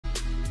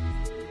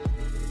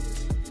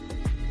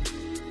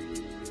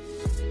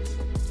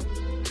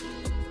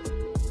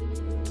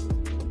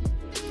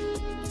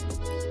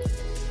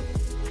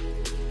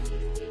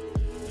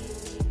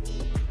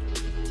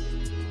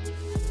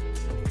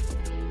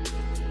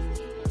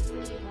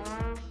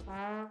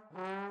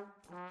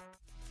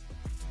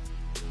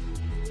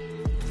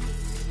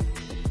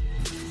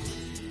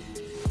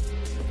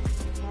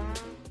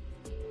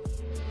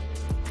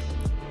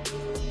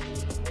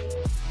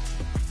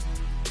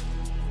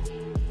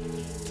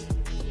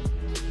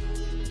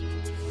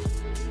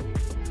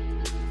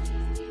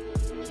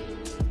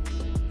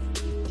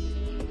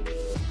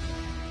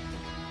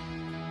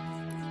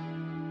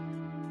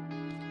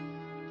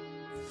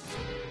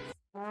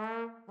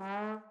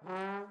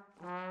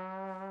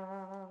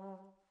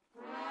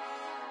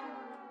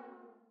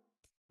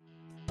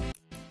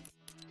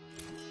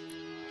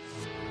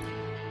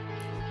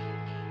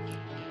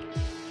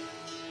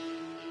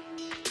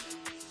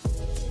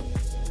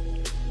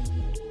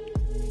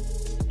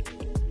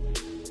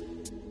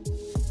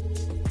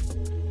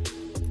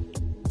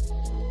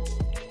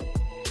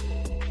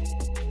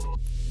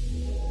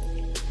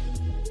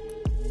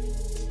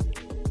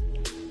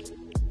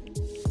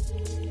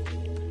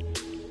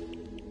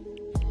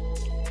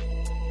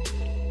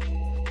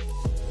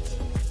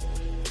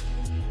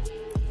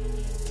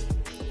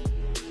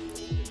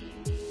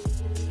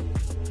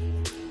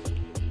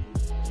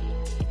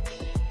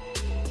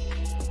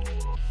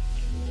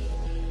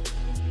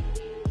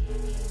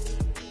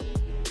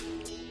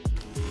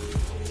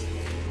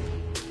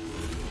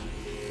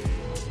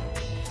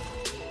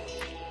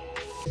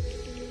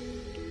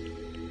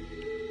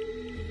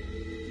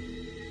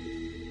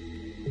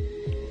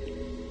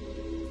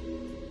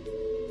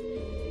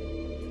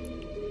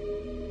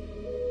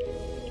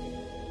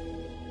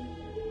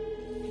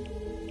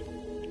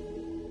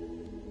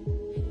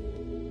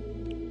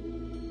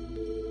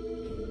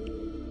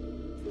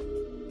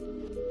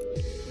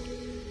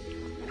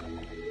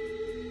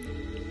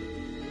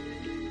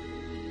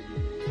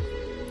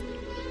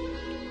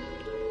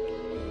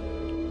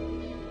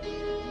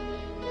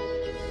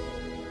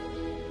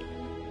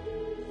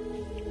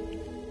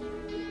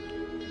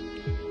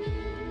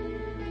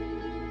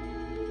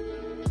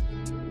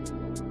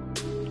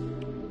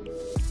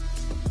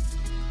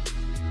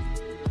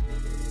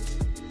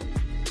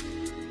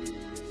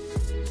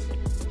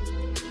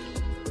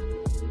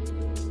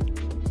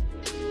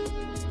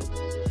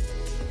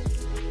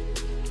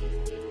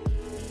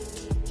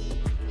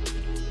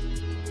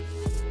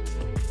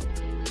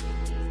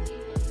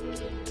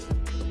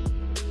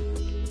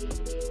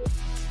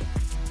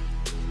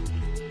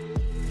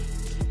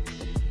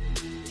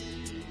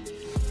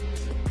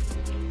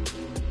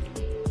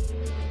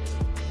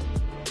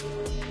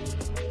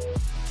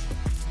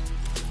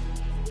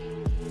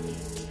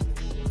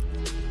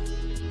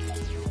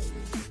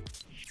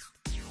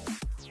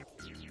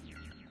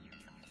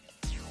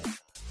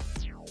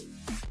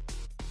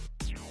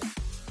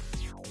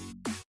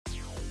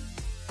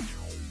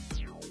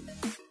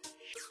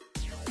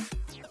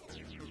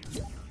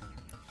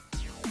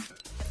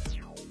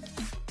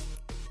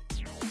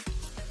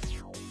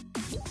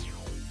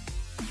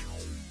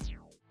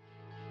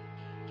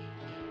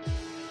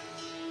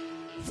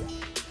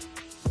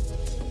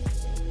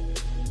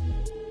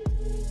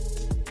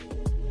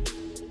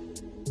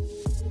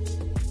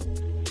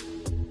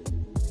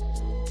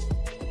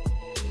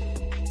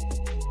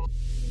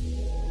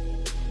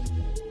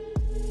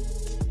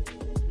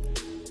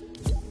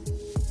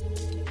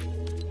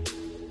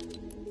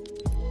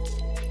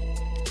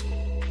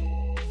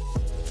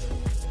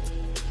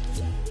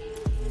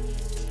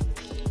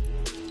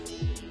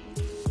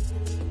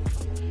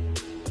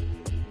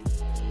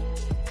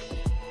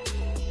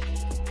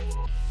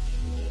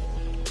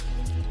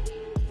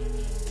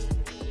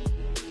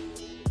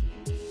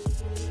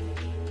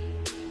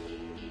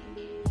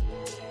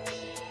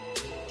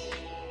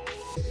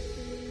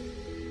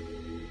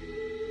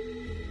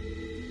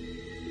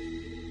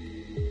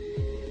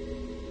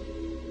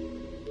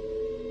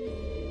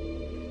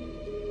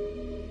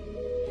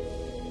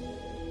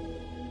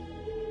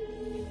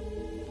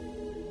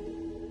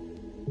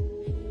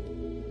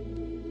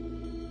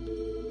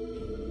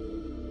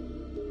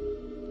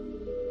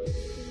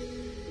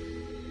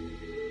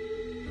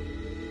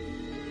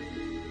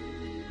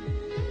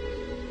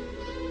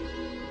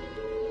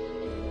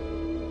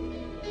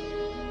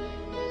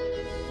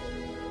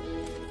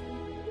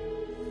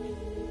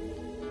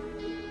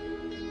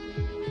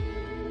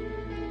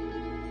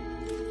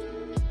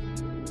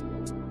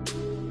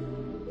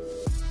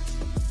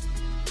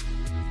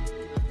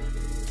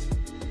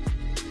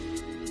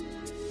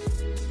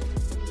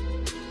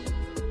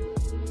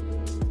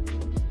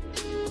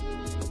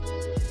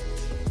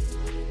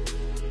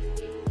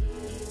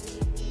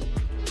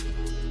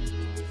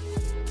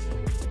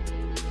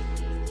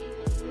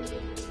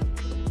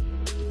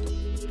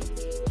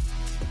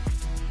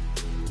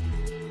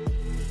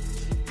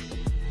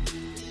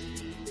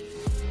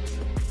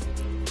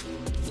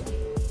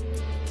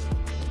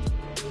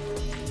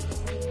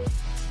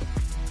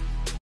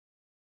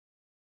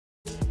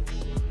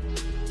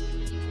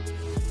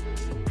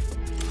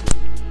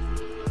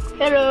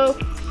Hello.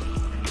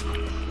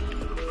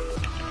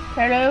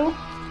 Hello,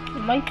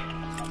 Mike.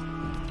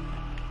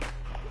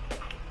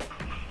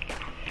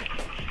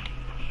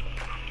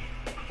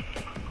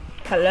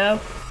 Hello.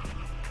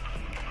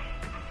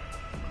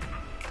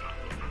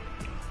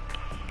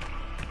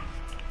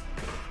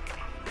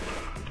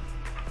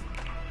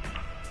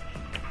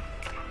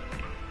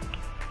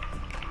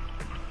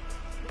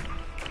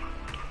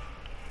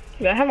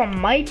 Do I have a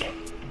mic?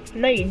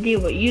 No, you do,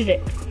 but use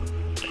it.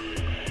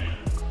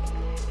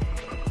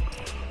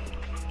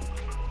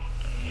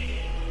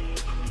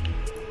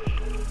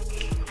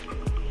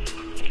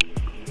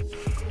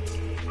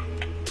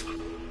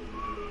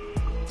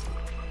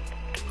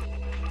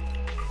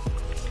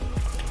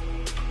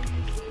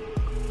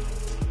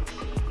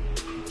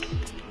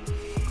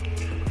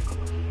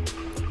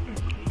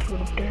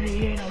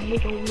 Dirty and a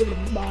little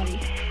body.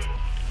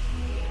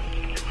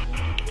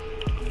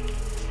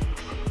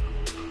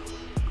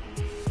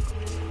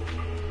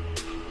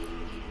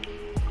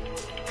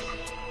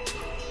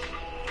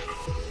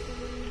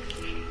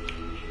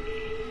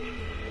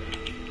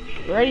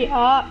 Ready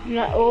up,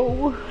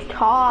 no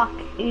talk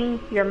in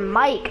your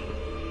mic.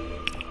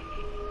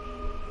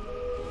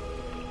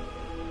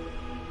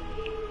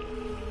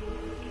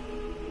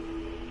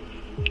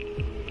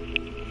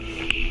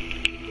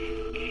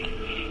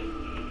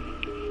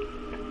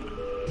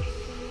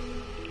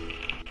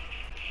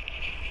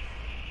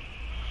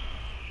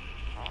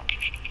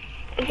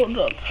 Hold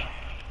up.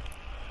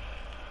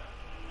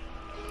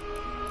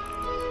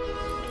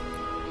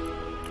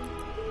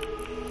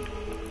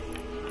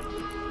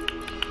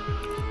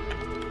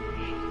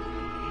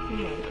 Oh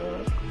my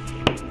god.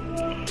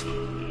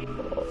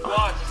 Come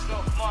on, let's go,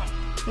 come on.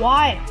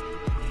 Why?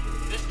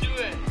 Let's do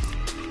it.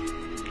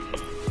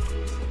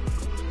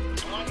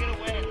 I want to get a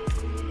win.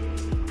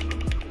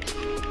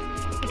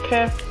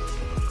 Okay.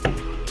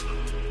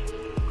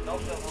 No,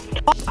 Phil.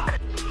 Talk.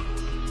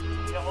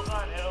 Yeah, hold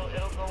on.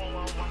 It'll go on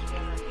once we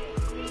end our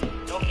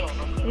game. No, Phil.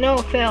 No, Phil. No,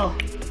 Phil.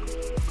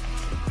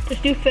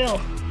 Just do Phil.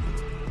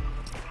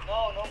 No,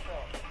 no,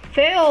 Phil.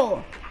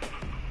 Phil.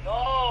 No.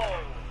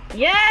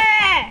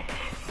 Yes.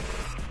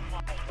 Oh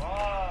my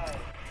god.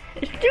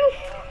 Just do.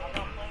 I'm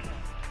not playing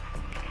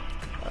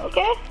that.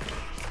 Okay.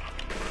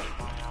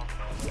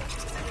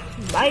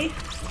 Bye.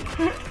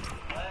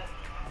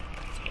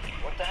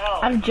 What the hell?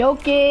 I'm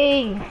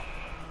joking.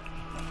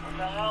 What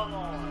the hell,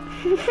 no?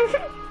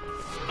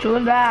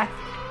 Join back.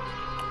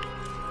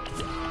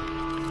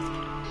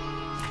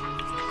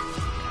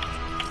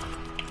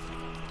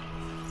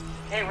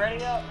 Hey,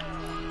 ready up.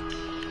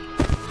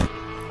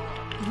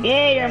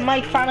 Yeah, your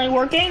mic finally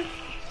working?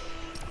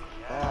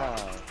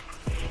 Yeah.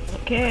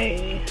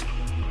 Okay.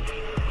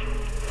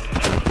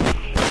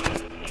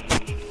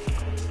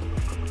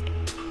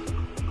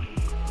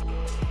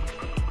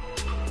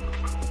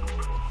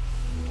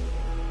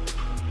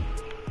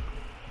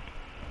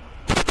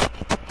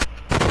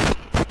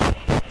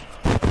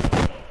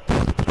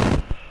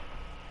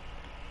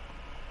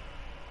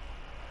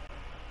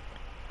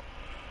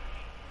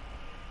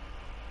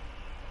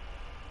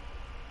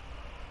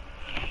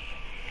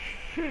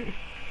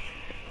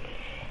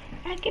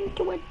 I came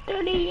to a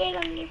 38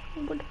 on this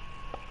wood.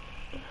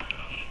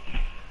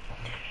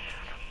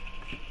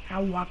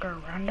 I'll walk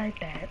around like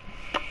that.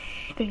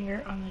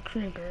 Finger on the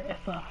trigger if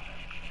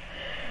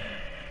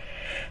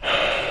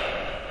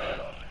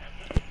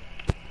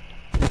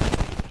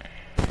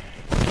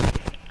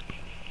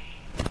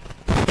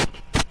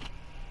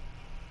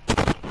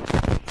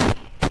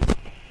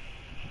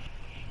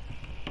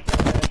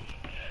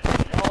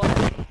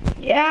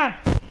Yeah.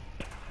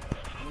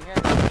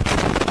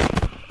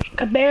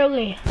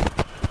 Barely.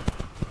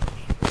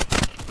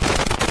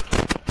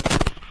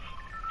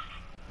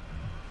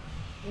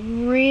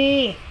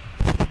 Re.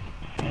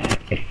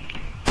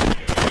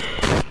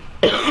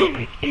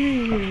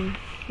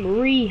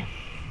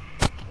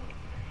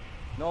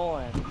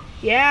 Nolan,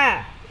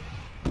 Yeah.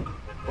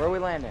 where are we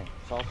landing?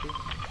 Salty?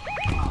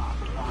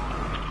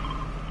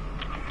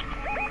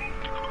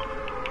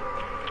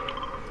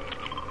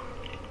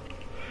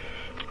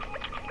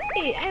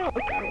 Hey, I don't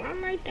walk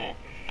around like that.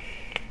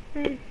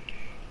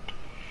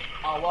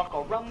 I'll walk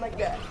around like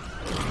that.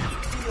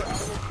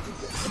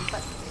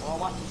 I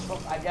want to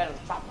smoke. I got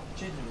to stop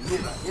choosing.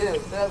 Yeah,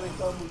 tell me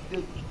something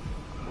good.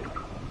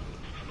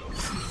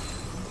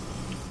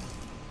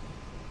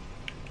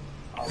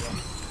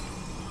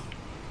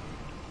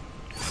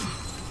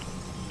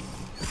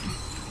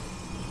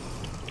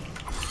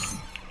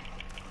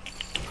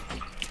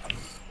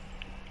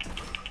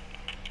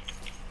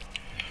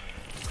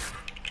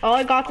 Oh,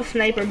 I got the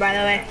sniper, by the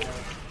way.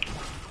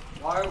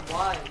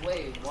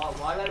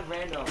 Why that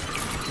random?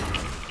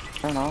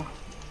 I don't know.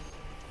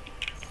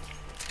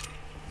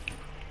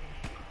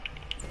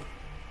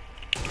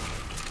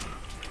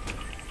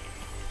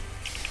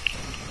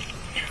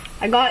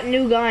 I got a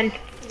new gun.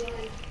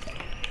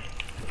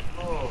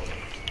 Oh.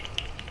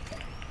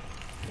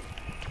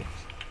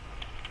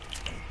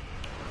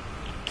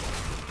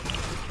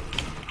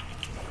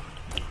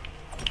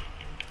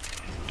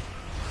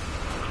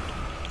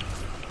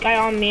 Guy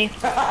on me.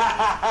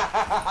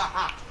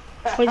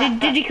 Wait,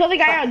 did you kill the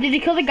guy? Did you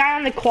kill the guy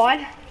on the quad?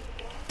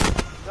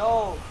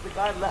 No, the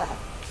guy left.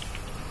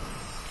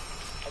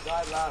 The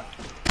guy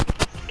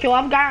left. Kill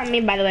up guy on me,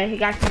 by the way. You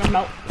guys can come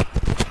out.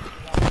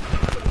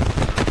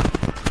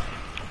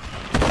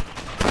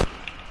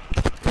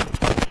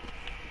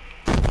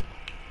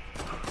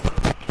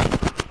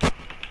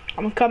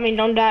 I'm coming.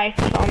 Don't die.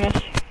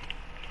 Promise.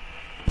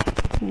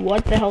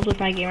 What the hell's with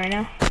my game right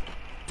now?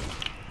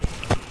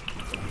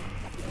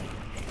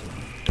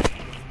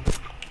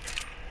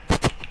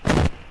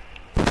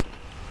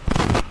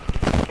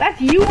 That's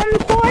you on the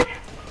quad?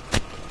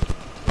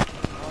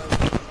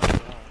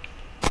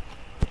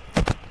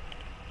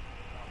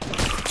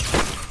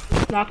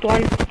 Knocked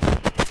one.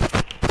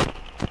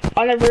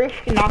 On the roof,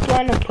 knocked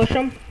one and push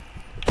him.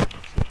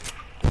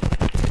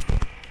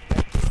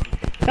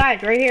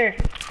 Guys, right here.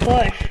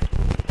 Push.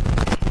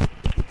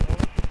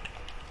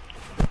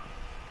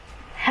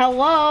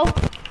 Hello?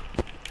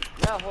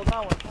 Yeah, hold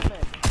on, we're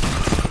coming.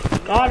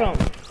 Got him.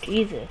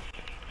 Jesus.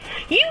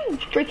 You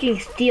freaking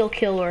steel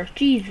killer.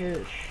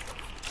 Jesus.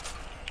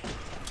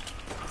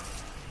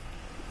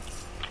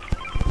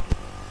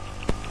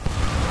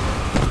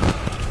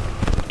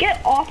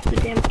 Get off the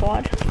damn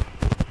quad.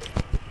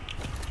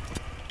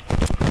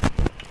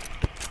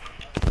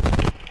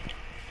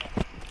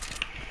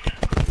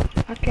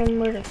 I can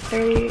wear the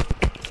 30.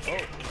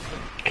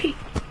 Okay.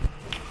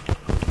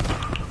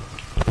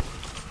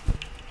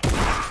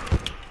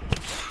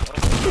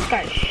 This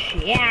guy's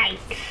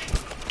yikes.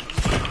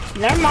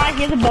 Never mind,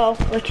 he has a bow.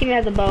 Our team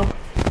has a bow.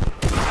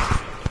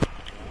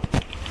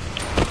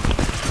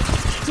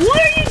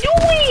 What are you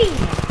doing?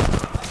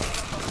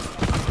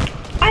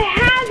 I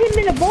have him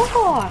in a box.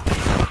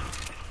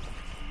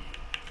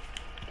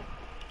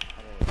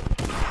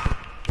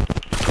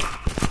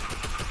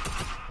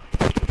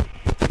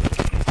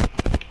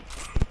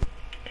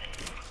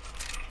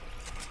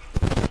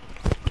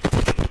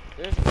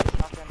 There's a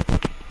shotgun.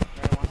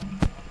 Marijuana.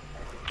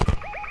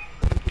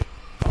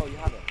 Oh, you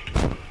have it.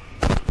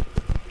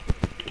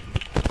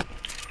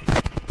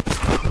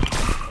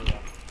 There you go.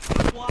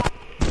 What?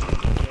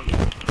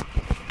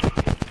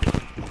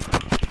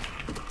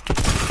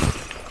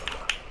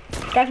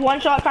 Guys, one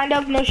shot, kind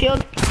of, no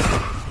shield.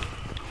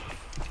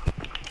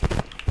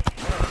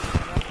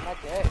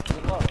 That's it.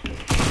 Good luck.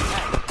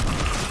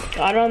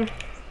 Got him.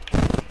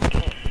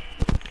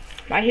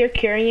 Am I here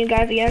carrying you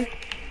guys again?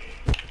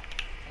 Thank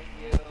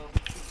you.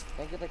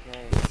 Thank you, the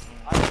carry.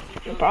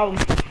 No problem.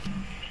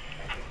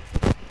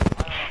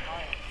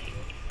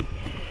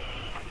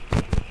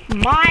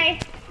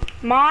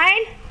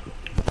 Mine.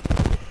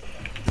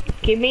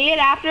 Give me it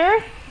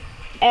after.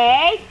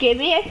 Hey, give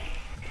me it.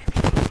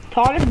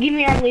 Thomas, give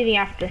me. I'm leaving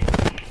after.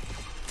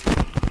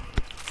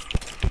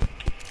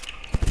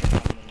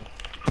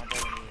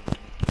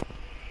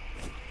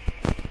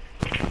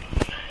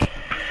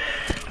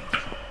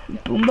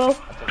 Boombo.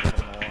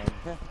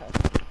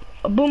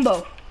 A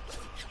boombo.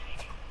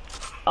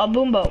 A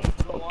boombo.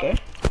 Okay.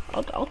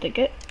 I'll take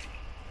it.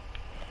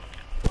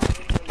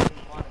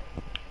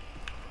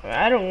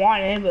 I don't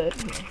want it, but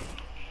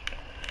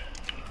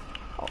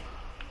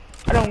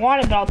I don't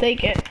want it, but I'll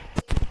take it.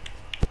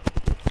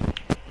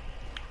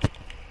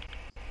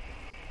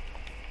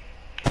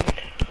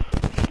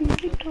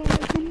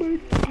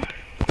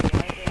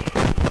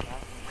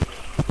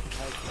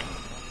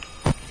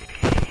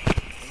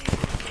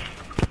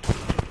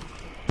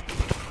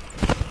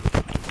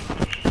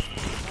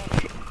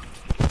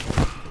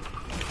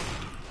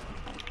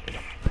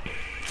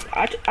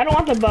 I don't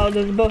want the bow.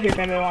 There's a bow here if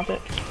anybody wants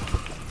it.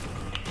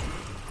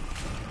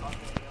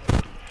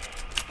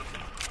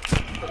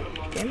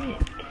 Damn it.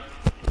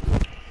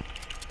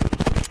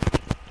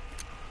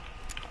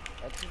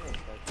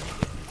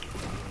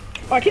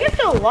 Our team is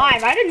still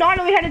alive. I did not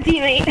know we had a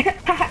teammate.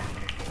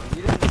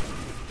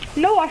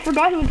 No, I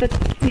forgot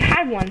we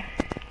had one.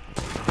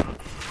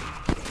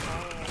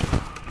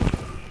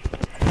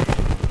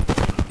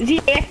 Is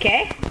he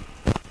AFK?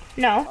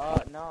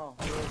 No. No.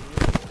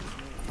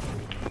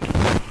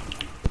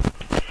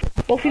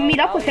 Well, if we meet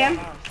up with him.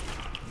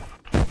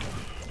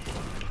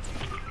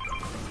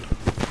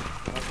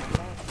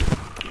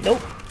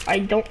 Nope, I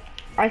don't.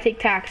 I take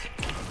tax.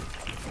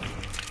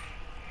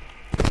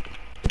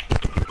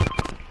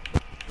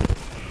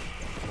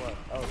 What?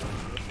 Oh,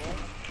 this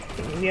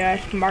one? Yeah, I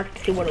just marked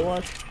to see what it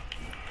was.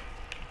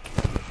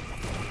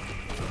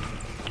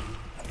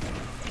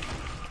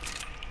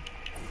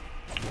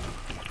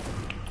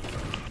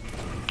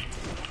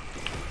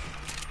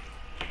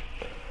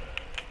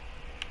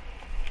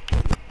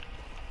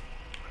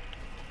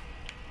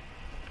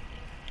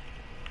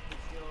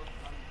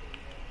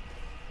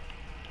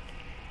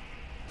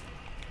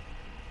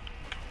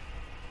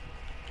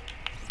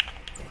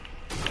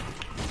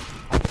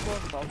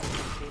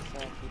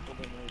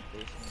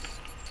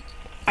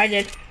 I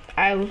did.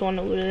 I was the one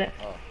that looted it.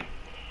 Oh. All of the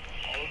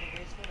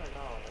basement or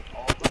no? Like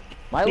all of them?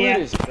 My loot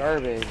is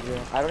garbage.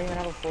 Yeah. I don't even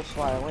have a full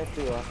slide. I only have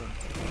 3 weapons.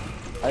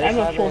 I have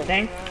a full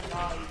thing.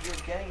 No, you're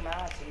getting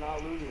mats and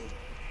not looting.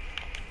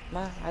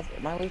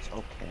 My loot's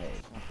okay.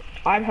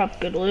 I have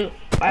good loot.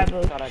 I have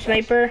a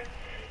sniper,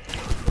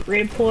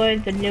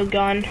 redeployed, the new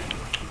gun,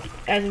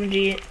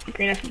 SMG,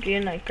 green SMG,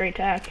 and a great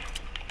tack.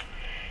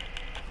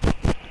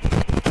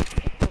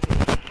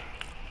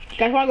 You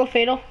guys wanna go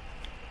fatal?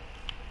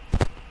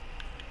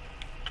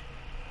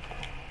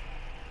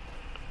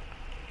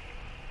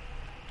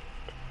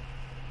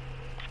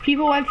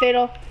 People went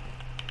fatal.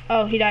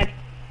 Oh, he died.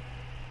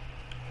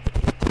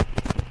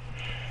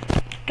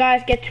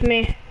 Guys, get to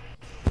me.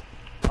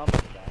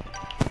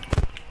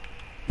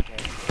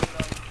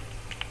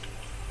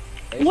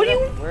 What do you?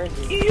 Where is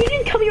he? You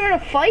didn't tell me you were in a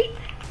fight?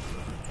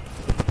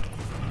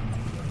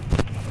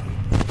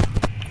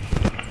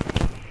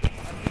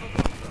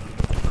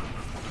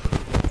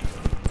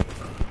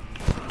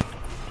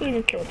 Didn't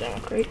even kill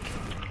that great.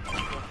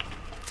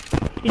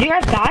 Did you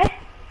guys die?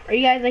 Are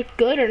you guys like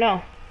good or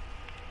no?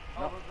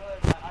 Oh, we're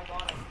good. I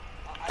got him.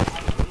 I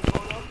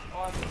reload him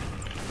on.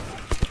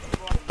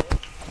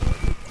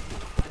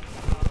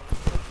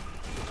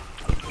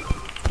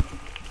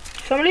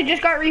 Somebody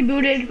just got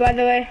rebooted, by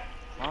the way.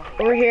 Huh?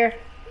 Over here.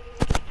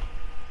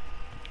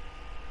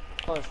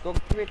 Oh, let's go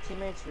give your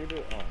teammates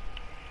reboot. Oh.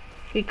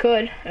 We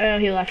could. Oh,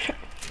 he left.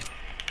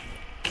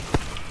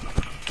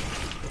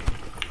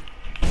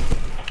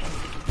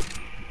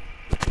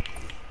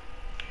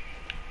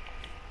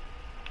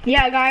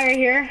 Yeah, a guy right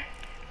here,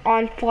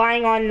 on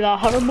flying on the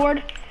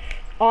hoverboard,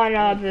 on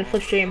the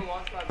slipstream.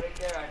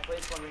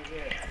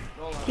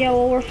 Yeah,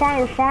 well, we're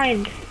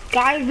fine.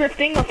 Guys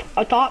drifting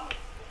atop,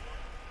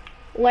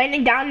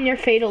 landing down near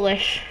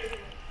fatalish.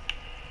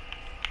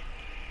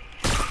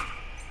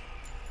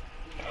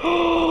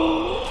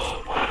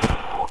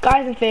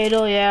 Guys in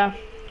fatal, yeah.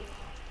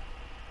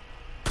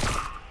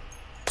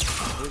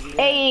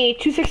 Hey,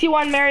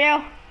 261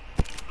 Mario.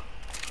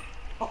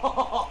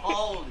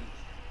 Holy.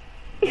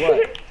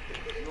 What?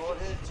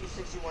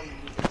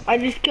 I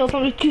just killed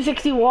somebody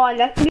 261.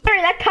 That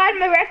tied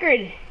my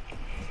record.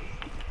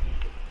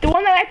 The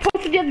one that I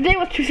posted the other day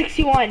was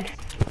 261.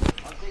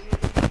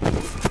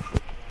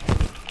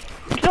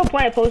 There's no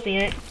point in posting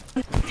it.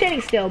 I'm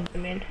standing still,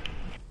 man.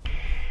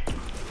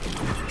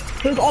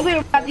 It was all the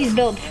way around these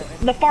builds.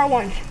 The far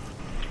ones.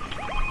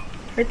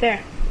 Right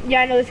there.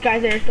 Yeah, I know this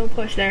guy's there. Don't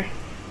push there.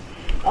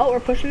 Oh, we're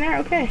pushing there?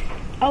 Okay.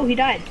 Oh, he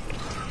died.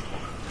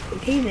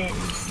 Okay then.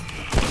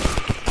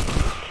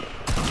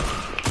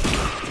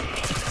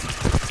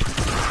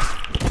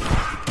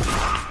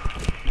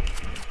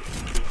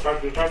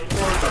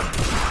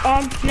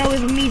 No,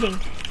 it was a meeting.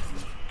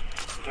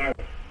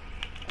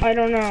 I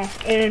don't know.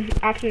 And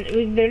after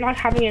they're not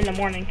having it in the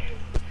morning.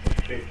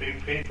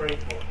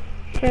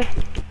 Okay.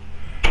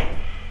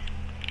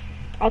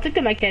 I'll take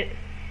the med kit.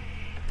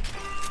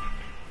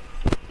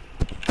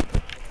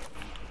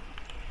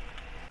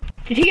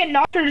 Did he get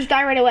knocked or just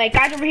die right away?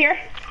 Guys over here.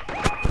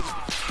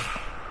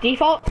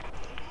 Default.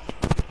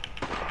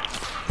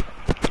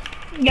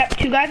 Yep,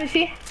 2 guys I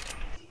see.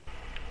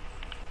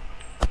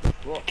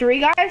 3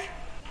 guys.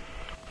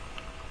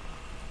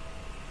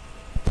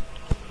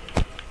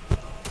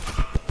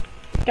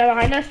 Guy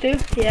behind us too.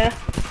 Yeah.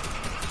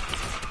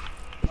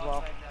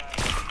 Well,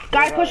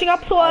 Guy pushing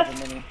up to us.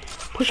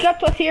 Pushing up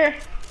to us here.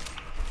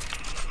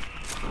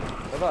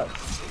 Where was?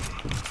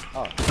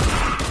 Oh.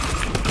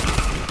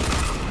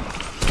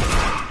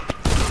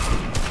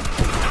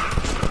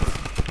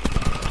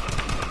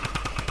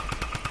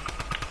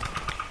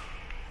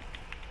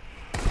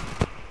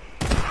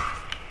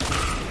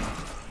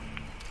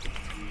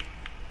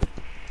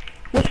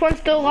 Which one's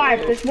still alive?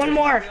 There's one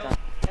more.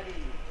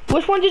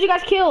 Which one did you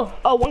guys kill?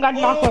 Oh, one got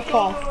knocked off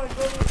fall.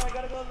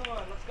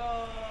 Let's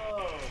go.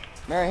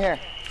 Mary here.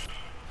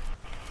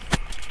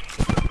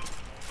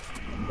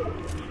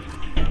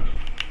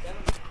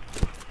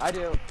 I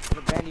do.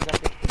 The bandy's up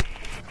here.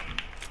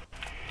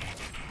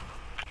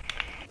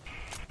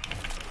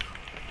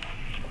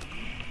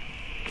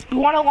 We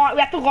want to launch.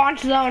 We have to launch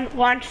zone.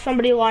 Launch.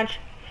 Somebody launch.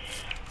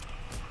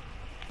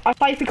 I'll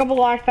probably pick up a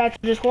launch pad. So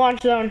just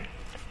launch zone.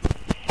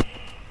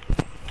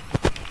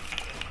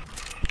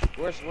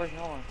 Where's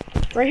no one?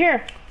 Right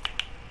here.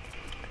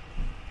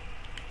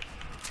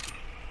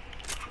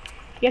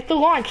 You have to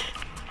launch.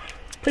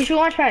 Place your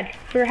launch pad.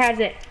 Whoever has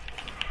it.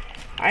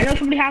 I know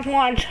somebody has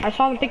launch. I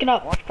saw them pick it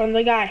up from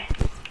the guy.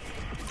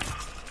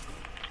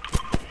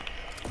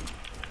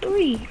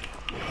 3.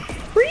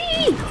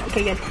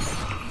 Okay, good.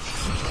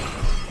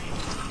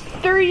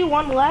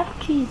 31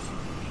 left. Jeez.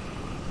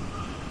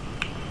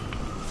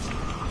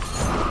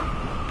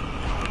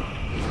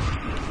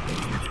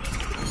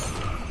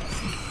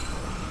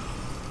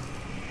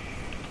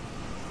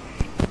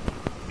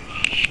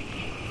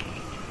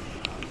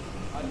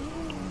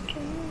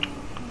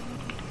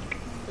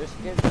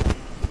 Just give.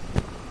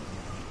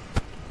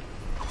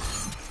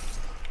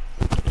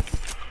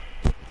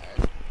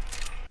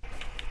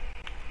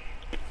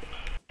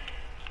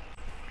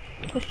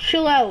 Let's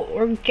chill out.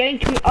 We're getting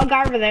to a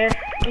guy over there.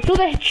 Let's do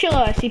that chill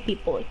out. I see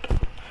people. Like,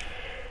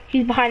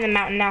 he's behind the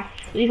mountain now.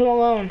 Leave him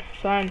alone,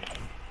 son.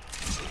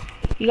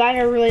 You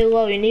guys are really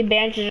low. You need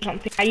bandages or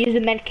something. I used a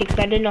med kit because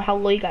I didn't know how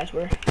low you guys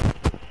were.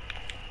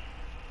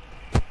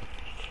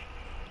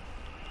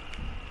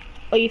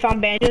 Oh, you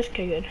found bandages?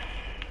 Okay, good.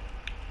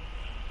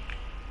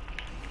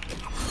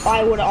 Oh,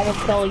 I would've almost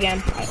fell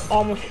again. I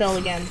almost fell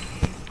again.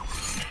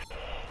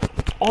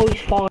 Always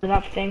fall into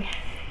that thing.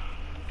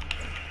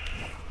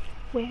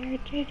 Where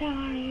did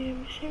I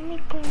miss me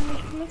go?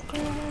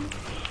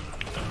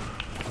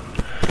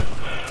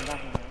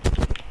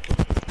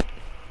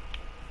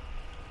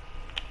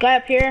 Guy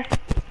up here.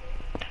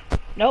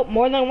 Nope,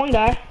 more than one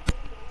guy.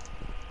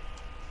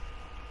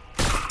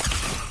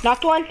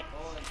 Knocked one.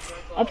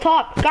 Up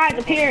top. Guys,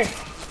 up here.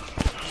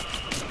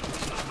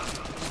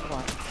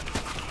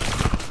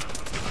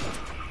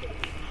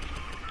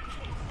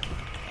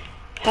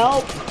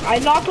 Help. I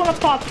knocked one up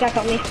top. Back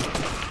on me.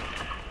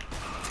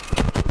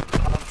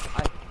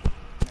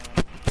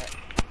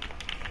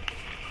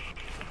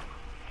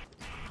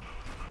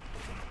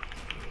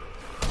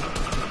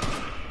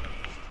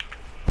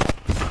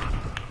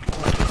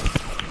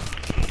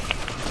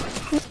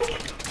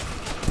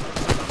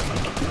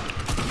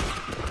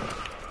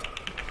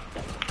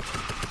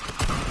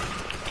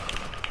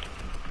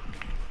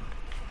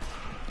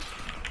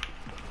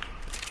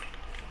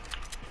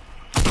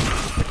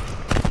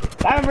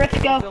 I'm ready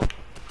to go.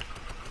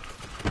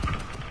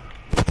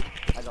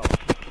 I go.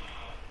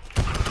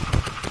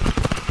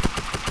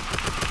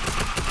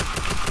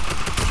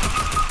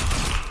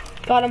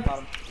 Got him. Got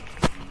him.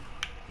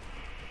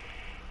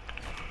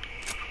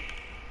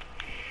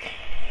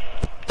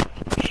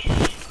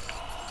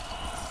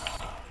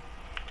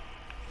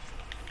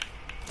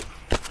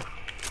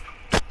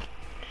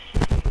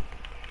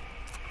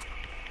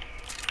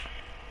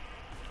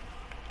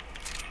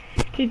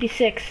 Could be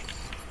 6.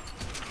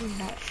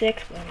 Not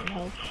 6, but it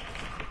helps.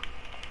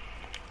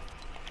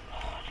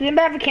 Does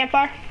anybody have a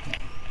campfire?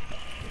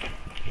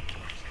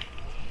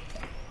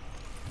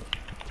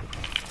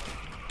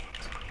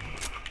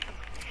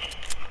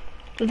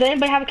 Does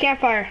anybody have a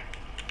campfire?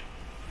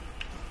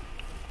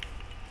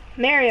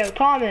 Mario,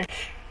 Thomas.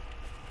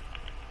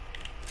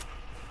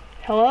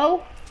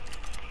 Hello?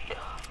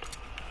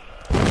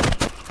 No.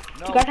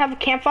 Do you guys have a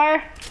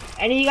campfire?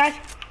 Any of you guys?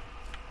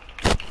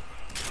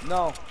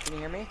 No. Can you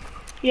hear me?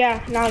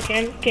 Yeah, now I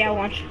can. Okay, I'll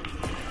launch.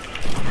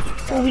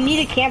 Well, we need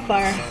a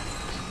campfire.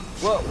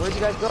 What? Where'd you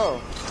guys go?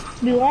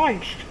 We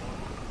launched.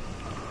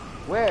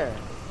 Where?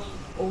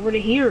 Over to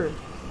here.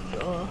 Duh.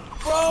 Bro,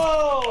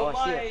 Oh,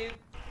 I see it.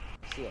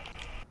 See it.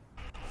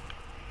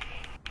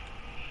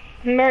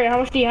 Mary, how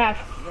much do you have?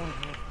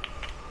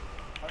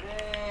 Come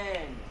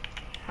in.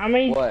 How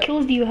many What?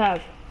 kills do you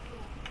have?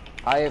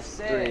 I have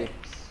 6. 3. I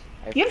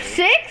have You have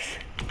 3. 6?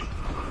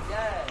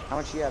 Yes. How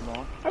much do you have,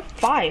 Noah? I have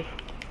 5.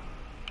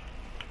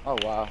 Oh,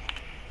 wow.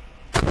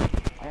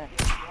 Yeah.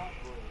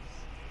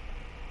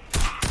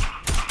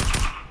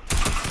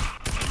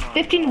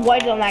 15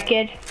 white on that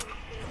kid.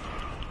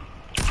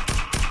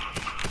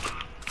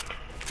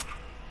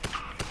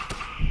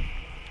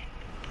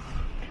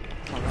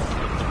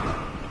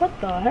 What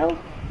the hell?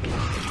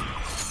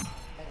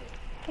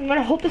 I'm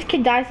gonna hope this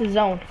kid dies the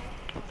zone.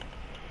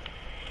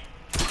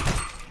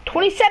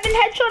 27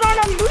 headshot on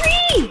him,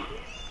 Bree!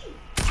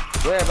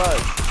 Where,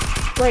 Buzz?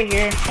 Right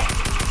here.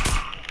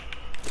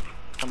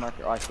 I'm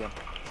marker. Oh, I see him.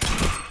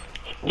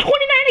 29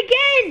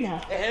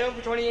 again! I hit him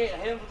for 28. I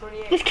hit him for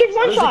 28. This kid's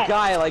one There's a shot.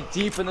 guy like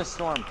deep in the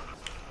storm.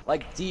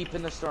 Like deep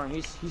in the storm.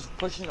 He's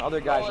pushing other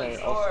guys. Rolling Right.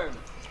 storm.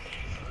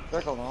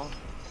 Circle, Noah.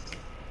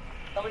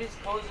 Somebody's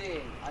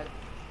posing.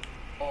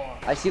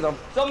 I see them.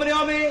 Somebody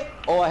on me!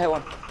 Oh, I hit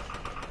one.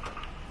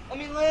 Let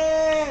me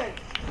land!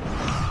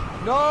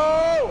 No!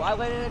 I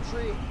landed in a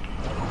tree.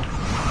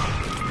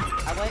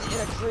 I landed in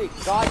a tree.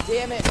 God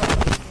damn it!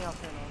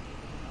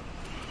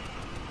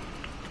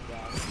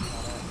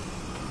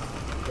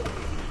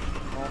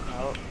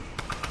 No.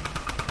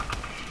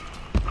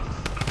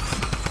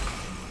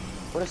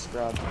 What a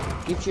scrub.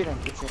 Keep shooting,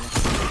 keep shooting.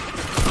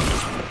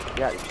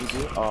 Yeah,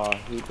 GG. Oh,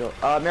 he built.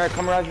 Mary,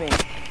 come revive me.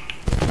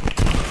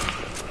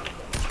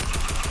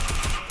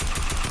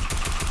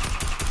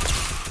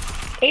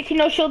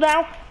 No shield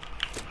now.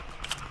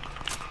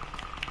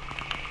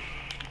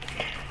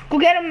 Go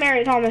get him,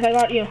 Mary Thomas. I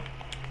got you.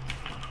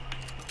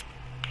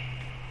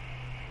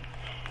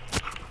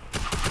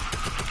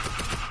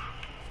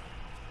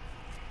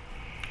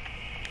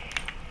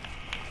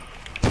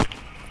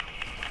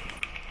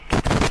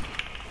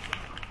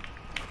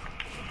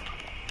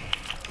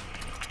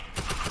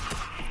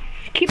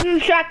 Keep him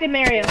distracted,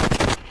 Mario.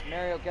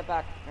 Mario, get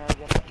back.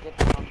 Mario, get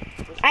down.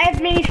 I have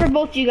minis for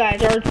both you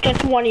guys, or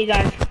just one of you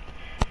guys.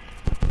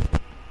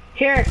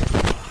 Here.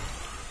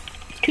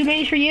 2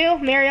 minis for you.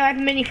 Mario, I have a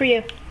mini for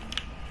you.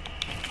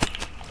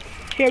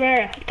 Here,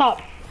 Mario.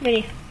 Top.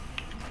 Mini.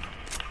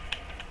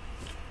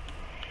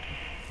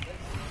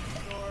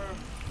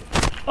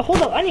 Oh,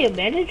 hold up. I need a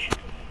bandage.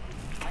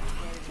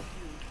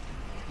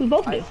 We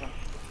both do.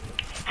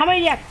 How many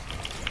do you have?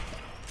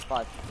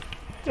 5.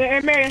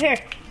 Mario, here.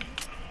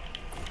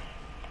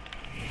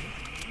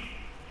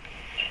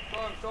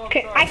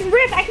 Okay, I can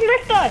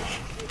rift us.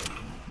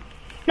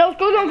 No,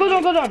 go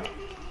down.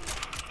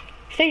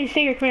 Stay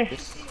here, come here.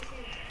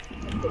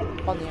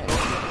 On the edge.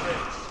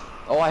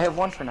 Oh, I have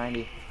 1 for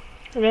 90.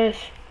 There it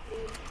is.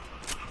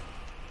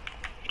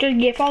 Just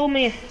get follow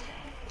me.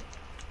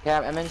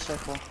 Yeah, I'm in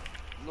circle.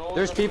 No,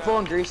 There's people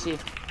in Greasy.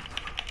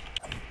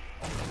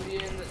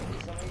 Somebody's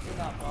in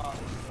that box.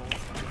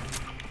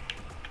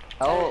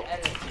 Oh,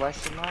 Edit.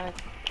 question mark?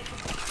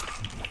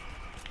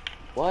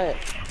 What?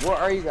 Where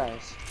are you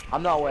guys?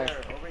 I'm not aware.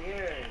 Over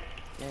here.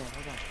 Yeah,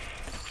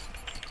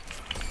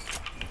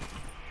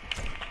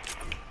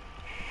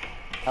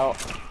 hold on.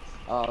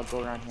 Oh, I'll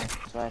go around here.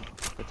 So I'm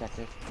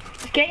protected.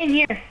 Get in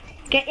here.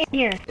 Get in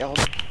here. Yeah, hold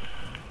on.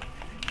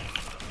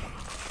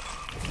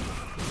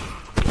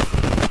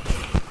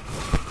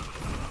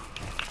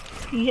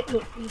 Yeah,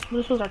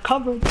 this was our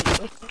cover. You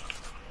guys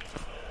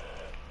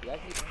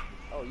need...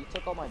 Oh, you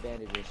took all my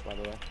bandages, by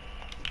the way.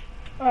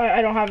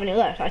 I don't have any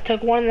left. I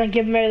took one and I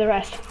give Mary the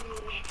rest.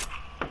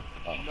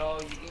 No,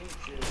 you gave me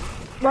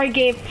two. Or I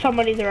gave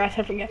somebody the rest,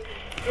 I forget.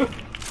 So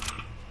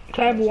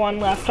I have one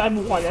left. I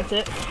have one, that's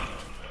it.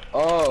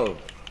 Oh.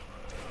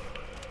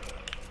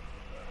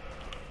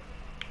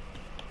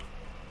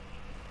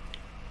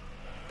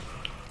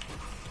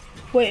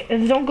 Wait,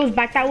 if the zone goes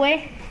back that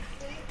way?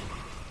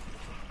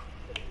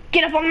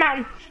 Get up on the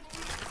mountain.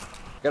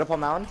 Get up on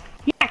mountain?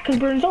 Yeah, because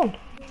we're in zone.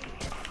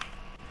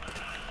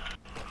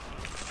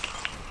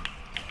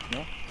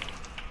 No.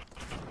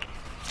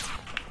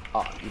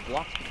 Oh, you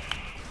blocked me.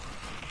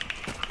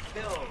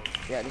 Bill.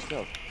 Yeah, just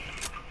build.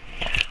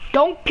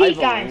 Don't I peek, have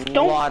a guys.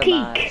 Don't lot of peek.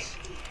 mats.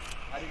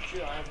 I did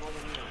too. I have more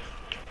than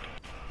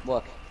you.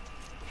 Look.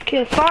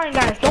 Okay, sorry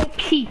guys. Don't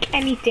peek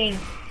anything.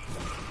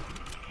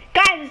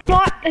 Guys,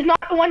 it's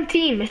not one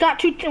team. It's not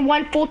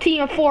one full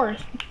team of 4.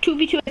 It's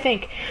 2v2, I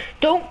think.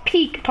 Don't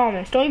peek,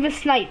 Thomas. Don't even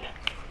snipe.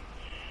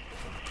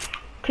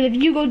 Because if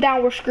you go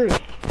down, we're screwed.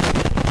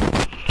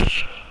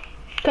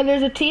 Because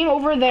there's a team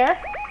over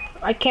there.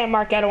 I can't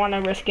mark it. I don't want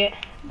to risk it.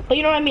 But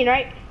you know what I mean,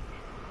 right?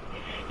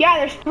 Yeah,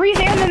 there's 3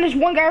 there, and then there's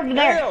 1 guy over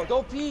there. No,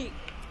 don't peek.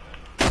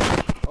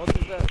 Oh,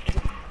 there's that.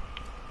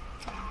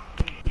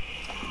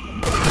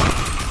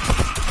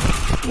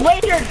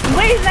 Laser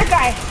that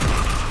guy.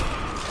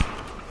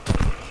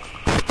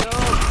 No,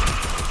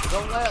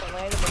 don't let it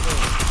land in the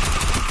boat.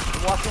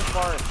 Watch him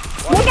far.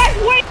 One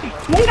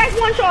guy's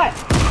one shot.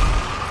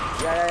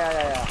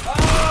 Yeah. Oh!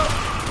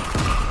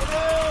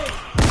 Hey!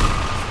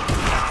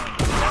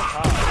 That's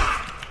hard.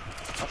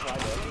 That's what I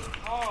did.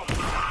 Oh,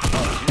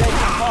 You guys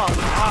can pump.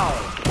 Ow.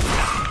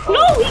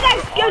 No,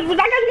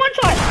 that guy's one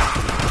shot.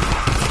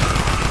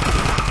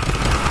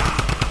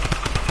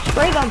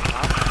 Spray them.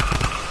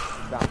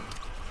 Down.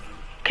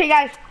 Okay,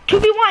 guys,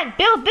 2v1.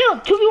 Build.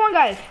 2v1,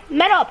 guys.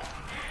 Met up.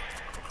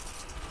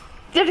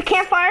 There's a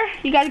campfire.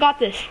 You guys got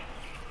this.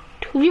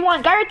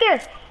 2v1. Guy right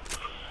there.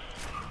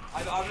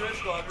 I'm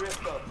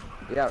Risco.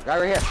 Yeah, guy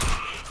right here.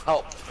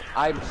 Oh,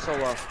 I'm so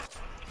low.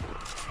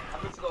 I'm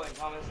Risco in,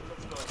 Thomas.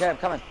 I'm Risco. Okay, I'm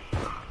coming.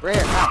 Right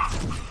here, now.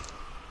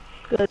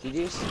 Good.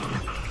 GG's.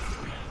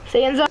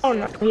 Stay in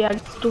zone. Yeah,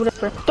 do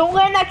whatever. Don't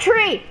land that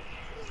tree.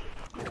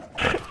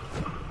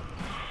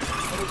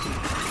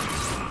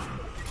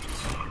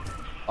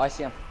 Oh, I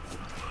see him.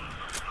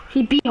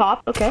 He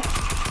B-hop. Okay.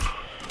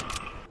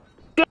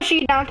 Good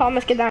shoot down,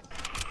 Thomas. Get down.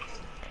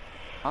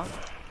 Huh?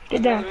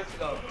 Get down.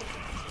 Risco.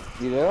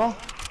 You do?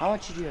 How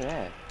much you do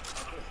that?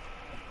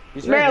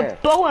 He's right Mario, there.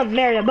 bow him.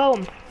 Mario, bow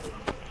him.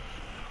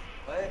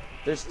 What?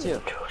 There's 2.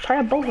 Try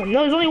to bow him.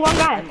 No, there's only 1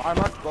 guy. I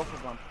marked both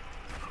of them.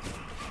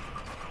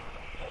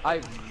 I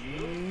have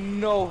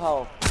no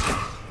health.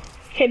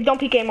 Okay, don't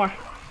peek anymore.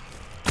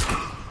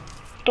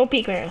 Don't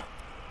peek, Mario.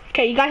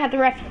 Okay, you guys have to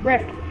rift.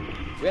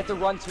 We have to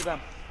run to them.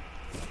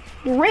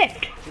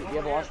 Rift. Do you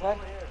have a launch pad?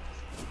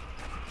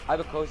 I have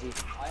a cozy.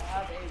 I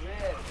have a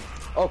rib.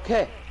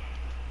 Okay.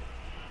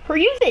 Or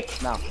use it.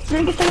 Now,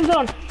 We're gonna get some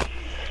zone.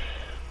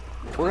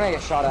 we're gonna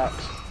get shot at.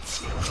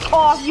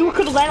 Oh, if you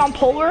could land on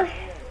polar.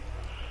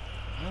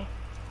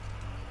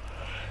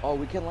 Oh,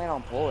 we can land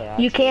on polar.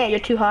 Actually. You can't. You're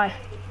too high.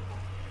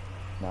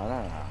 No.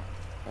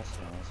 That's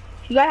nice.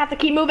 You guys have to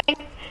keep moving.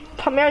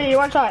 Mario, you're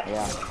one shot.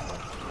 Yeah.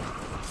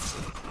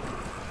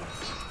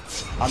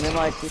 I'm in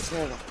like, you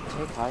said,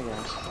 take high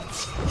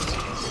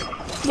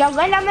guys. Yeah,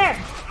 land down there.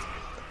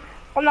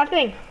 On that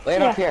thing.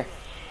 Land up here.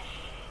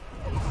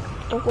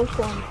 Don't go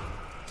for him.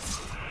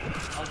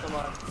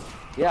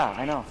 Yeah,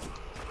 I know.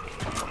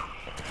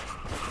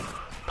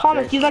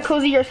 Thomas, use that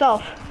cozy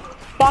yourself.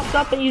 Box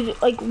up and use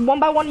it, like, 1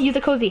 by 1, use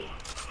the cozy.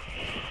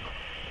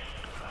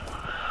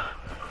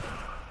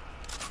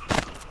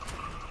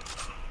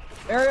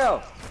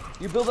 Mario,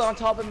 you build it on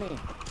top of me.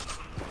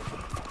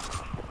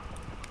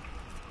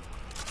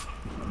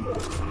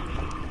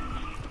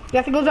 You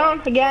have to go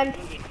down again.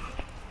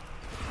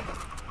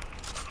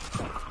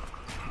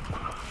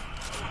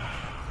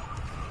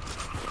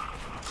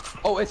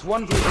 Oh, it's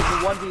 1v, it's a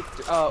 1v,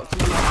 2v1.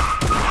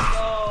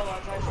 No,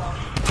 I'm trying to.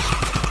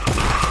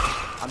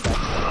 I'm dead.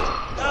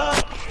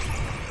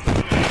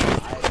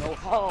 I have no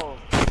health.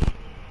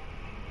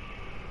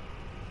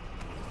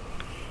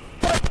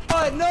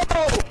 What? No!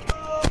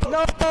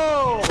 No!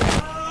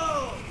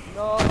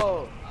 No!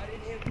 I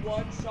didn't hit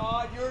 1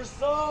 shot. You're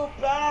so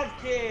bad,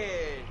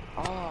 kid.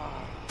 Ah.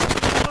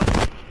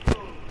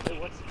 Wait,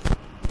 what's...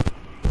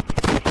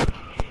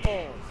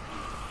 Oh.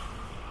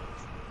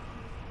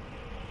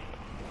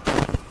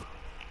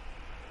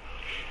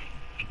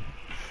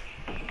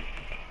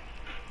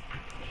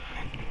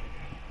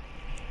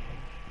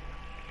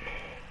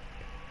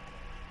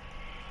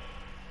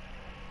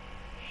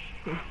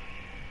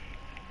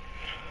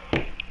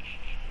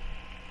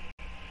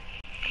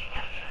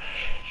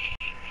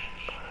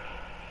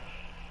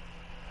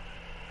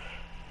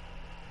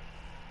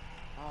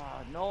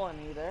 Nolan,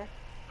 are you there?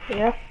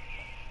 Yeah.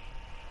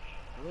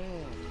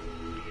 When?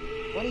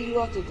 When do you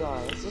have to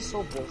die? This is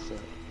so bullshit.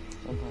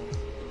 Sometimes.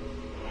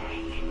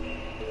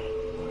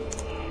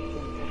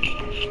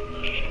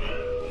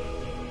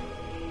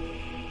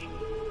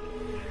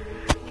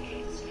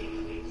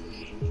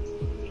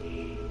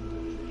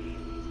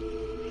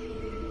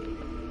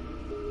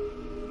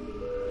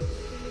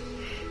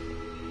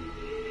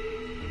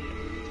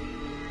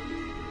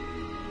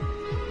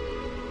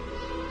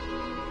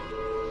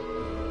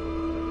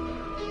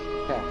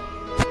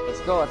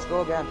 Let's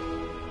go again.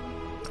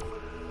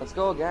 Let's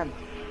go again.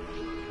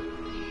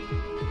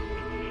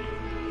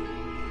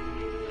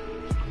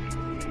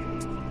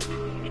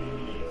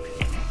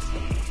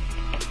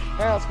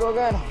 Hey, let's go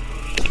again.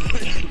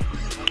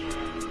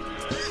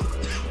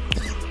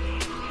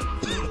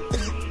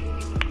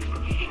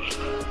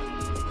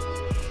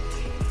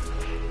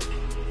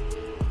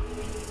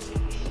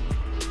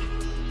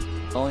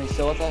 Only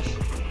still with us?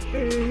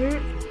 Mm-hmm.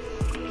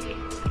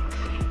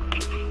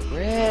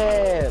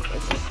 Rip!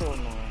 It's just so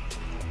annoying.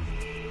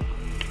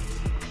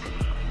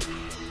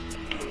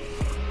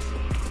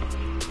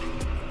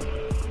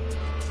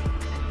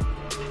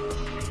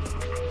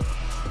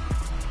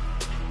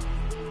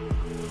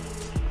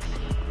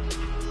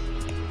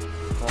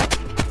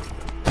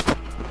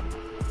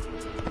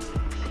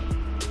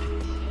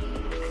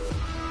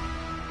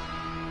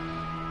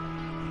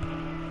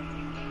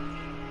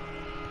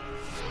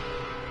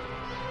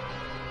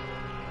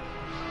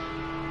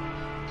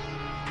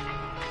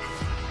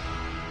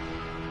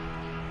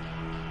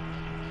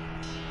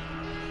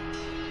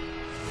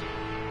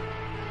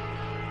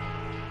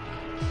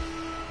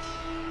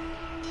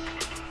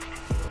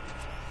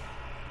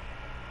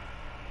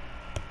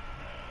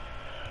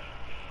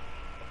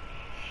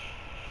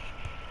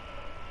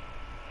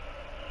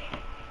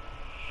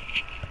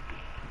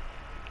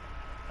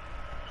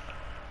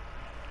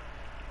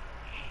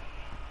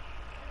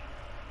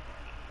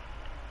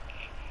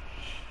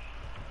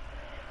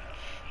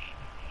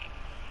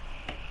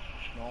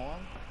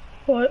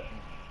 What?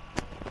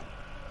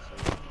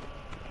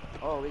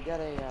 Oh, we got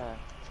a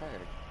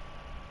trigger.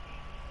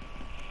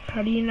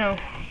 How do you know?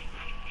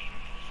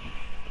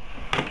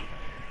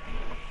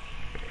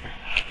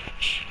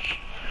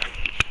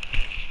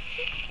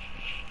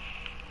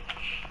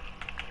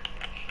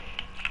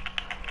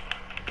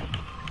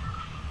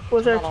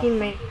 What's our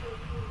teammate?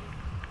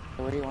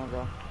 So where do you want to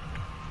go?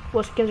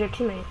 What skin's our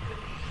teammate?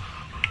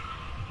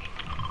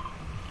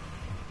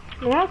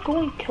 We're not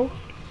going to.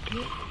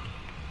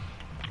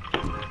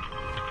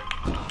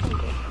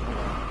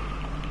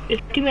 Is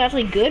our teammate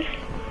actually good?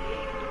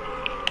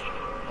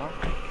 Huh?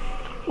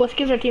 What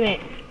skin's our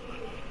teammate?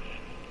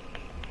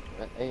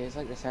 It's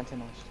like the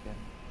Sentinel skin.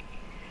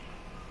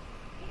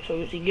 So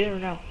is he good or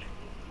no?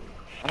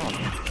 I don't know.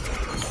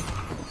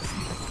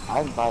 I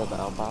haven't bought the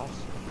battle pass.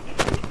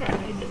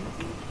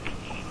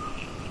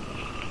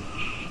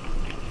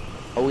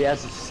 Oh, he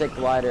has a sick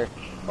glider.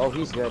 Oh,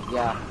 he's good,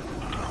 yeah.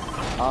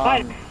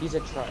 He's a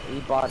he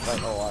bought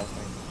like, oh, I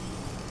think.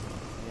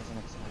 He has an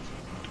expensive.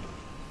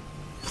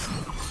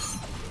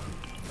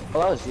 Oh,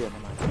 that was you, never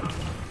mind.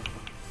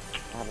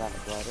 I have that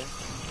glider.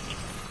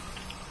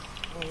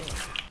 Oh, yeah.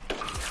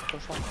 Go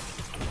shotgun.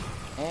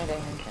 And a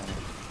hand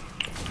cannon.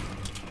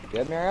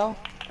 Good, Muriel?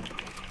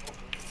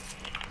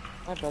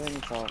 My brother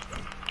needs help.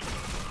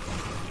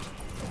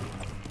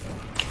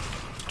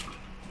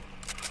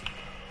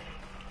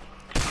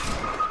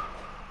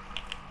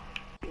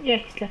 Yeah,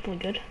 he's definitely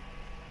good.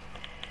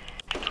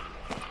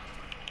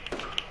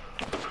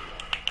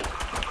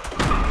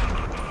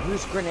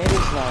 Whose grenade is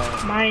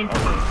now? Mine.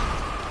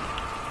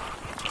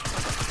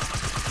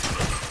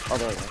 Oh,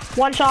 there you go.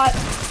 One shot.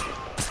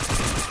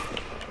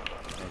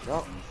 There you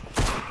go.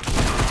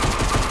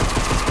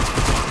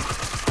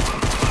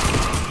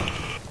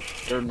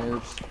 They're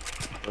noobs.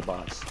 They're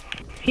bots.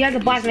 He has a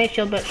black knife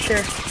shield, but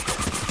sure.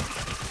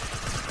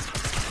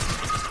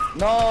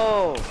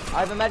 No! I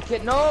have a med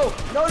kit. No!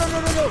 No, no,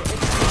 no, no, no!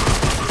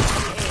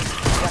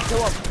 Yeah,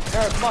 kill him.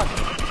 There, come on.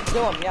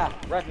 Kill him, yeah.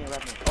 Rev me,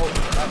 rev me. Oh,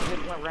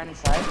 ran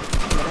inside.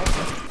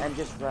 And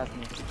just rev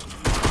me.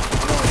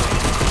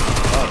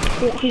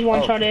 Oh, he's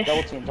one shot-ish.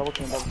 Double team, double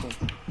team, double team.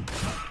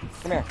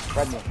 Come here.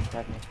 Rev me,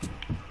 rev me.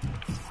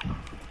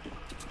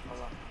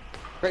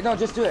 Great, no,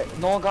 just do it.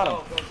 No one got him.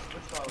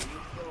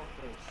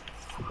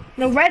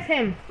 No, res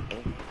him.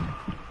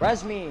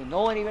 Res me.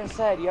 No one even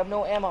said. You have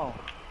no ammo.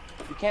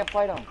 You can't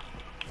fight him.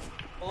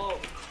 Oh.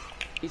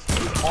 He's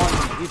on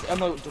me. He's on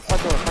the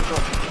front door, front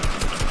door.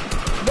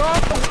 No!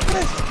 What a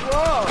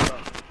scrub!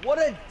 What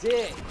a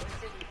dick!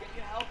 Get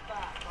your health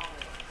back,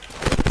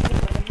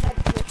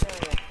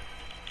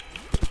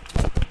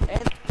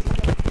 and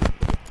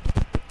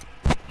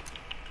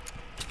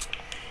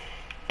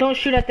Don't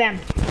shoot at them.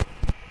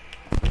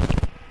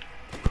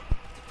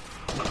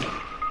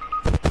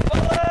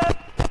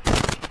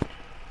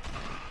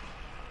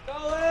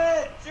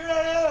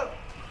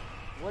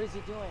 what What is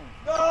he doing?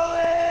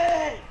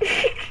 Nolan!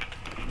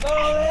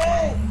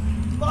 Nolan!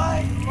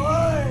 My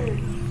lord!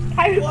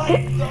 What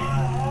the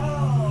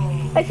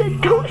hell? I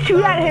said don't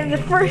shoot at him. The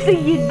first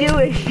thing you do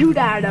is shoot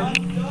at him. I'm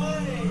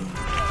done!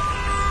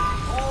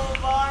 Oh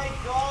my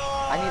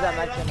god! I need that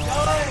medkit, man.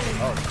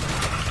 Oh.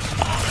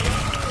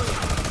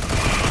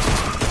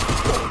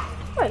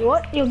 Wait,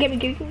 what? You'll give me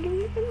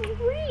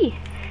free.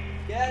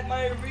 Get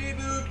my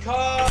reboot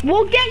card!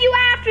 We'll get you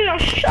after. Now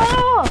shut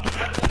up.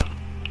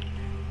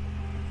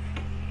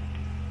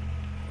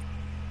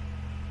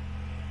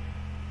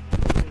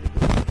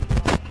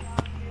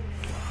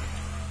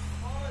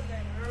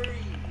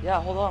 Yeah,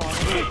 hold on.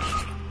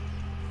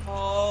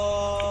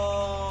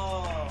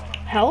 Oh!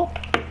 Help?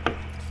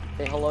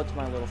 Say hello to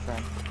my little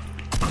friend.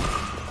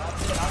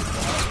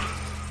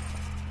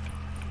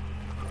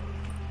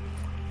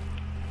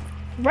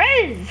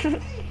 Rez!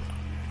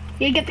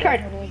 Yeah, get the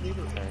card.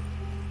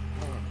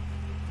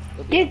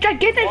 Get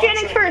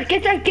Gigantics first.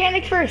 Get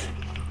Gigantics first.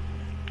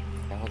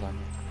 Okay, hold on.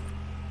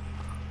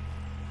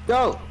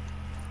 Go!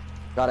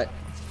 Got it.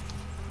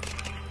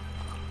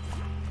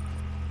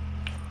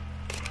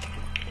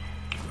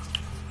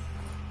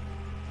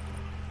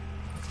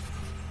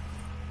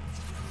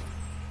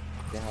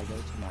 Say hello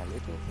to my little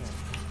friend.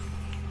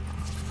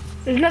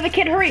 There's another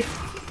kid. Hurry.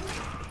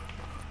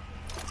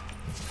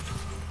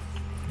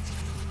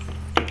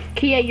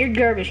 Kia, you're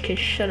garbage, kid.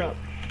 Shut up.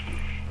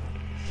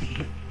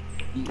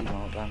 You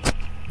know, I'm...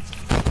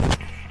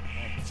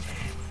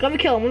 Let me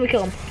kill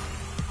him.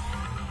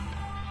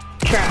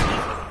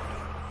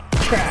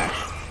 Trash.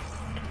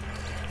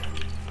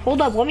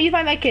 Hold up. Let me use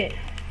my medkit.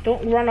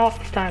 Don't run off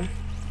this time.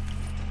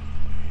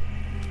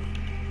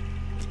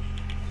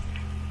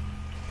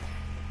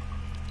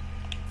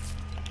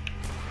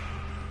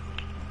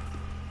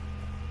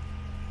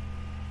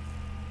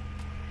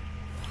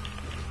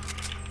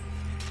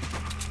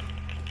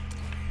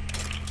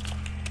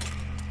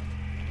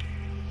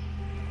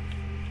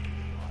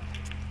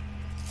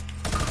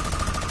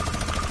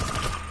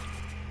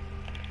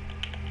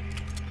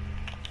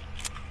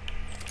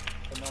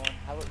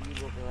 How about you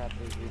go grab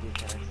those video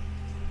cards?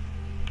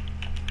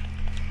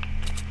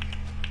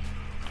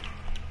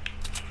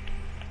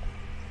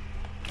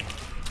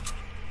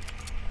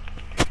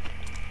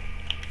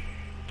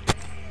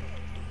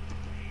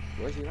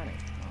 Where's he running?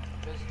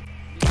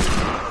 Oh.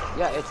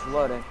 Yeah, it's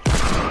loading.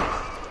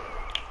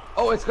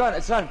 Oh, it's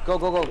done. Go.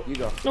 You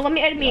go. No, let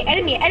me edit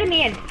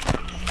me in.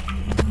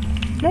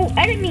 No,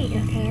 edit me.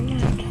 Okay, I'm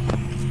not.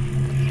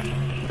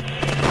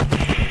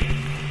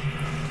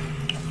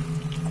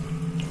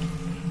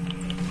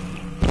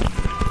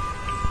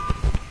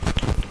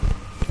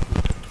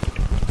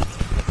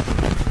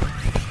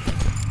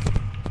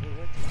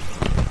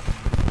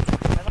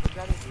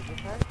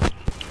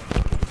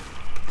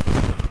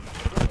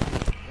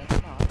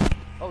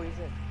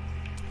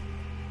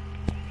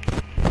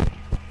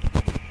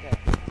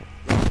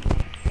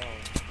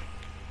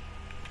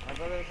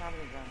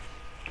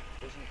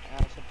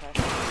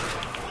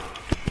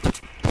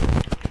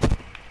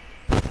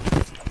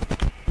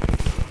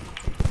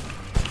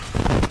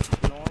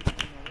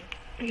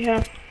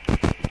 Yeah.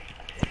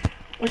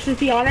 Let's just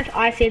be honest,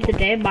 I saved the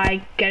day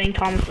by getting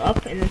Thomas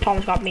up, and then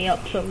Thomas got me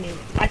up, so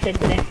I saved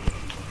the day.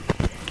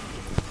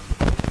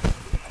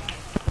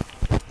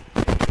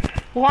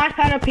 Launch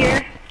pad up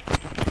here.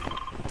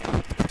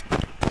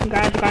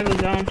 Guys, gotta go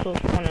zone, so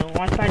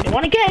launch pad. I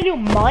wanna get a new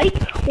mic?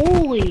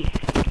 Holy.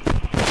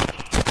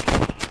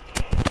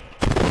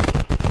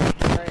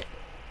 Alright.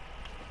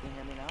 Can you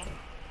hear me now?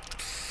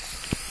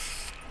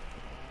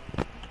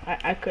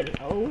 I couldn't.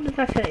 Oh, what does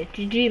that say?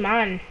 GG,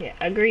 man. Yeah,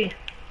 I agree.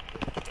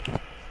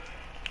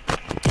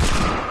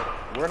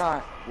 We're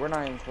not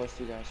even close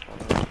to you guys, by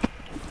the way.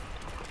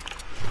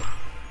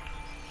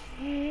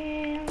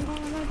 Yeah, I'm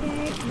gonna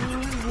take my...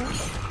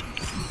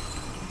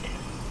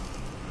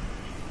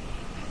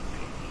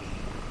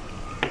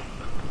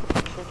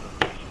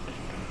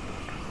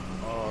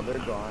 Oh, they're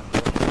gone.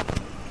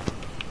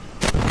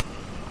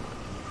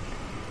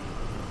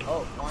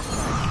 Oh, one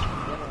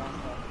side. The other one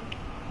side.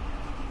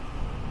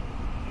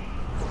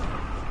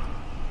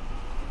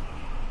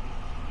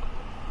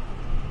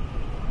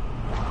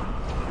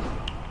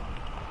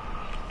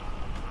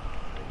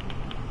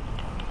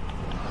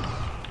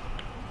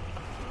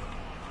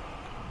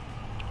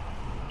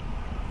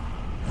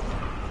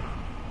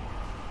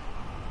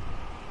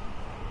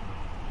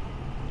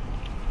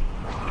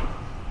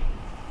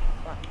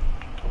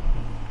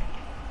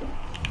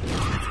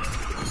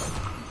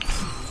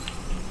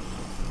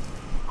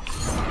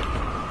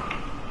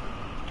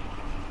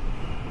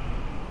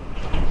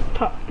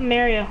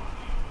 Mario.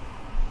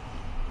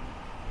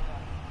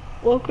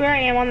 Look where I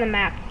am on the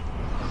map.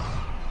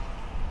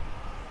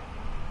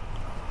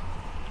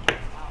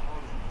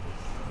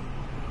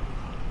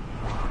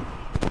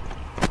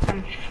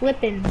 I'm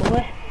flipping,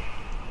 boy.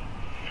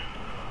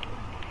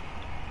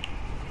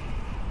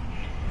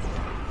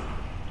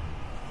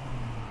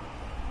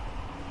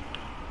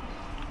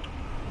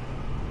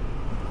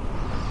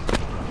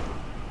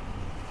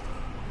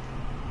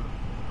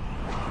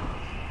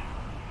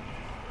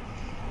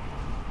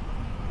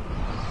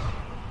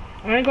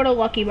 I'm gonna go to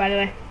Lucky, by the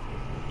way.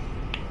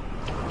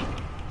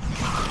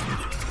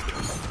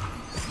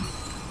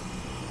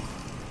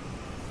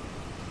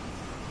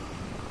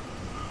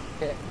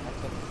 Okay,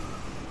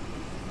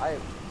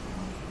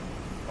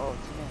 oh,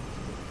 it's me.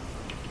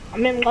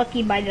 I'm in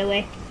Lucky, by the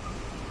way.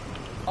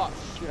 Oh,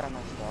 shoot, I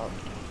messed up.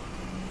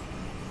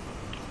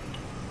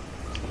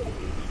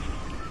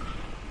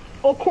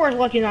 Of course,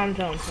 Lucky's on his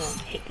own. Oh,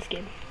 I hate this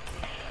game.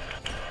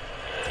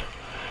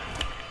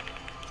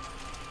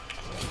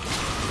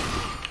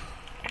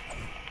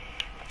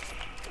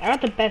 I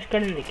got the best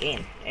gun in the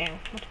game. Damn,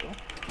 let's go.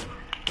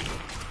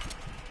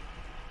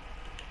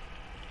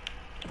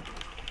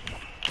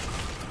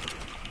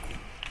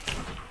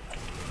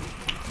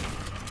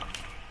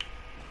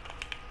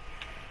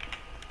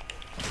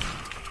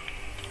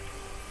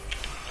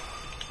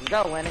 You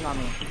got a landing on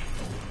me.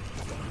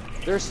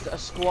 There's a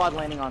squad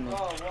landing on me. Bro,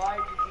 why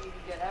did you even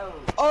get out?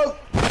 Oh!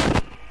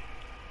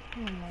 Oh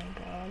my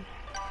god.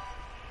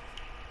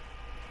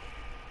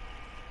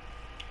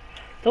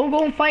 Don't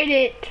go and fight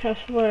it. I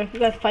swear, if you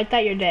guys fight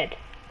that, you're dead.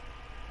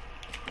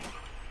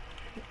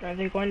 Are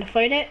they going to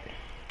fight it?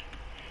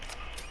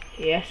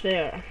 Yes, they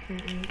are. Oh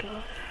my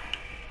god.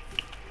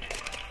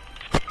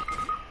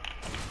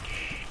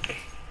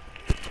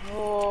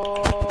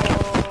 Oh!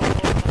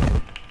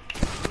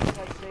 He's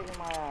like saving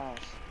my ass.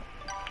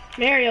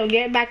 Mario,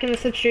 get back in the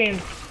slipstream.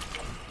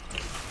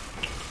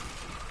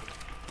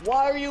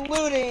 Why are you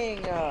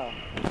looting?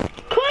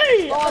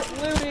 Cause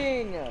Stop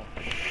looting!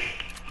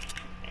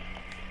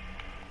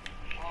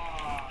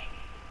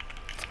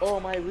 Oh,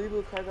 my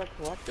reboot card got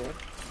collected.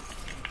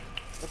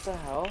 What the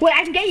hell? wait,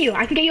 I can get you.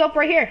 I can get you up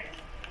right here.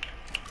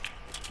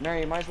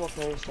 Mary, you might as well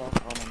play yourself.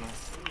 Oh,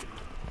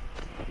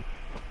 no.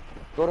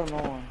 Go to no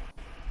one.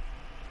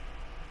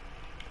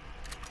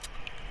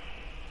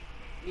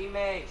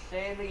 Teammate,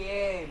 stay in the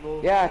game.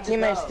 We'll Yeah, clean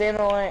it teammates, up. stay in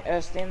the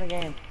lane, stay in the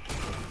game.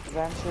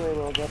 Eventually,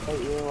 we'll get that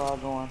year while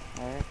going.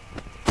 Alright.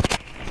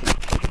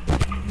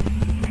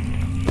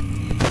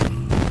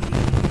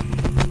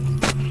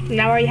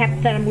 Now are you happy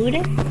that I'm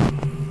looting?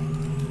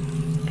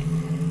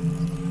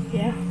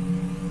 Yeah.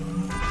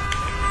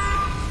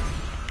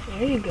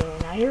 There you go.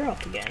 Now you're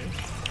up again.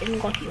 In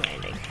Lucky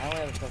Landing. I only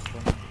have a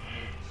pistol.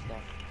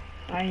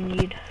 I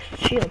need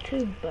shield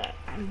too, but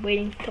I'm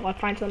waiting till I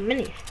find some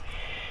minis.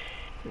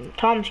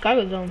 Tom,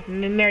 Chicago Zone.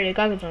 Mary,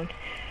 Chicago Zone.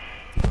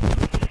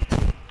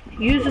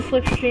 Use the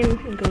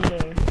slipstream and go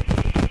there.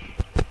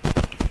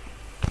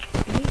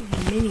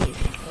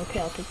 Minis. Okay,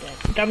 I'll take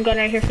that. Drum gun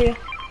right here for you.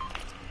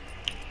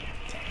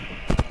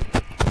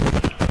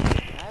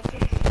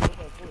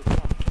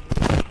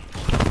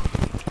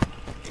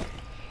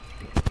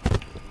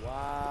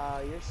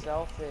 Wow, you're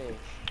selfish.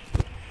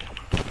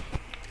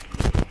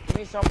 Give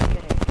me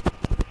something.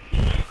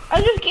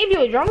 I just gave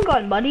you a drum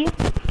gun, buddy.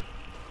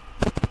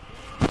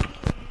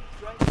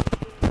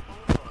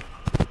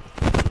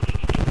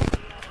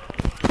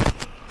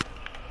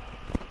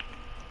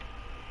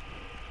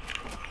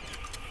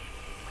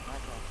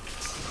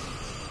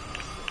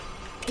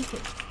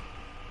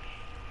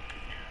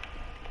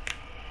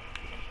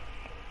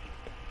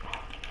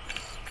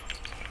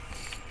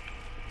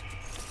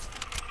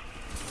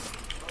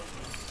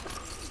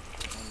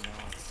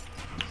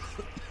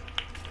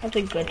 That's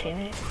a good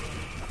teammate.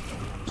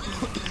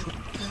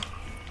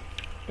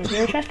 Is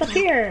there a chest up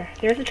here?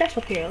 There's a chest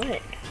up here,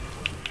 lit.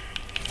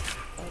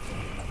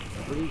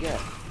 What do you get?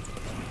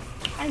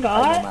 I I have no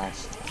got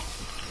max.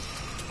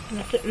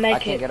 med I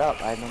can't kit. get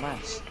up. I have no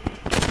max.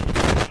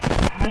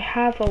 I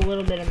have a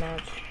little bit of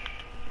meds.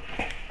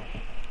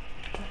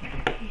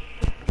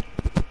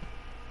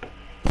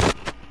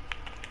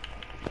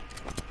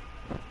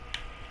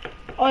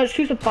 Oh, there's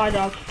two supply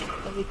drops,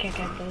 but we can't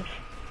get those.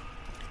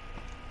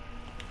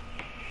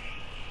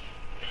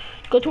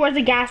 Go towards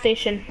the gas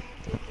station.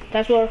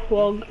 That's where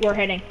we're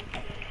heading.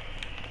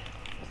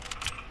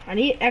 I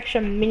need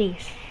extra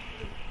minis.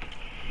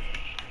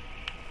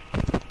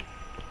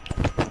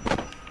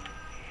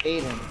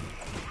 Aiden.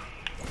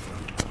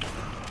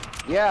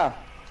 Yeah.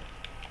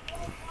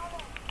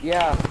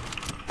 Yeah.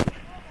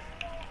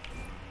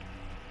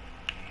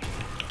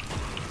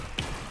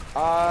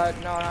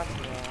 No, not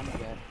today. I'm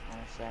good.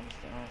 Honestly,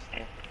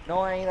 honestly. No,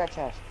 I need that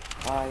chest.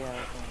 Yeah.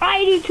 Okay.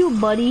 I do too,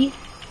 buddy.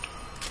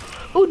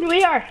 Oh, new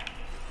AR.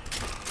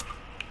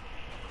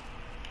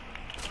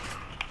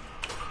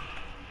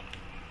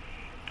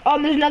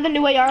 There's another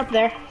new AR up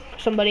there for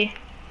somebody.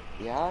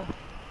 Yeah?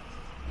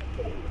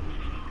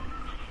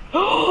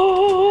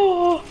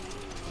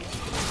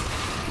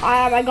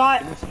 I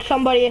got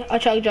somebody a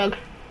chug jug.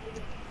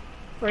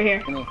 Right here.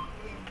 Give me.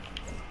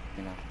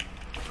 You know.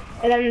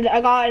 And then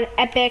I got an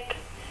epic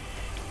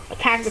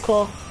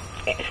tactical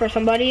for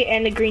somebody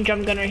and a green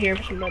jump gun right here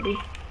for somebody.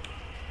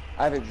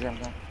 I have a drum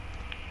gun.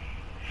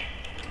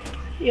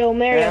 Yo,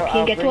 Mario, Yeah, can you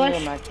I'll get to bring you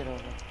us? a med kit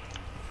over.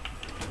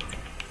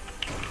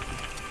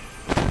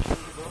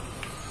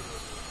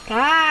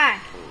 Ah!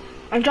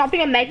 I'm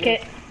dropping a med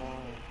kit.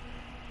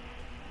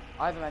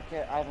 I have a med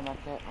kit. I have a med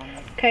kit.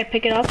 Okay,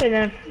 pick it up and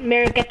then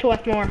Mario, get to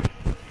us more.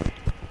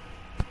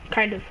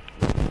 Kind of.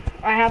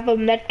 I have a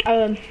met.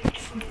 You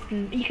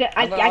can.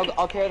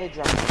 I'll carry the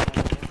drum.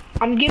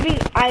 I'm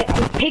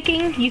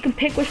picking. You can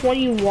pick which one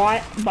you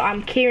want, but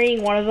I'm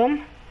carrying one of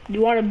them. Do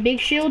you want a big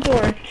shield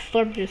or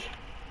slurp juice?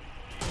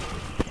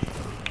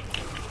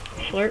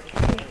 Slurp.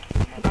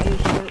 I got you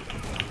slurp.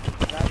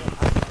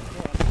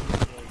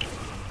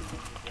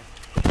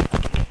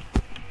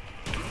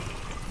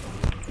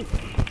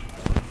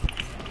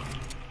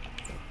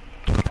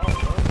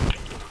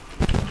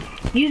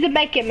 Use the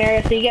med kit,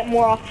 Mario, so you get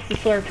more off the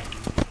slurp.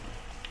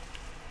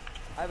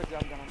 I have a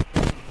drum gun.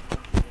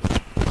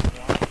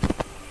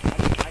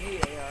 I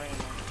need AR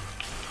ammo.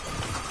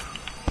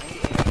 I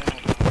need AR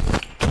ammo.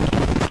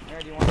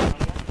 Mary, do you want a drum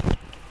gun?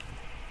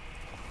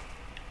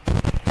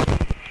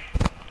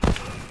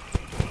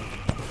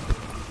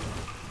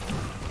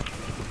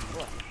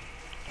 What?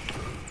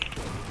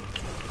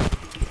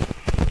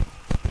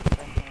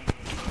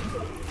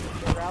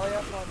 Okay, rally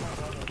up on my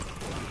brother.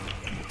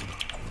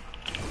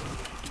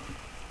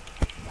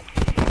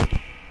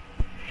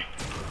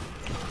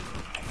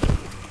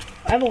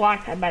 I have a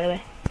launch pad, by the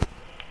way.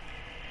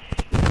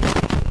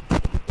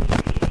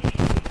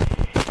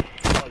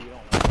 Oh, you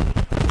don't want it.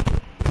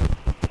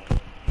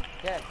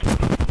 Yeah.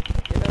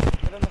 Give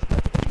him a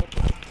step.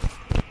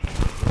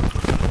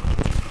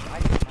 I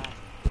need a mask.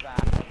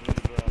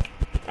 Bro.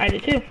 I do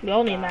too. We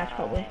all need masks,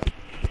 probably.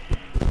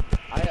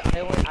 I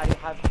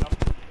have enough.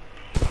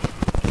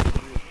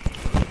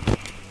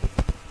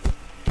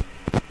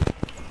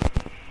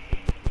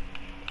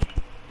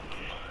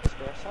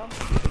 Spare some?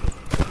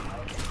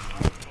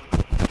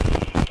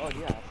 Oh,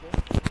 yeah, actually.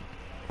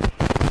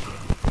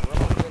 We're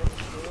about to get a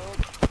shield.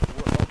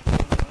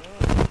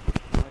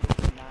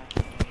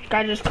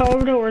 Guys, just come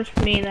over towards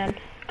me then,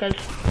 cause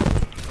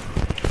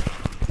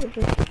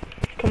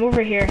come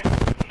over here. Pick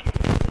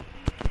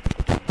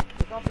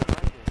off the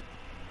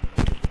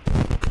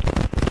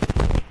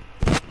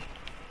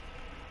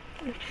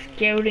binder.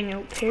 Scouting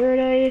out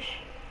paradise.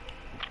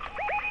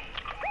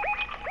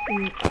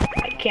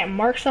 I can't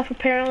mark stuff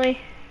apparently.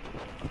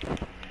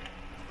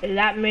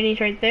 That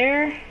mini's right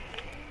there.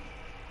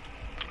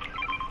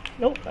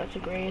 Nope, that's a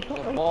grenade.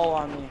 There's a ball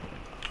on me.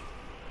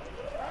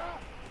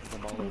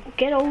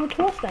 Get over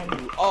to us then.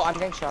 Oh, I'm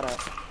getting shot at.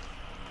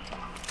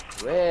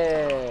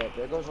 Rip,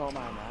 there goes all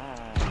my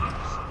knives.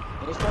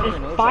 He's throwing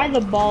grenades By at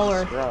the me.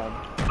 baller. Scrub.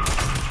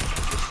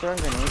 He's throwing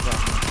grenades at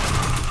me.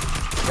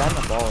 He's got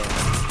the baller.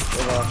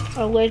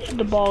 I lit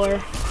the baller.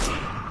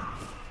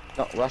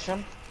 No, rush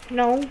him?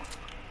 No.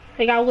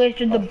 I got lit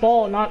the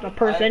ball, not the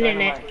person in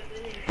it.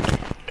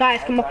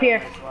 Guys, come up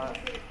here.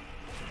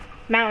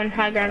 Mountain,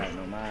 high ground.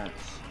 No mats.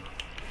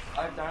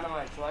 I have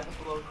dynamite, so I can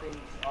blow things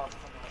up.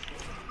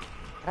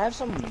 Can I have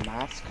some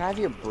mats? Can I have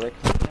your brick?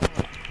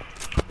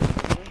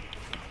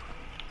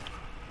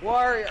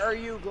 Where are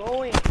you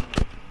going?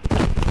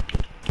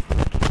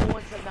 Go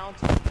into the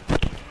mountain.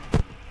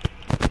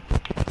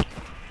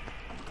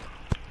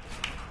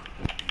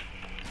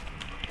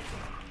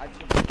 I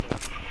took it.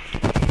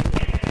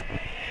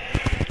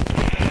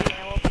 Any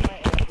ammo for my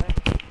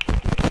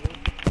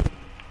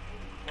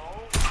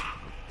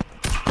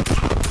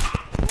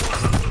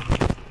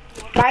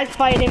Guys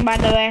fighting, by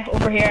the way,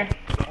 over here.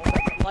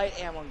 light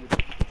ammo, you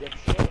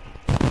dipshit.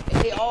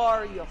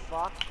 AR, you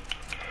fuck.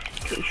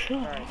 Okay, sure.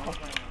 Alright,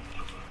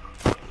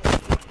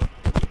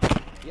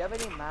 do you have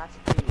any mats,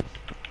 please?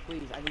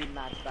 Please, I need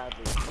mats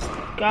badly.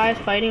 Guys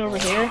fighting over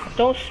here.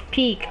 Don't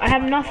peek. I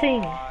have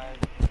nothing.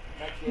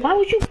 Why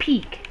would you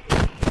peek?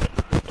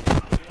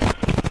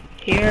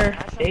 Here,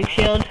 big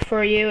shield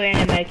for you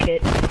and a med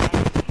kit.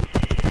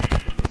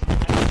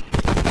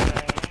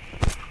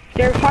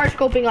 They're hard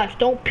scoping us.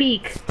 Don't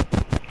peek.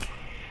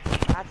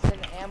 Mats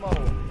and ammo.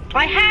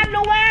 I have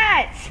no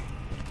mats.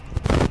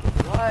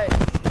 What?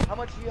 How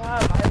much do you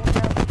have? I only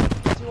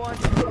have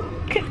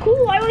 200. Okay,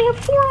 cool. I only have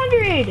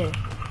 400.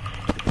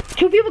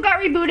 2 people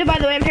got rebooted, by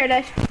the way, in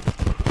Paradise.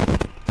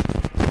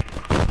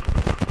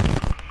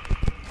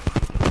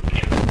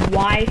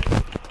 Why?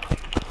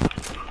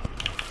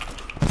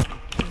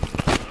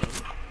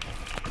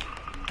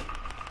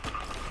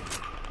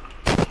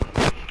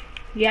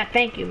 Yeah,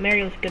 thank you.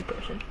 Mary was a good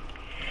person.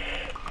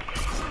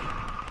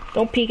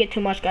 Don't peek it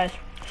too much, guys.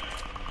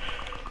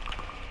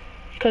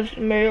 Because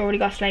Mary already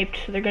got sniped,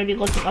 so they're going to be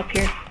looking up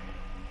here.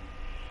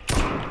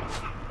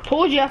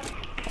 Told ya.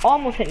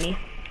 Almost hit me.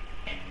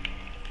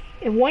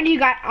 If one of you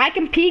got, I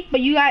can peek,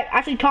 but you got,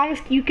 actually Thomas,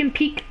 you can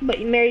peek, but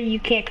Mary, you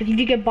can't, because if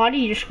you get body,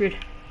 you're screwed.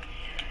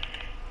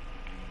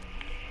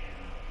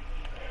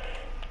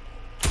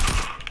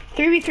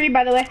 3v3,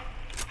 by the way.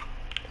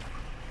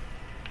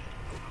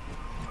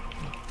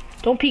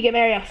 Don't peek at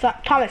Mario.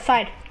 Thomas,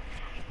 side.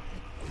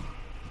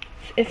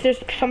 If there's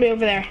somebody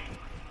over there.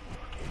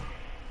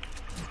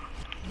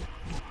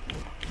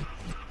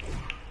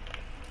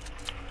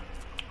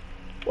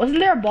 Wasn't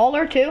there a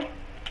baller too?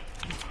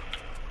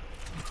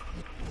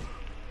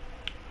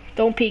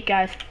 Don't peek,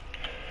 guys.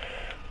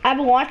 I have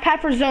a launch pad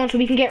for zone so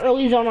we can get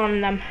early zone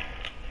on them.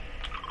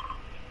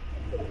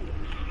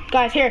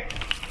 Guys, here.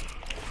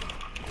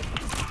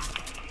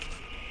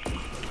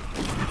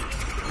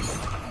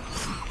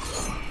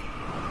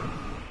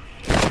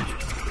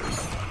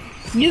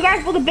 You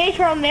guys build a base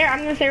around there. I'm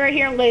gonna stay right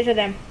here and laser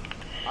them.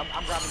 I'm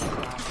grabbing this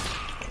ground.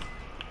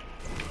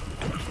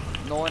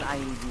 Nolan, I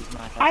need these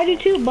knives. I do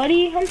too,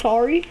 buddy. I'm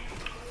sorry.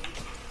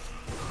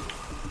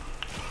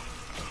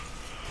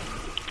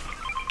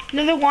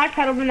 Another launch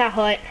pad over in that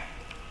hut.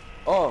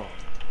 Oh.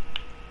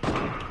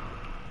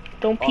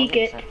 Don't peek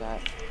it. Wait,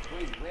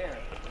 where?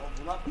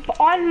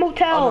 On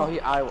motel. Oh no, he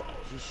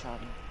shot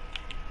me.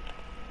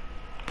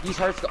 He's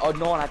hurt. Oh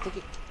no, and I think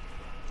it.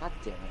 God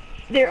damn it.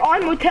 They're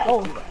on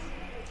motel.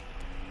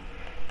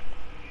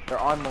 They're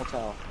on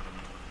motel.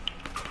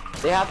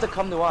 They have to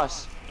come to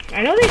us.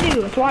 I know they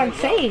do. That's why I'm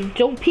saying.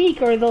 Don't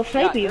peek or they'll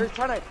snipe you.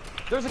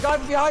 There's a guy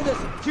behind us.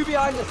 Two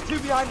behind us. Two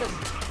behind us.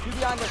 Two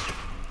behind us.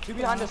 Two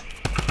behind us.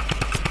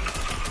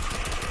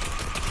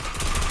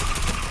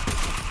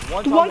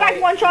 One guy,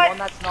 one shot. One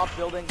that's not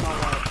building. One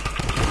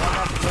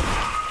that's building.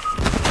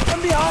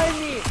 One behind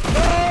me.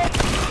 No!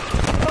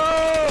 No!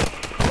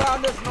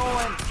 Around us,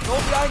 Nolan. No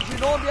one behind you.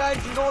 No one behind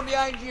you. No one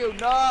behind you.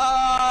 No!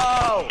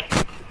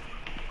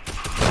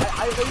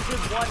 I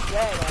lasered one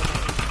dead.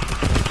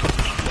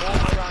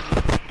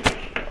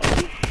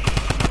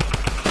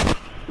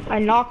 I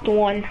knocked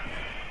one.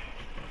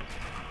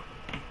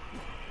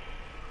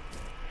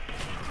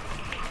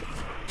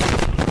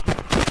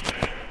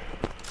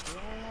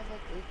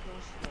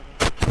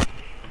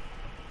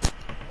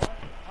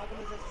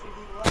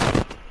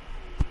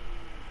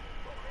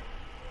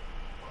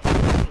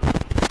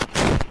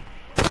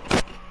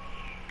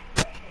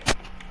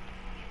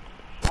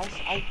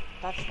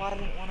 That's why I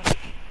didn't want to.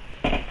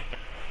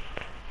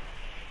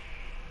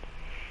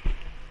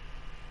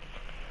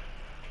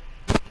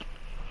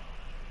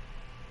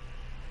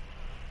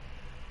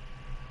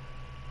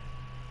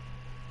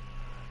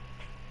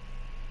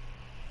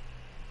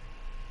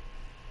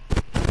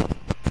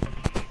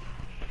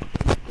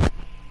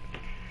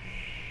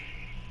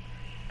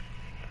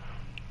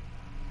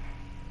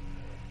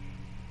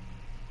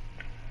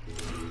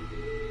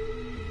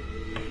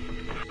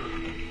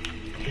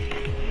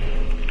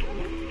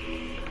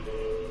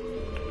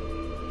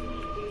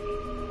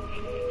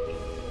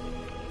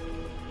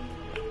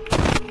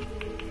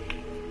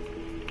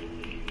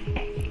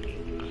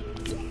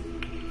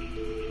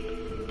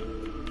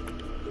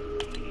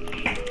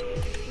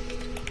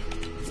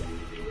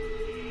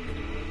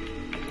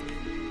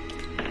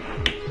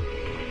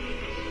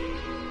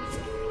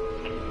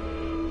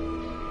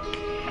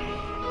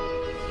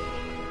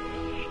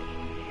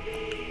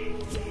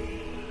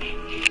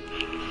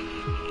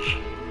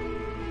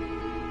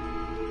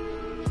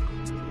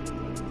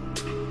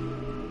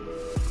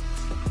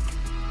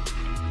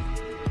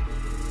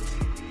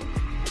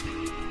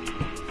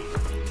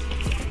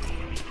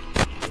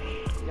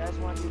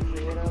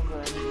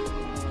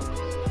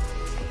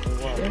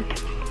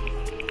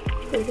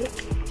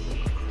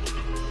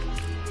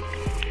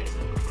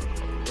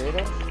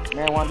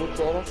 Man, want to do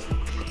creative?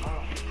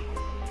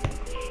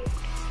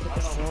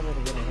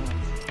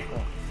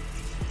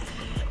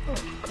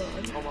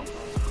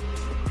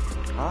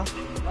 Huh?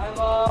 Hi,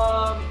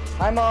 Mom!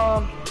 Hi,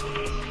 Mom!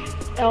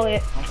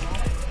 Elliot.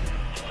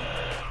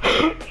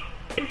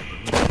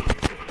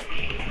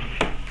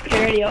 Get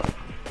ready up.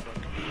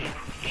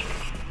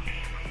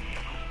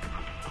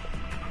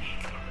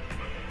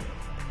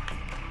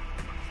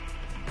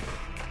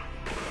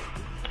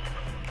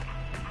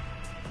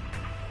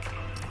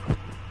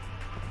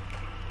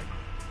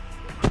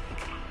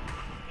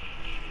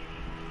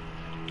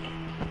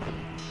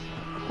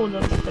 Hold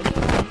on a second.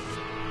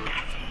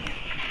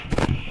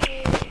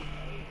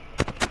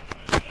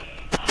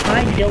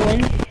 Hi,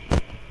 Dylan.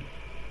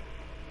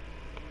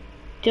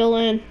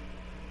 Dylan.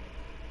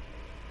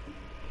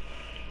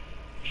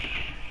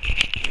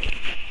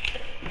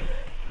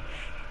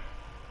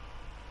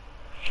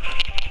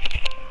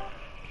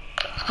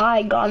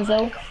 Hi,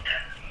 Gonzo.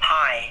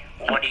 Hi,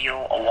 what do you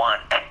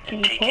want,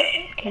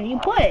 TK? Can you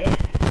play?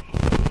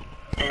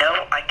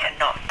 No, I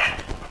cannot.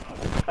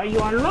 Are you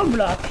on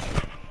Roblox?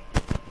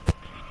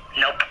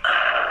 Nope.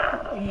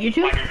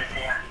 YouTube? What does it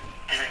say?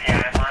 Does it say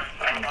I'm on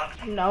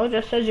Roblox? No, it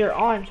just says you're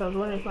on, so I was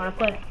wondering if you want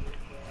to play.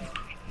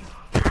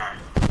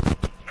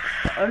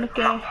 I'm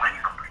Okay. not playing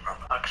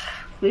Roblox.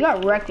 We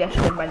got wrecked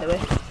yesterday, by the way.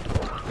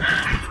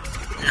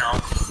 No.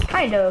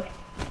 Kind of.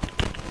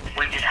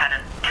 We just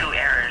had 2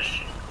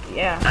 errors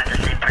Yeah. by the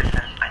same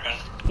person, I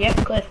think.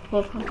 Yep, Cliff.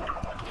 Both.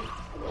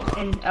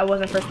 And I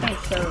wasn't first place,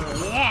 so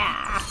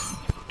yeah.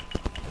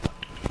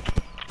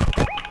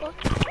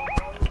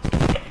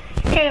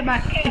 Okay, I'm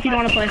back if you don't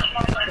want to play.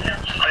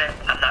 Okay,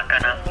 I'm not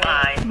gonna.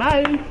 Bye.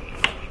 Bye.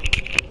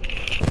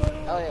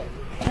 Elliot,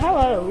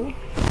 Hello.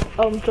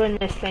 Oh, I'm doing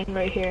this thing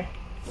right here.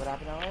 what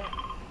happened, Elliot?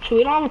 So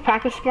we don't have a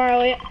practice tomorrow,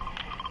 Elliot?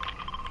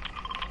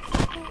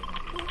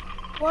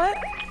 What?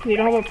 We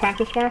don't have a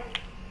practice tomorrow?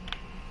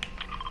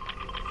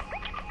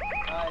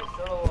 Nice,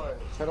 Turtle Wars.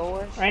 Turtle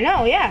Wars? I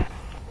know, yeah.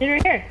 It's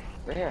right here.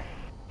 Right here.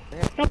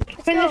 No,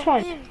 join this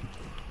one.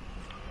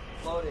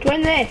 Loaded.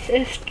 Join this.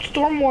 It's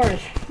Storm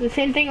Wars. The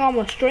same thing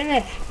almost. Join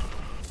this.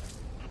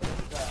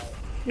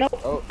 No.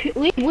 Oh.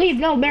 Leave.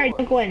 No, Barry,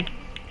 don't go in.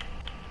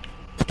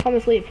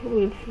 Thomas, leave.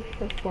 Leave.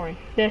 That's boring.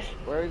 This.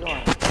 Where are we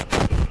going?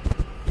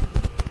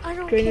 I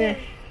don't Doing care.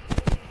 this.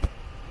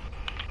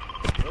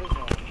 What is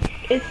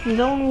that? It's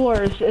Zone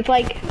Wars. It's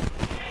like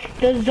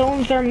the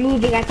zones are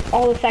moving at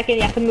all the second.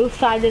 You have to move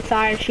side to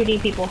side, shooting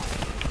people. No,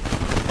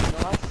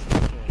 that's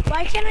stupid.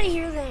 Why can't I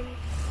hear them?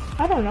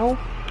 I don't know.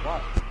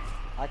 What?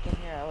 I can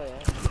hear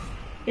Elliot.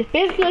 It's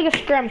basically like a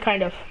scrim,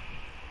 kind of.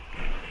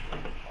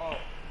 Oh,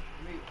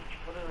 wait,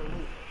 what are the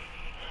loot?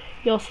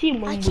 You'll see I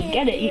when we can't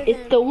get it. hear It's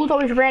them. the loot's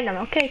always random.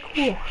 Okay,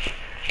 cool.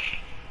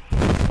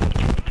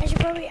 I should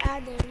probably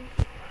add them.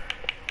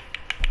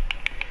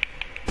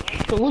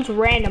 The loot's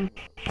random.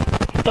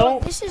 Oh,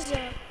 Don't. this is a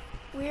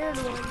weird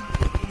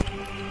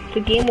one. The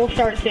game will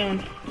start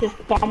soon. This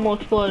bomb will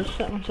explode.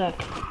 So, 1 sec.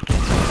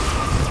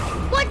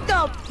 What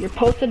the? You're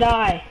supposed to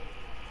die.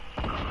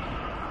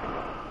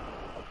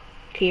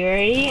 Okay, you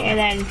ready? And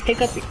then pick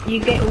up.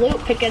 You get loot.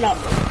 Pick it up.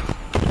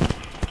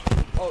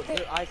 Oh,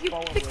 dude, I You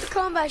spawned picked the with.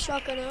 combat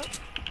shotgun up.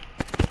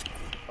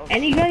 Oh,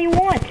 Any gun you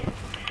want.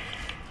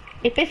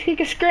 It's basically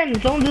like a scrim. The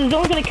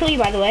zone's gonna kill you,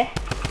 by the way.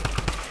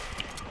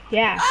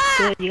 Yeah, Ah!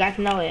 good. You guys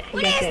know it. You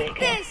What guys is get it.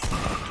 Okay. this?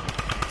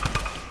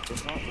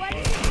 It's not. What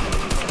is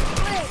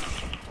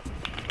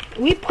this?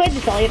 We played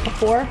this Elliot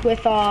before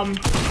with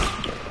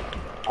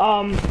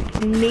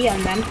me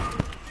and them.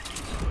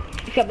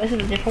 Except this is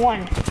a different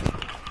one.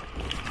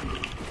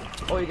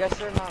 Oh, you guys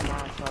are not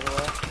nice, by the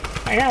way.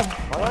 I know.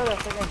 Why are they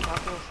freaking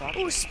capital shots?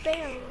 Oh,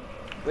 spam.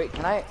 Wait,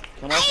 can I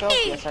kill?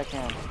 Hey! Yes, I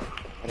can.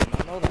 I did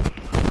not know that.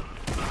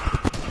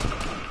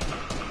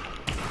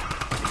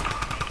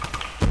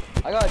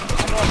 I got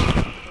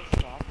shotgun.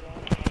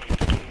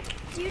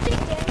 Do you take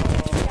damage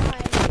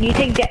when you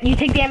die? You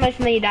take damage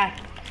and then you die.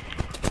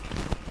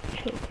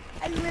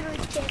 I literally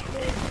can't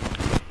move.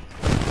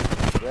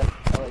 Rip.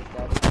 I like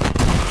that.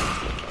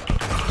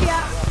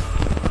 Yeah,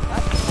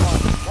 That's fun.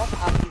 That's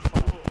actually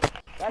fun.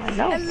 That's I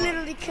know. I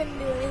literally couldn't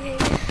do anything.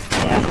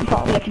 Yeah, you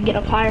probably have to get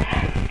up higher.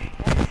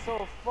 That's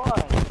so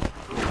fun.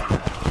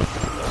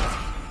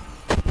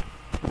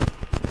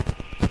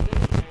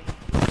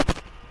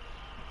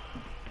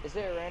 Is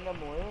it a random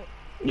loot?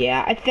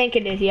 Yeah, I think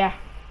it is. Yeah.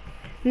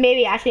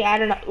 Maybe actually, I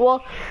don't know.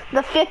 Well,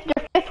 your fifth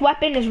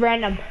weapon is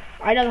random.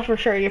 I know that for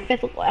sure. Your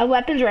fifth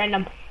weapon's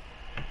random.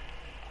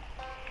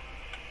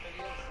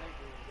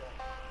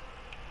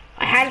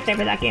 I had a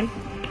sniper that game.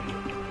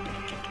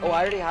 Oh,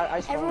 I already had. I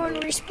spawned Everyone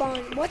it.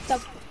 respawn. What the?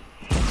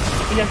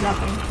 It does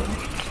nothing.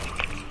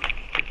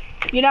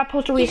 You're not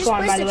supposed to You just respawn,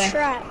 by placed the a way.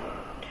 trap.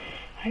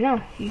 I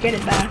know. You get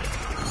it back.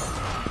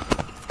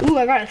 Ooh,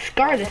 I got a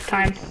scar this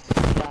time.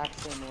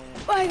 Jackson,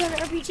 Oh, I got an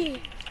RPG.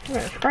 I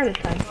got a scar this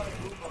time.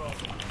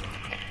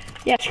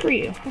 Yeah, screw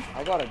you.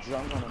 I got a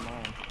drum gun in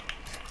mine.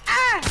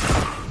 Ah!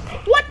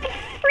 What the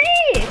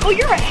freak? Oh,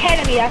 you're ahead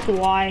of me. That's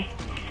why.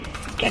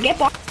 Okay, get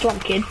box drum,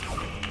 kid.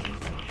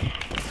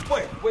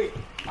 Wait.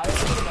 I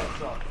opened my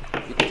truck.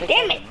 You can take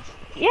Damn damage.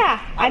 it.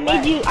 Yeah, I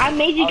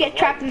made you get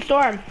trapped in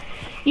storm.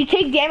 You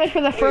take damage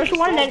for the first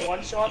one, then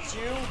one shots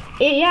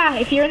you. yeah.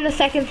 If you're in the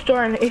second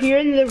storm, if you're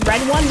in the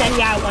red one, then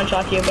yeah, it one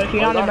shots you. But if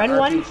you're not in the red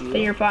one,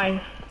 then you're fine.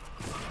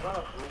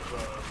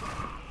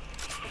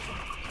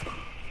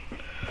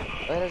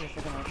 That is a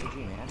freaking RPG,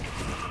 man.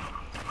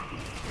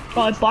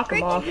 Oh, I block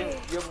him off. You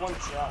have one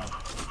shot.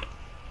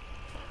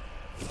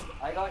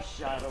 I got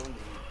shot over.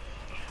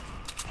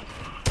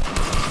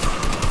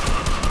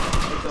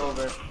 It's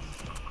over.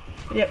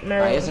 Yep,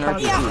 Mary. It's an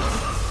RPG.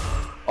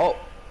 Oh,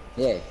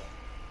 yay.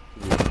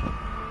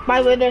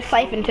 By the way, there's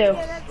Siphon too.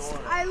 Yeah, that's.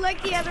 I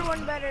like the other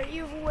one better.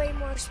 You have way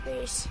more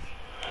space.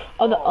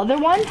 Oh, the other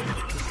one?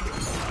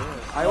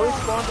 I always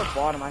spawn at the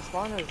bottom. I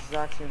spawn in the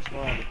exact same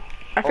spot.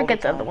 I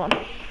forget the other one.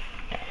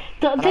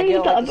 The And I thing get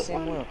with the like other the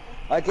same one. loot.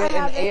 I get I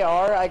have an it.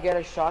 AR, I get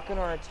a shotgun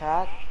or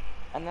attack,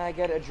 and then I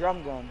get a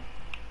drum gun.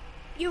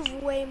 You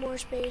have way more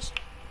space.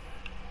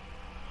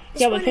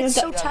 This Yeah, but one think is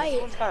of so the- tight,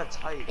 This one's kind of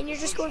tight. and you're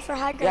just going for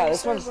high ground. Yeah,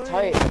 this instead one's of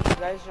tight. running. You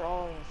guys are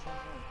all in the same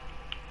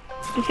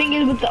thing. The thing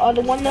is with the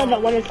other one though,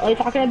 that one is Ellie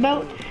talking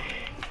about,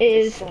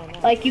 is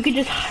like you could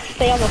just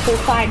stay on the full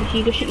side. So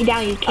you can shoot you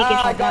down, you can't get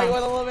I shot got you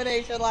down. with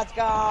elimination. Let's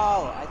go.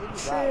 I think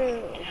you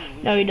died.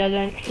 True. No, he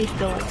doesn't. He's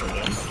still in the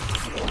game.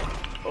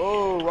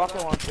 Oh,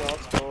 rocket launcher.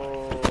 Let's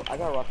go. I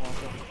got a rocket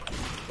launcher.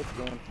 It's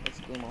game. It's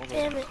game over.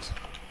 Damn it.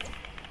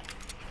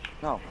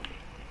 No.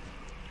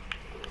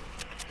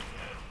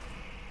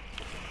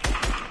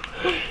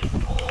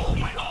 Oh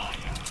my god.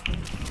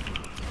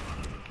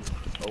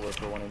 It's over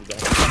for one of you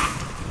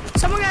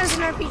guys. Someone got us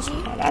an RPG.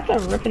 Oh, that's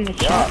a rip in the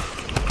chest.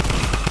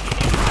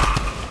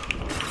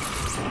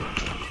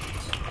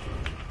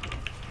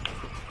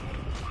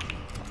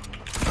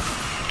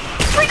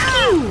 Freak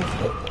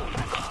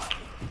you!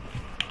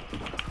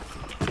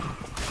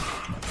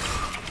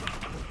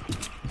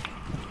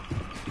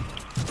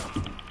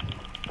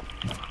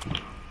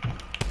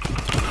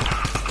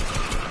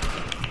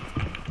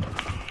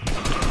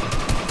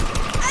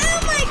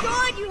 Oh my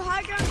god, you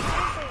high ground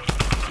sniper.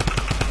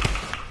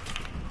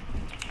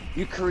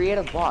 You create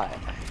a bot.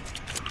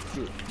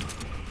 Shoot.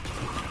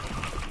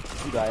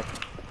 You died.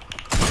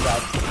 You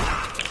died.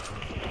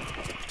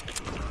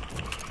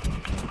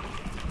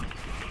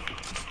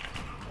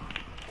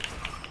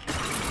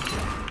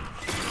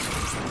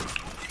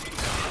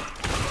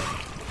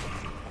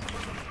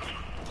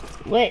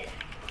 Lit.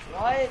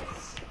 What?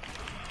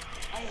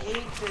 I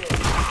hate this.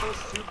 It's so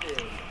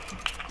stupid.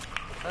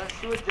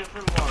 Let's do a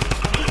different one.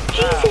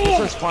 This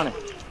one's fun.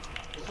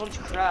 This one's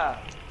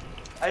crap.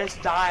 I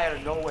just die out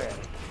of nowhere.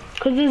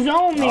 Cause the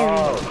zone there.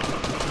 Oh.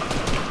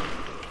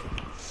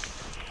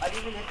 I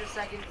didn't even hit the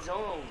second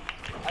zone.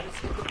 I just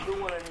hit the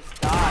blue one and just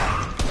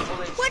died.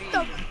 What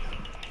the?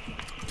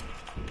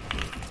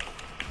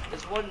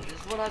 This one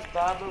has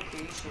bad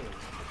location.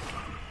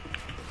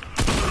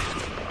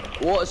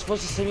 Well, it's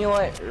supposed to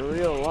simulate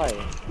real life.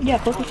 Yeah,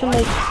 focus on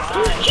like.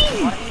 Why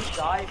did you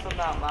die from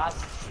that last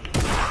zone?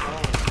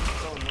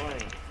 It's so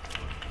annoying.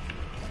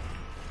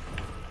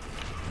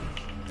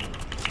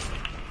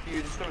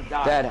 You're just gonna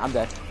die. Dead, I'm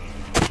dead.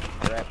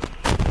 Alright.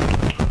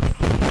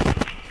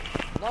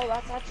 No,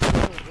 that's actually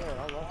really good.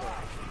 I love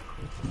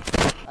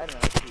it. I don't know.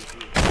 It's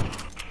easy.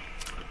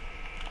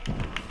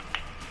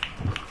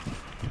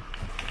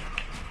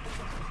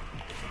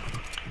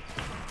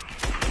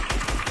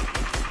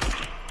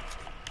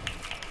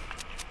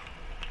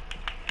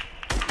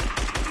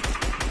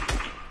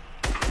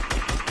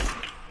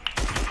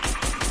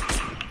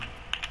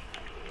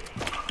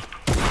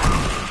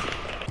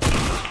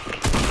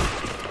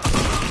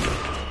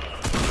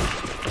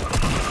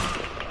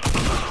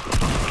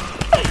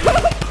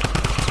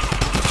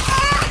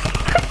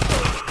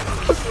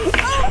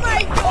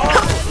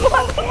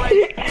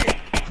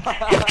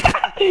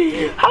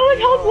 How much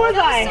health was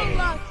I? So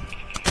luck.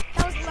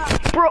 That was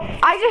luck. Bro,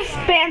 I just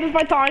spammed with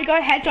my Tommy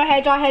gun. Headshot,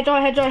 headshot,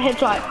 headshot, headshot,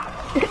 headshot.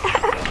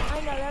 I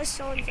know, that was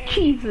so insane.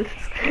 Jesus.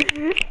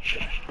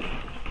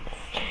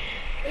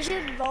 They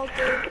should have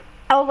vaulted.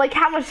 I was like,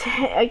 how much?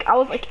 Like, I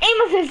was like,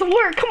 aim assist,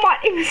 work. Come on,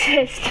 aim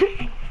assist.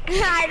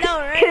 I know,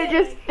 It right?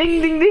 just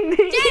ding, ding, ding,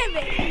 ding. Damn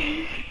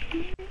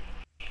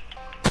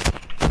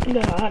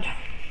it! God.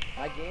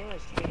 My game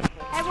is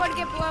Everyone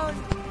get blown.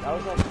 that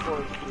was like 4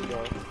 HP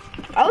though.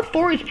 I was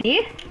 4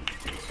 HP.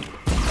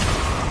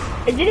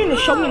 It didn't even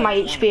show me my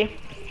HP.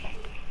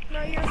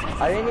 No, you're 50.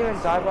 I didn't even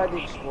die by the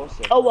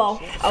explosive. Oh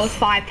well, I was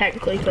 5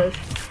 technically, because.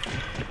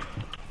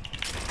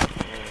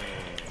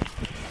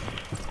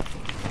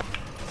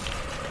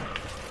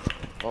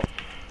 Oh.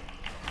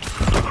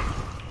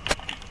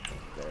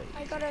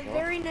 I got a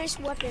very nice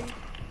weapon.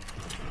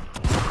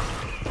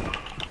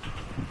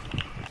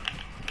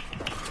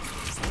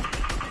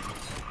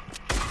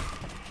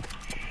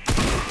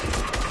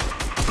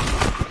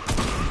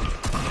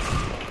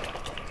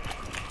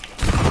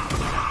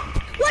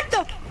 What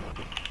the?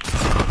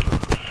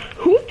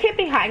 Who's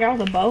camping high ground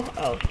with a bow?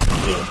 Oh,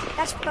 you.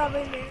 That's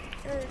probably me.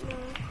 Or no,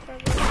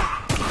 probably.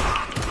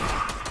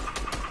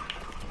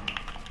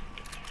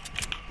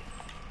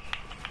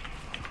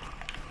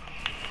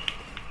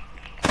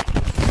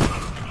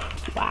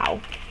 Wow.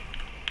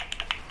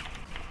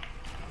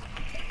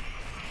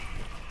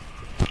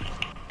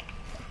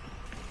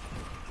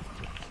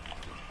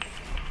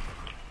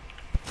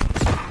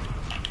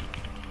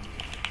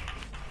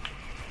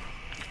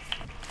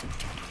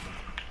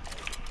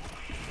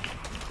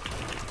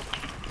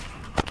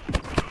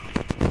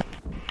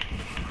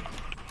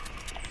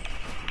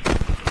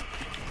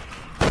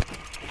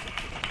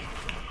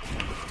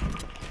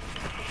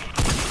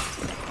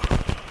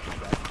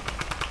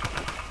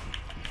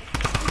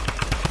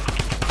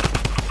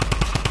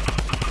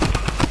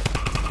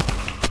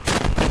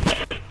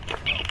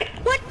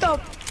 What the?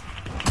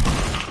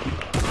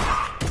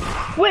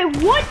 Wait,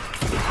 what?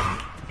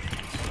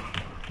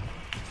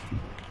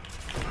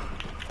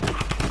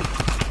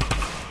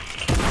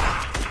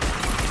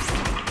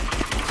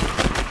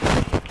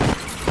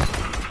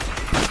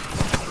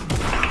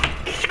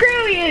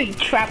 Screw you, you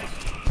trap.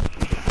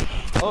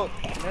 Oh,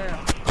 there.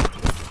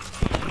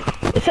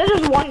 It says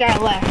there's one guy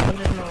left. I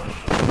don't know.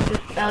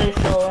 Just Ellie's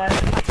still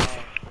alive.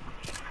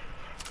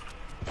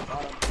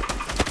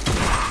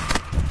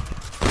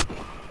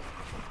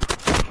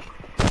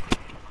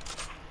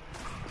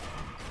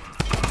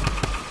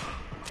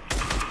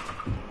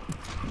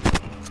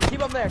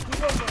 Keep him there. Keep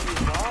him there. You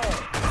got it.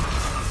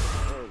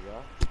 There you go.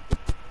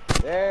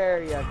 There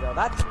you go.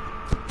 That's.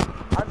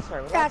 I'm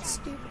sorry. That's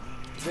stupid.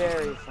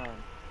 very fun.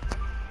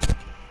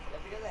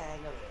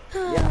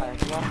 Yeah,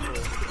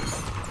 exactly.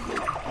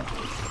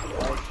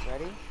 Guys,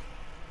 ready?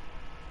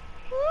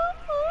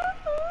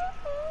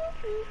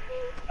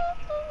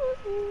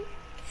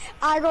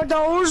 I got the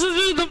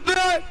horses in the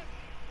back.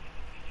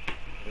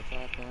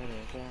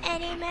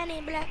 Any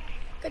many black.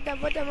 Got the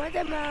bottom of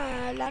the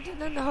Latin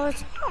than the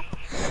horse.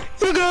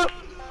 Look up.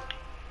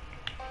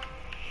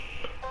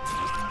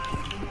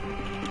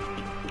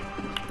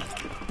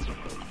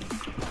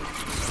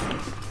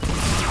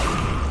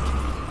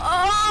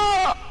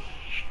 Oh!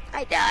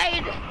 I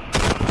died.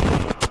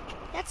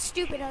 That's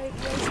stupid how he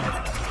plays it.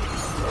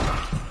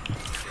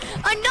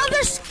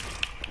 Another.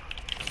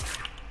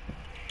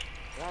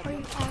 Are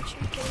you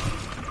actually kidding?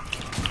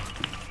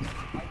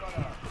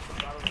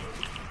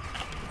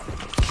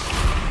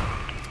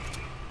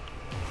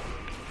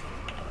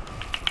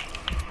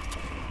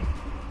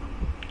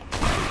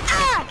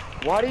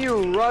 Why do you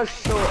rush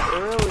so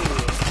early?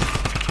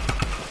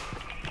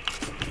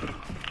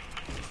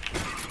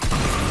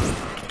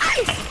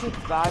 Ay! such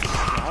a bad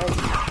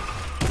strategy.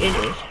 It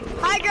is.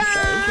 High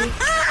ground!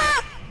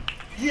 Ah!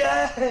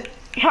 Yeah!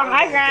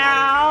 High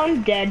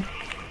ground, dead.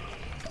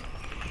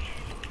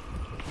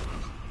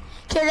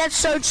 Okay, that's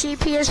so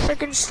cheap. He has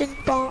freaking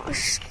stink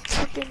bombs.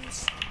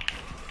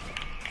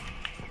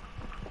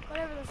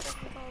 Whatever the frick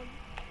they're called.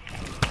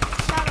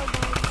 Shadow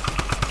bombs.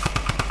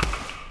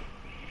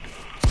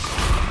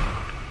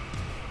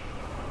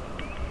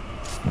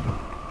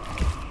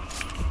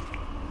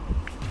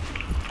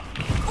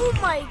 Oh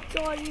my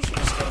god, you should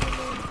have stayed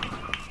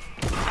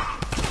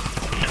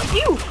in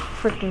You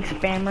freaking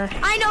spammer.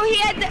 I know he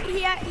had the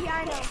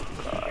I know.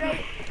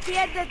 Right? He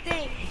had the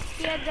thing.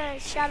 He had the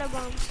shadow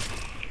bombs.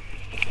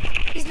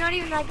 He's not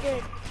even that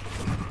good.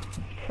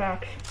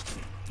 Facts.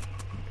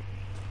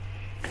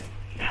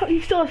 He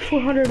still has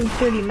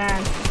 430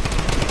 man.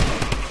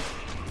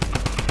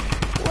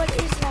 What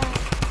is that?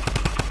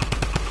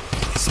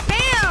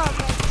 Spam!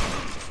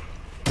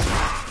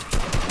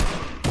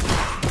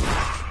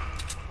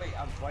 Wait,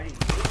 I'm fighting.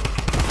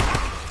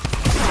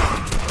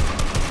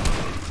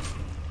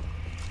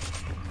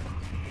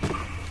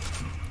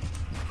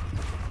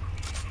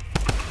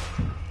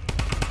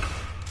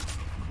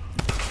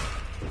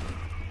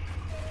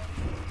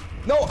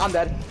 No, I'm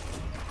dead.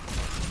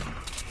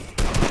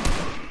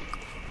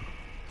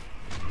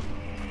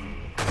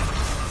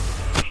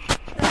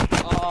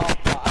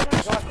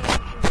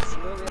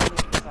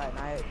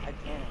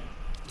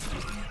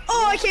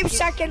 Oh, I came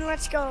second.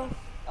 Let's go.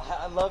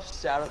 I love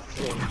Shadow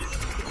King.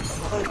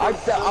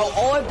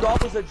 All I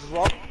got was a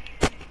drop.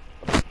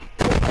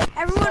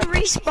 Everyone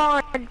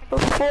respawn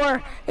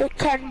before it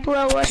can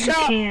blow us You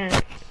up.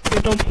 can't.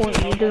 There's no point.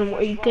 It doesn't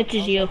work. He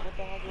glitches you. What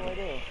the hell do I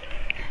do?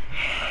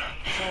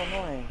 So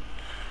annoying.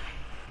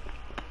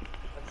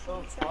 That's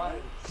so fun.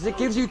 Because it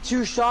gives you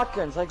 2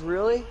 shotguns. Like,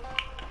 really?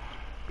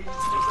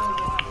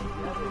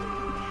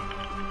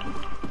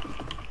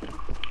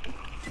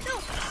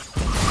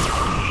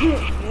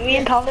 Me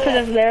and Thomas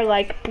is there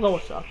like, blow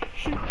us up.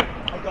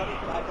 I got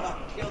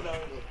killed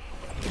already.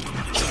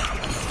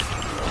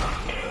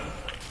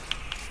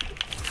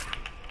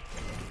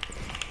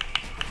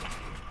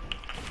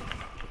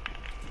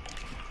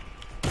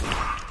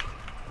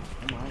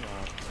 Oh my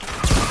god.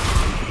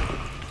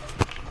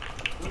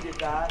 Who did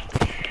that?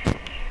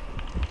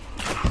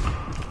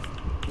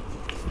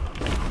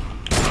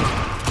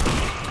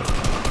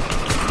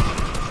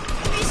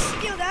 Let me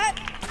steal that.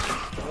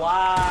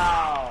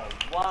 Wow.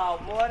 Wow,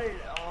 what an...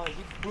 Oh,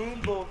 he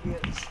boom-boed me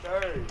at the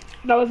start.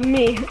 That was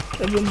me.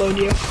 I boomboed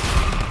you.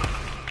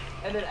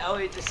 And then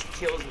Elliot just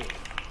kills me.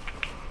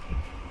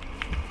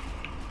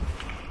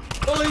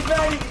 Oh, he's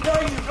back! He's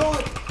got you! Go!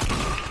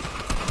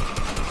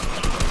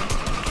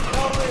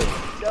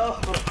 No!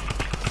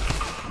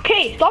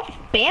 Okay, stop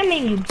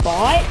spamming, you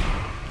bot.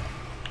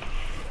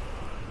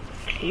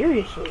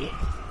 Seriously.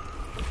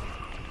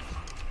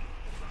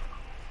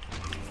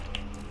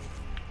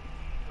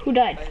 Who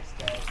died? Nice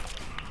guy.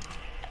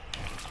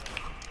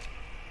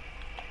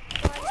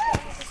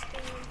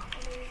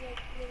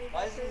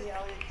 Why isn't the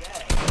Elliot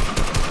dead?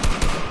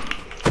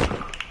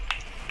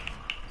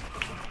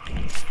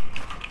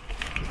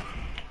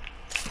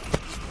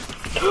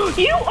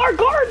 You are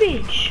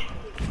garbage!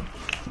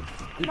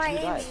 My Who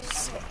aim died? is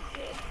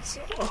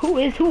so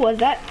good. Who was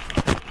that?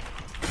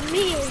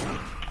 Me.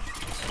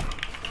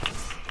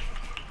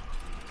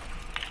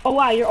 Oh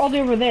wow, you're all the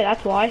way over there,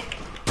 that's why.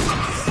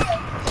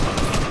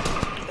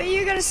 But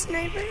you got a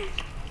sniper?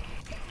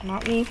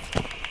 Not me.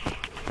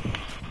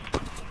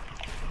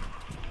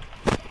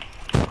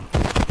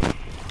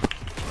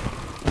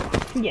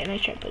 Yeah,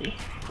 nice try, buddy.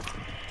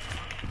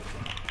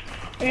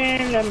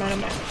 And I'm out of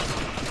match.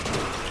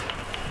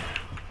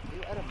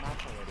 You had a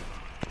match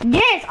already.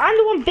 Yes, I'm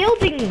the one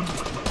building!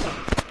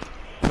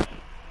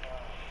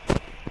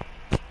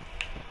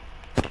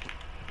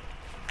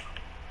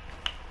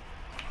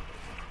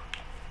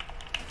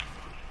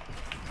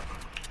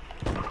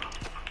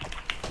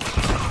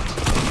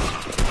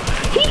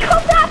 He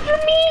comes after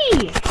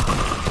me!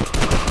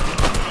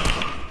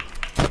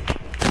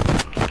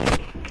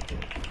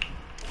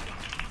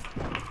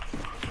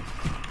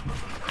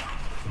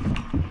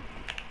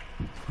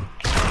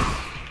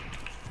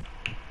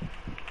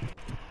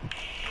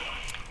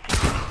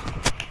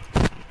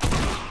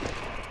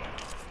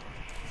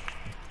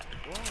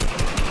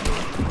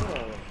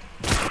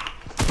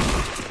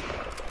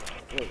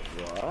 Wait,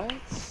 what?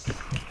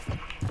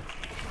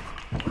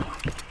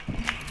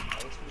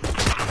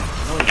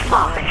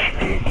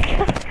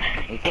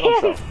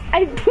 Damn, I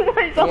blew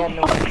myself Yeah,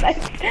 no. up.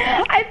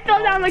 I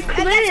fell down the And that's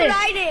what cliff.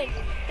 I did.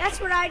 That's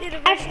what I did.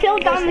 I fell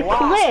down the How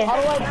cliff. do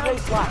I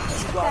place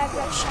last? You got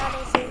That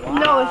shadow thing.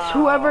 No, it's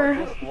whoever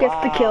Just gets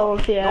the wow.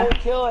 kills, yeah. No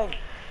killing.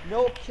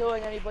 No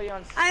killing anybody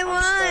on I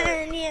on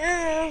start. won,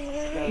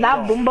 yeah.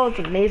 That boombo's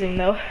amazing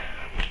though.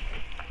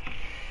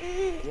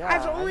 Yeah,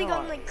 I've I only know.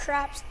 gotten like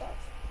crap stuff.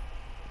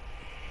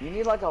 You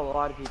need like a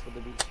lot of people to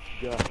be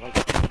good. Like,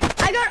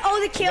 I got all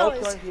the no kills.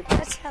 killing people.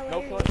 That's No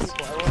killing hilarious.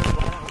 people.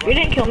 Everyone's You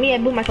didn't kill me, I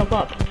blew myself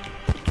up.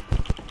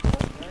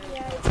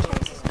 Yeah, it's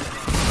chances.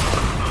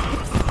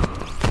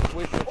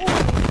 with the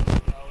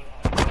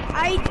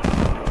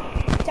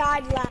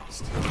died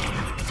last.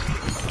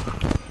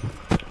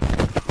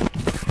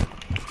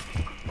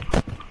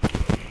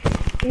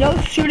 No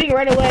shooting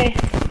right away.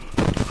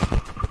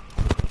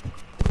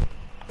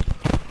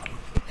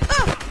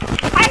 Oh,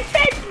 I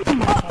said. Oh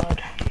my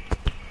god.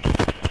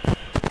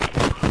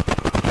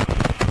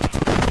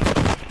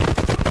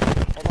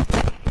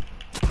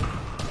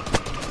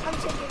 I'm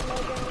taking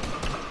low ground.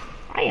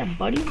 I am,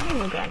 buddy. I'm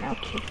look right now,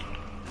 kid.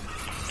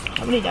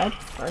 Somebody died.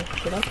 Or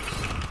shut up.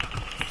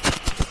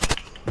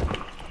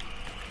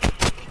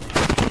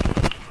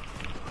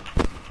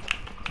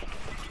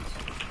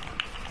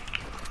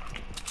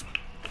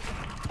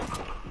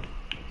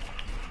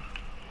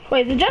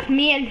 Wait, is it just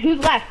me and who's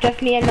left?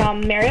 Just me and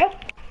Mario?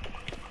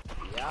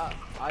 Yeah,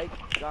 I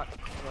got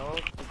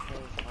killed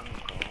because I'm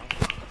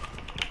boss.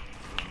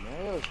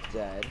 Mario's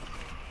dead.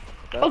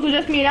 Oh, so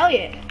just me and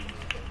Elliot.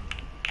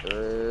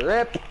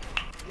 RIP.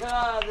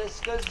 Yeah, this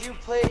because you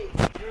play.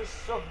 You're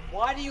so.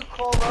 Why do you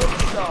call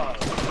Roadstar?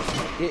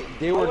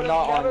 They were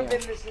not on. I would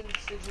have never been in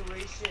this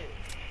situation.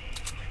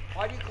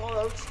 Why do you call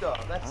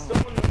Roadstar? That's so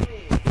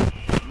annoying.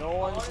 No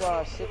one's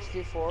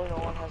 64. No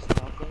one has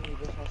nothing. He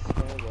just has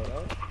spare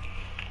widow.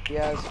 He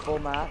has full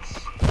mats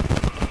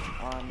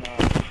on.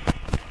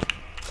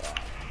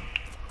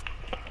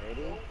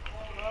 Ready?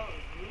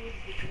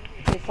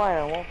 Okay, fine. I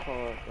won't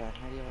call it that.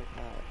 How do you like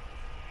that?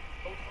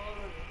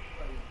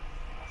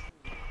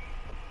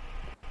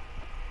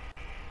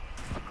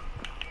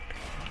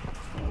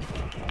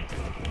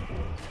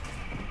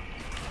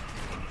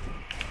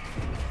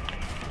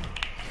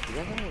 Do you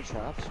guys have any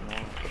traps? No.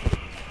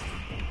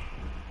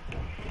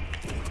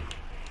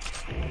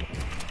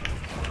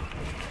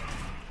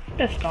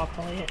 Just stop,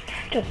 Elliot.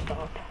 Just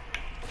stop.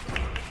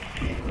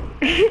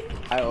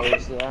 I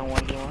always do that in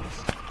 1v1s.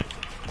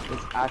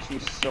 It's actually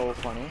so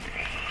funny.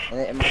 And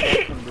it might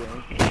have been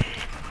doing.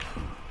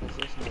 It's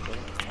just no good.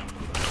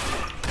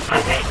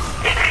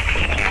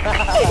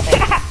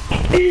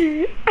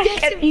 I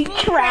kept you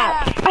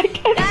trapped.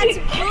 That's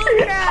bull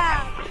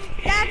crap.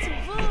 That's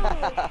bull.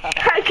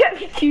 I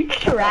kept you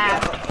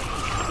trapped.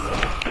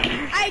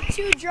 I had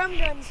 2 drum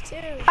guns too.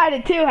 I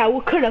did too. I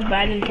could have, but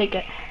I didn't take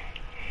it.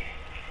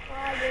 Well,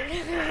 I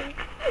didn't.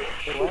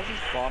 Wait, why does this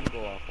bomb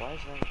go off? Why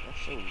is that?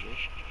 That's so weird.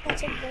 I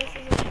took both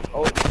of them.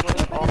 Oh, it's I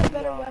like got a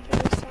better weapon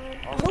this time.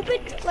 I hope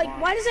it, like,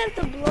 why does it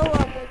have to blow up?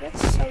 Like,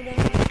 that's so dumb.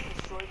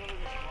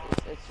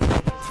 It's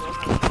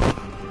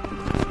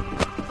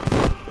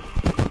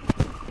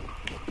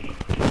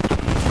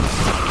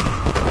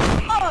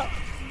Oh!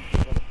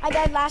 I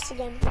died last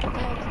again. What the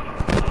heck?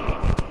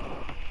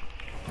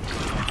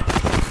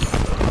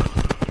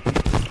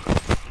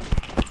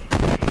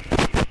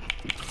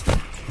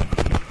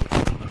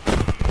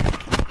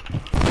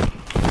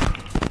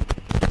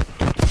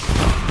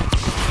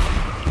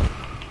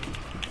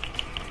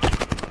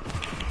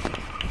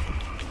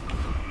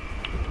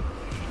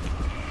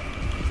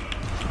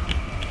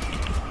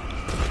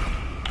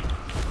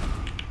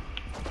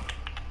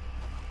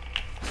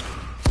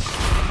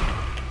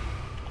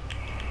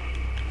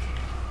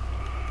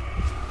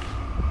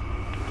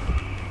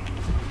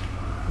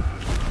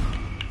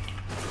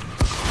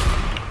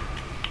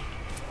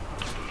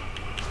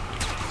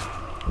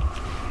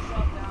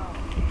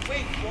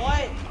 Wait,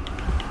 what?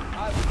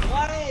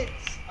 What?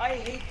 I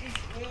hate this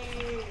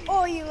game.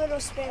 Oh, you little I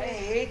spammer.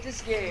 hate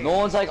this game. No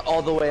one's like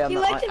all the way on You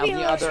the, like to on be a the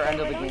little other end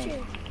of spammer, the don't game.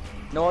 you?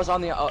 No one's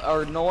on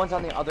the no one's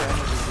on the other end of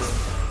the game.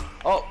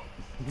 Oh.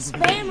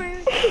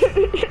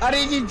 Spammer. How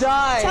did you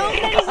die? Tell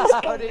him that he's a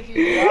spammer. How did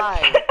you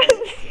die?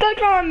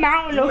 Stuck on a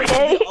mountain,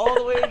 okay? All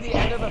the way to the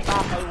end of the map.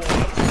 I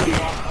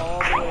walked all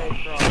the way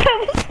across.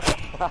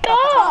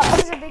 Stop!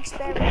 He's a big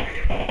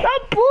spammer.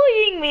 Stop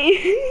bullying me!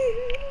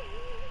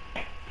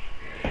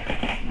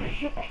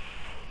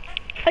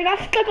 I got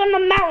stuck on the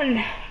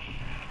mountain.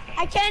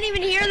 I can't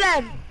even hear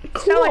them.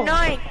 Cool. So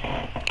annoying.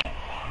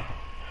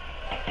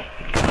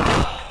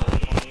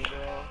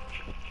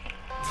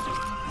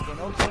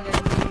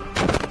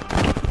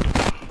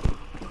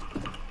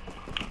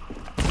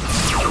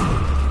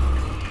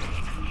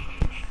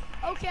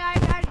 Okay, I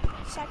died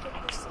second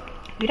this time.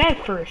 You died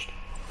first.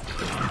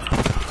 No,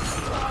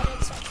 I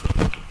did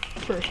second.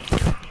 First.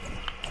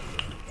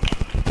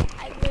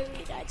 I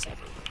literally died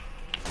second.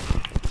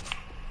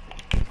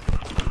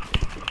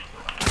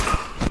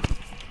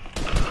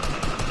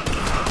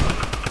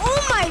 Oh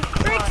my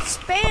frick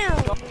spam!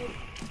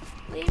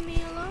 Leave me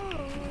alone.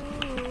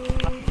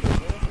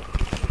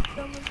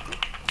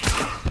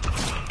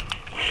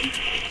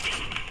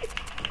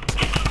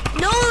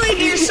 No,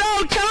 you're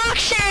so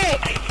toxic!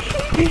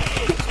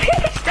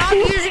 Stop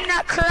using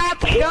that crap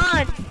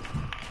gun!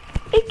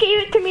 It gave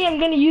it to me, I'm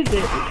gonna use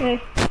it. Okay.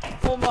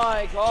 Oh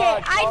my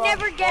god. Okay, I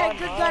never get a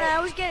good gun. I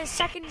always get a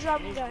second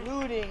drum He's gun.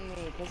 looting me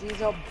because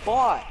he's a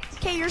bot.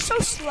 Okay, you're so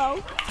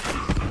slow.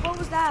 What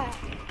was that?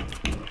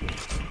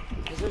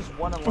 Because there's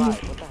one alive.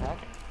 What the heck?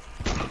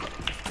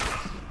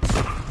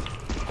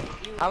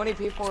 How many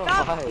people are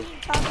Stop alive? being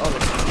toxic. Oh,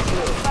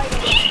 there's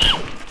Fighting.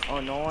 two. Oh,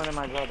 no one and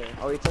my brother.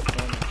 Oh, he took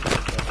him.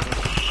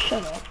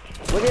 Shut up.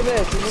 Look at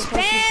this. He just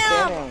keeps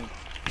Spam! spamming.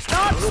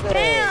 Stop Look at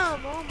this. spam!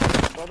 Oh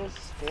my brother's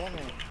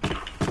spamming.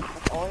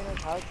 That's all he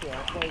knows how to.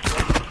 That's why he's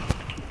good.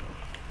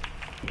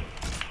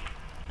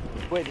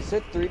 Wait, is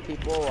it 3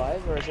 people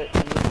alive, or is it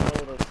me and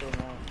Elliot that's sitting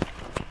around?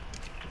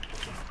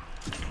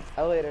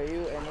 Elliot, are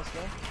you in this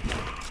game?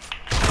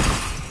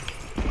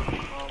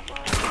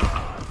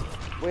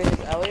 Wait, is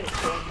Elliot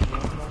still in the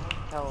game?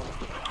 Tell him.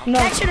 No.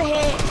 That should have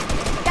hit.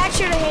 That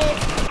should have hit.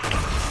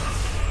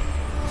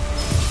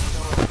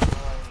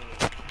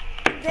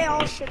 They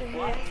all should have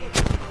hit.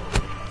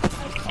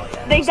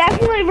 They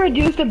definitely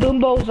reduced the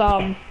Boombo's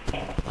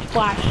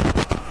splash.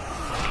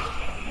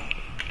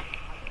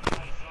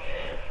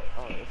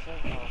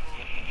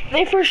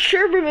 They for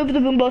sure removed the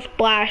Boombo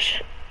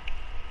splash.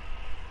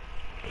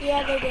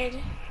 Yeah, they did.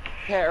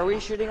 Okay, are we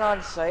shooting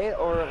on site,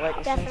 or like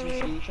as soon as we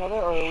Definitely. see each other,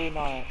 or are we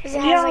not? 'Cause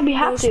it has, Yeah, like, we no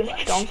have to.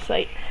 splash. On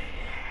site.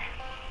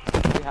 We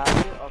have to?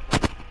 Okay.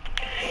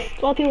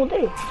 That's all people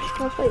do.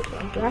 On site. So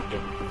you have to.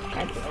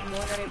 I'm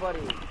killing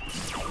anybody.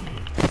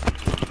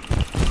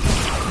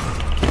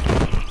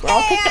 We're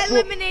all Hey, I taking.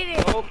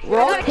 eliminated. Nope. We're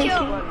all I got taking.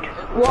 killed.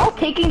 We're all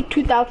taking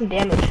 2,000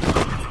 damage.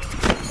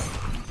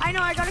 I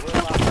know, I got a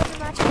kill before the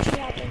match actually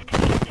happened.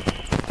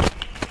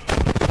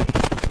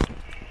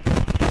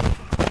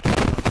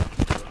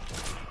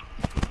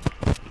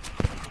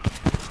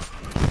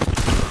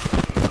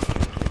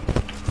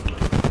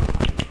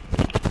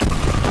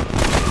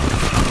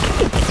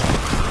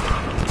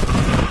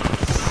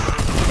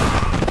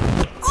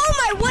 Oh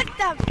my, what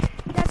the?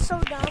 That's so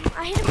dumb.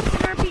 I hit him with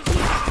an RPG.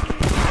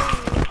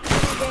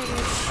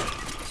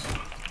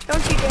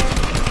 Don't you dare.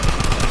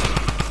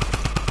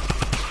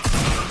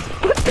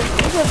 What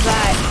was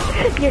that?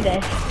 You're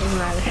dead. Doesn't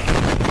matter.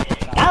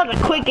 That was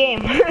a quick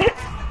game.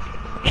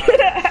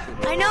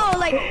 I know,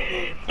 like,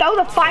 That was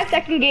a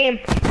 5-second game.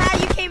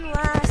 you came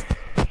last.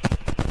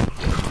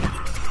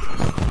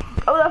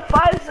 That was a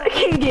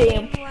 5-second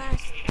game. Came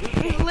last.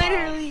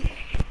 Literally.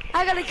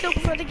 I got a kill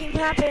before the game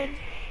happened.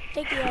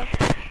 Take the L.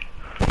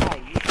 Yeah,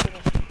 you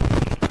finished.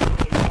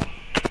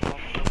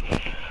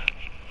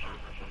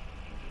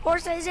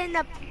 Horses in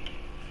the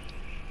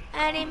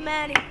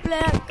animatic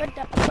black.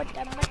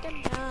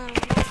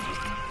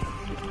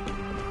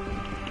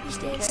 You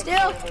stand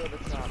still.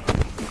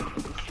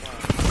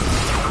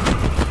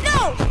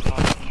 No!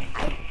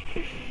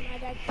 My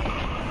dad.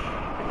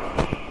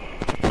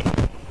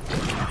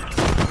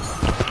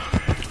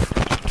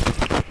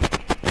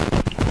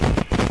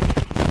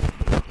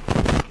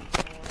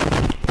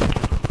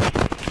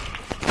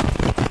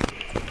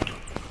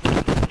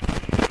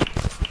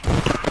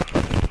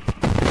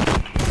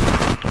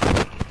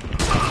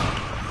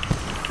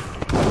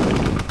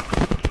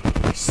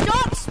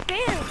 Stop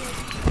spamming!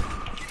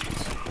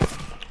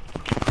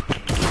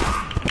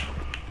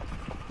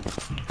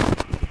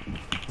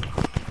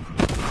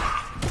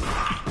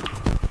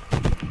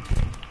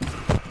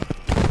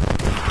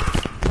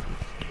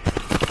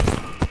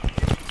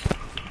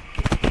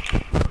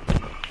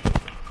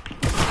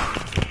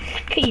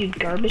 Okay, you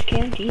garbage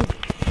can. Jesus.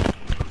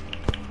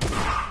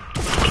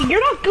 Okay,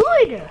 you're not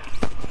good.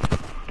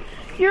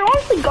 You're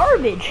honestly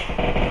garbage.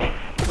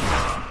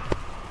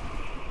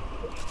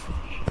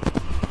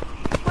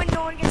 When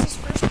no one gets his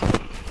first kill.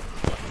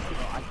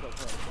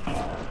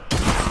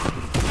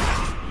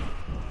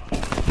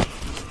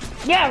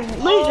 Yeah,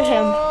 laser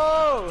him.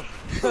 Oh!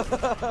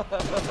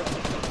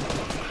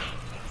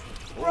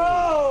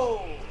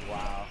 Bro!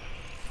 Wow.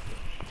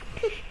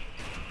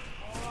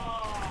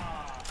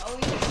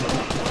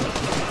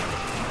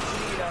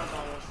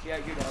 Yeah,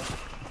 you're dead.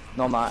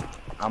 No, I'm not.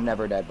 I'm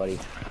never dead, buddy.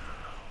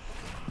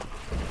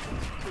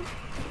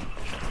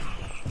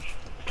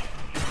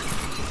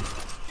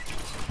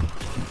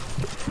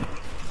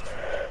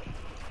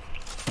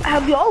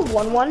 Have y'all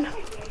won one?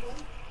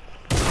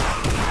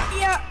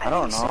 Yeah, I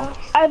don't think know. so.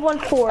 I've won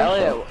 4.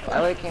 Elliot,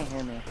 Elliot can't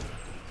hear me.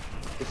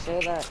 You say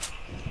that.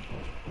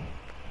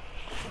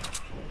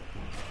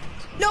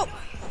 Nope.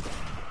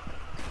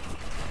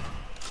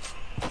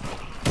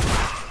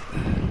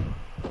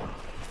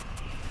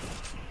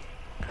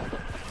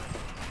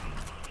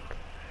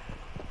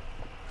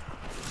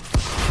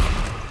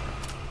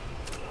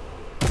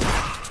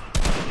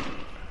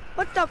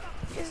 What the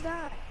f is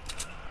that?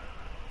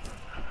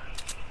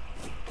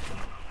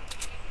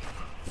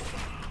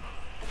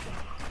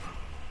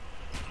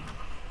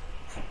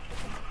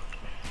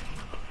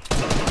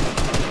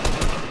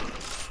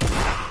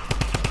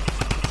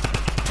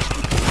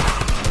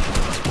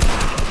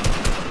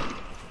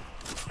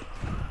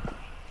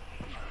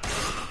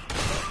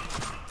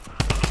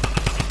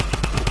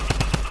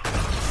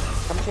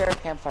 Come share a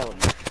campfire with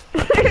me.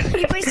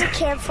 You placed a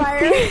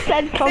campfire. He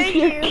said come Thank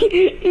here.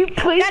 you. He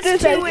placed That's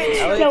it. Said, 2 inches.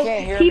 Elliot no,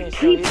 can't hear he, me, so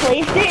he he's-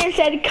 placed it and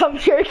said come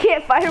sure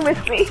can't fight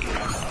with me.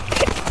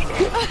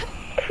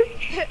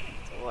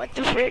 What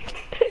the frick?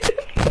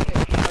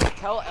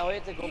 Tell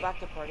Elliot to go back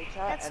to party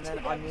chat That's and then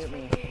 2 damage unmute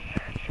me. for me.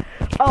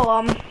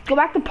 Oh, go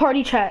back to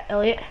party chat,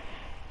 Elliot.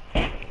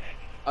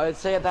 I would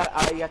say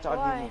that you have to unmute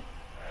Why? me.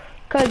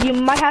 Cause you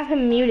might have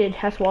him muted,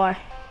 that's why.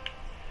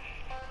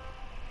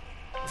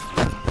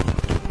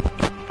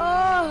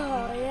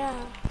 Oh, yeah.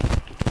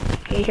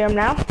 Can you hear him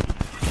now?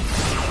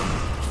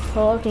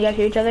 Hello, can you guys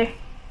hear each other?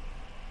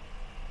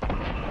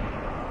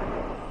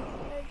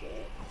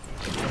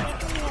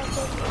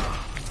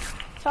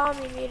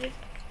 Tommy muted.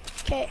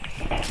 Okay.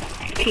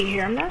 Can you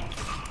hear him now?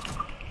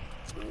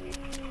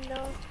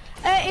 No.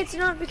 It's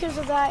not because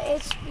of that.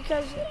 It's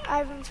because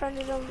I've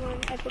unfriended him on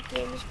Epic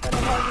Games, but I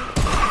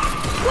haven't.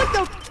 What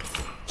the?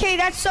 Okay,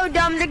 that's so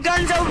dumb. The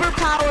gun's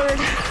overpowered.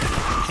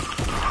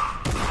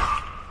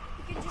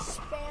 You can just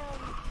spam.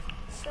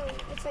 So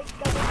it's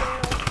like double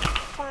barrel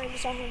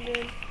times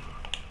 100.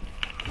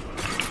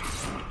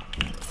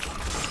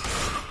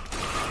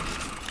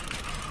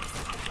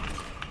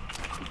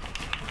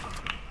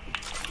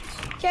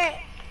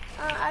 Okay,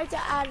 I have to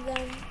add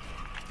them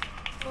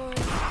on.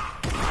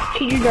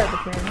 Okay, you're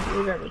garbage, man.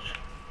 You're garbage.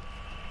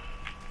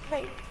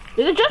 Wait,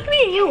 Is it just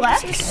me and you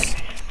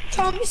left?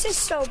 Thomas is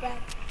so bad.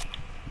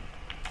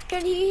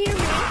 Can he hear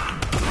me?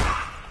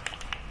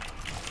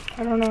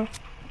 I don't know.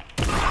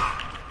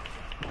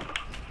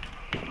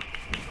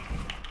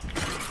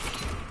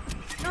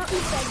 No, he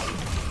said.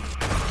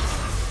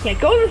 Yeah,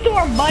 go to the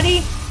store,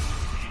 buddy.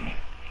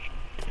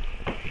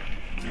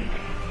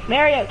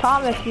 Mario,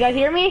 Thomas, you guys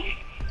hear me?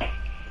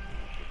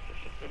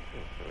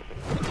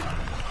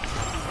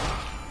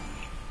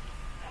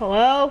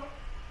 Hello?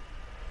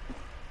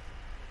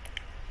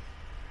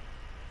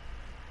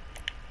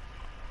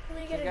 Can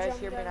we Can get you a guys drum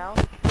hear me gun? now?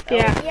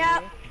 Yeah.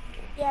 Yep.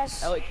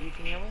 Yes. Elliot, can you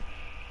hear me?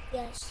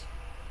 Yes.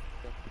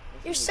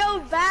 You're so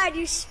bad.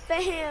 You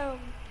spam.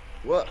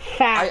 What?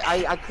 Fact.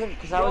 I couldn't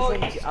because I was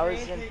in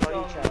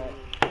party chat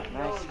and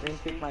I screen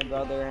peeked my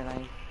brother and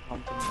I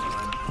pumped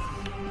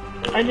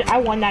him. I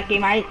won that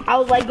game. I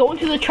was like, going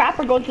to the trap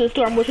or going to the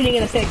store. Which one are you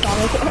gonna pick,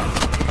 Thomas?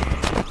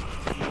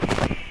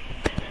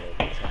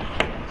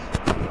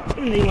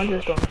 And then you went to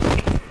the store.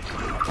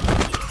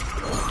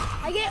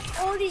 I get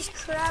all these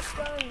crap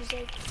guns.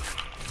 Like,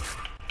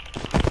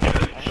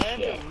 I had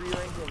to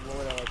rearrange the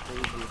Lord like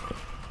crazy.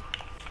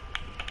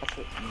 That's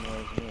what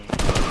annoys me.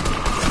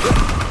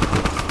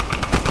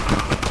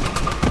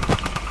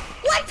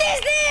 what is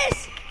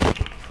this?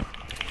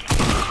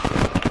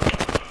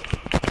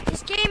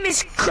 This game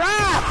is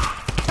crap.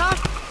 Tom,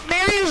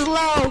 Mario's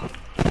low.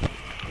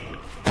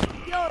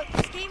 Yo,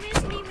 this game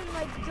isn't even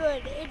like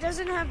good. It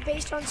doesn't have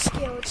based on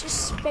skill. It's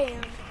just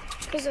spam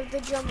because of the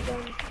jump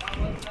gun.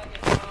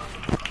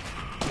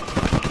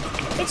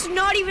 It's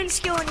not even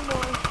skill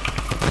anymore.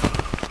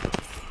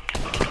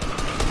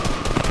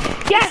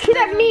 Yeah, shoot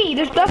at me.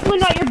 There's definitely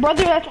not your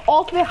brother. That's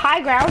ultimate high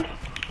ground.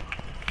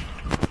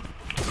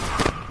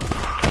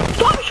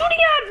 Stop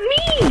shooting at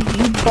me,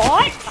 you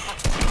bot.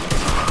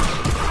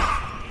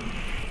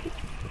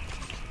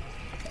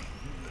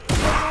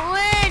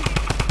 Win!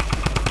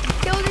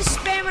 Kill the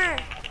spammer!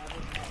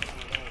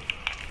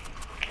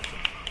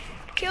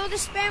 Kill the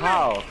spammer!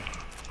 How?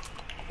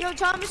 Yo,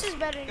 Thomas is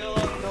better than you.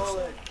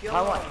 Nolan. Kill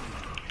How him.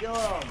 Kill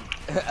him.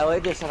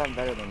 Elliot just said I'm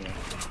better than you.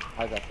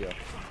 How's that feel?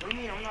 What do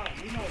you mean? I'm not.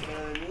 You know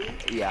better than me.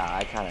 Yeah,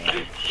 I kind of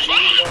am.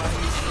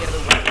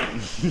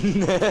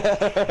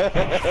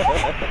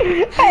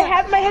 I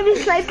had my heavy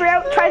sniper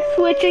out, tried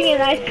switching,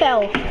 and I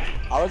fell.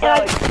 I was at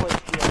like 4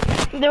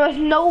 HP. There was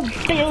no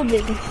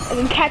building I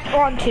can catch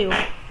onto.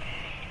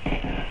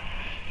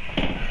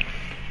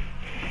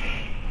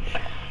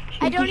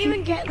 I don't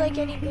even get like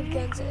any good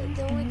guns.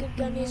 The only good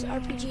gun is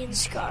RPG and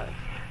Scar.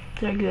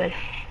 They're good.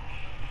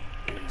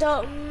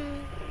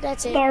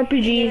 That's it. The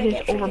RPG Then I is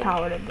get freaking-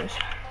 overpowered in this.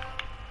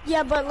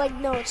 Yeah, but like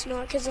no, it's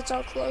not because it's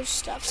all close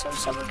stuff. So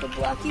someone could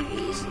block you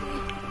easily.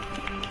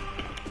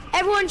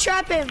 Everyone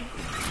trap him!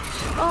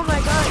 Oh my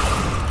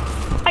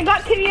god! I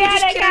got to the You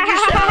just attic. killed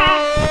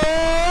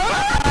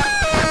yourself.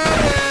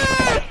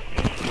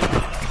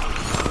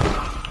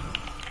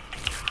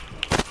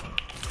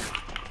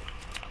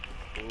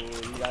 Ooh,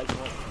 you guys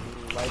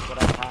won't like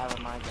what I have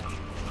in my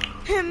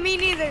gun. Me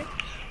neither.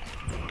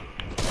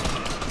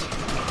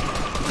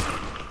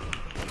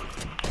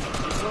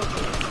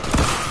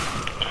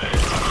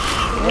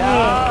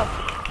 Yeah.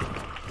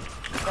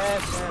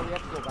 Fair, we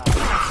have to go back.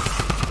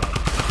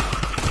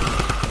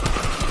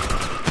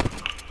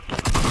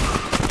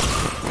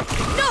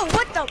 No,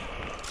 what the?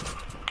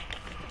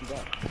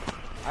 Yeah.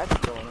 I have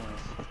to go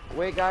anyways.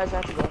 Wait, guys, I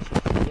have to go.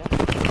 Yeah.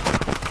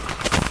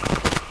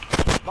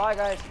 Bye,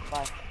 guys.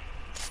 Bye.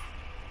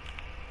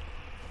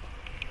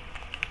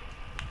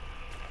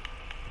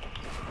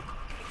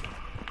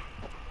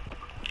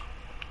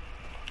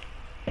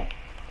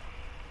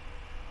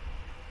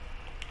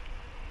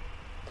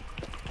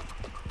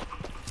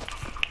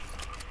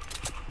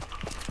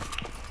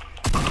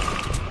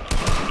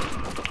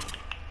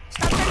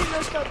 Stop turning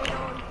those stuff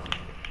on.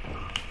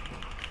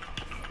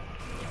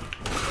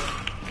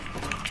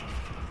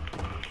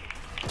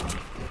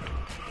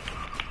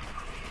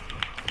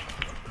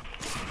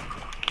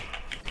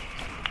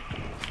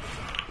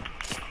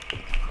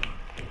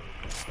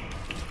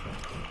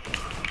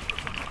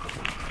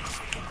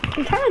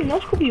 I'm trying to no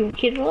scope you,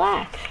 kid.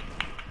 Relax.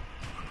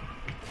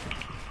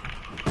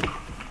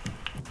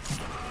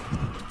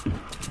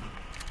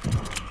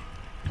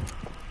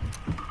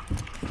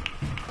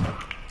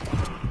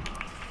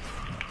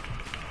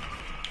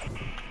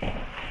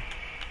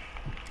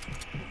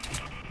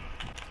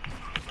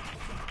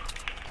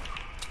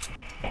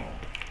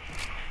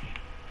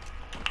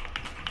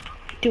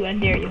 Do it, I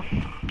dare you.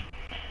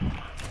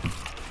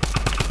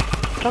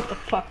 Shut the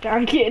fuck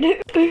down, kid.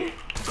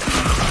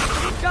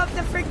 Drop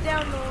the frick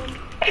down, Nolan.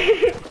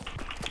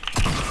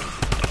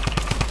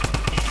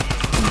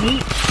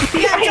 Yeet.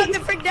 Yeah, drop the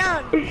frick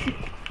down.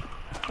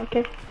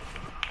 Okay.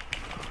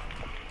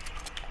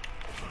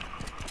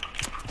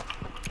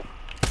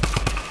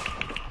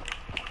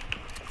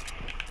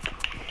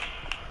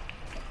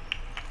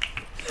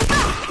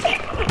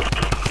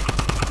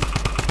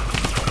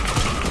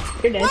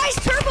 You're dead. Why is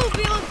Turbo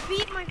Wheel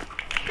beat my...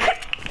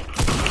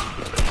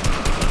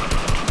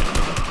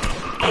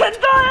 What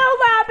the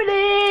hell's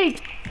happening?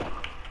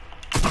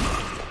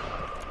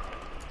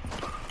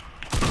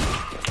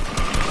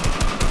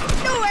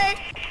 No way.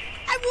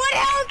 I'm 1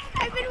 health.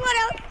 I'm in 1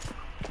 health.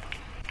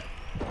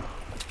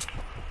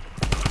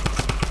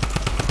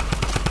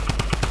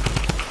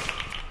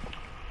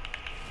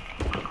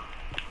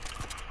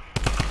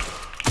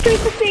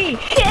 Frequency!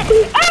 Shit!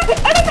 Ah!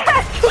 I'm a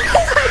match! Oh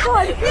my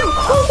god!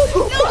 Oh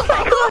my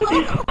god!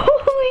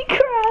 Holy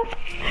crap!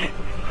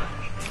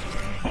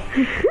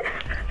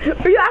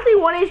 Are you actually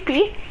 1 HP?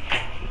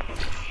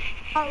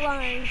 Not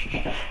lying.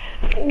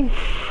 Oof.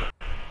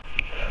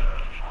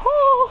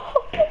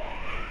 Oh!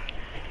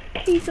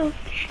 He's so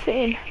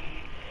insane.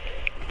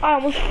 I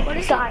almost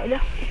died.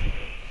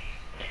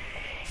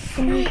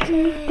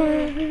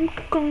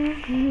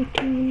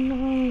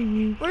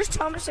 Where's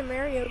Thomas and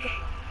Mario?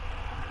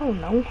 Oh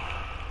no.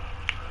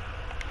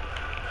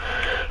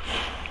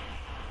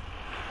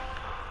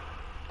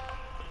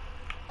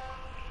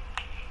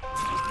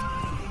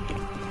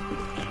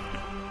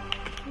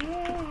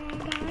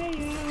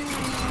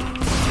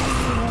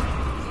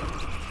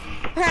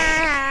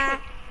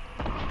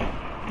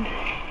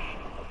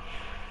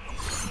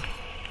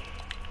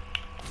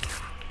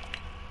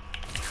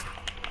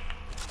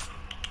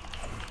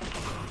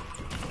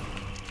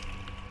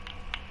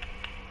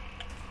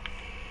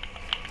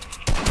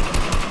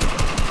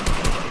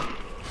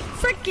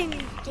 Freaking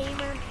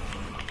gamer.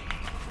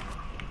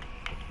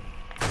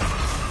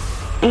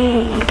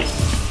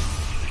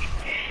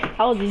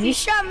 How old is He he?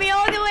 shot me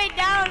all the way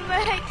down,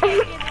 but I can't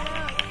get it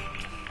out.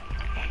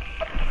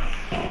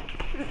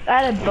 I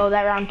had a bow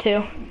that round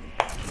too.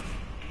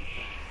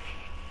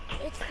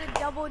 It's the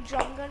double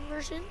drum gun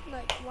version.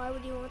 Like, why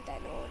would you want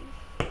that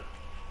on?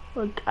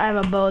 Look, I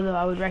have a bow though,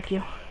 I would wreck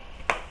you.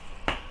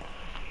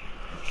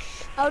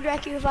 I would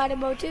wreck you if I had a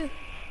bow too.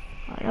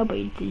 I know, but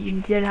you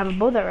didn't have a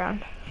bow that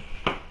round.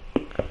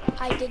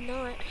 I did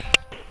not.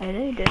 I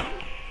know you did.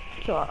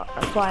 So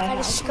that's why I had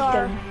a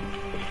scar.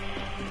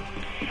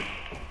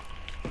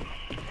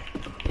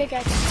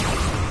 Pickaxe.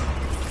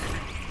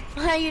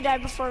 You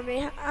died before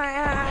me.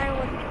 I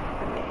wouldn't.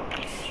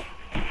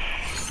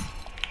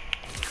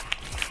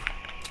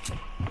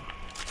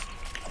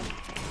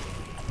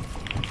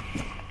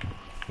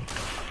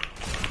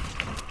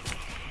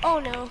 Oh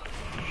no.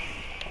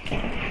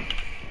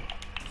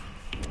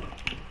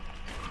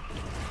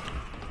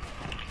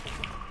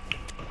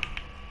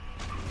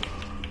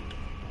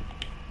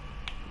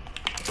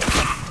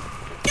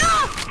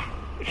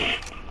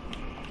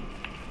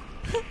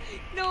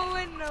 No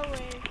way, no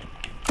way.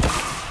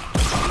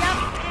 Yep,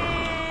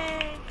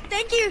 and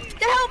thank you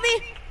to help me.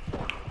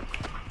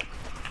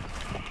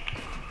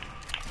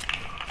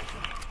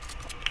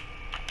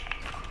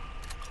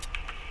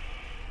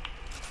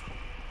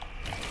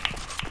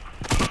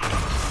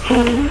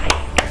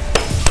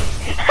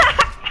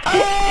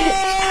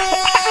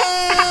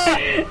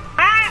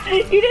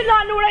 You did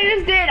not know what I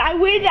just did. I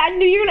waited. I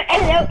knew you were gonna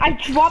edit out. I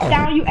dropped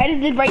down. You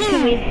edited right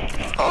to me.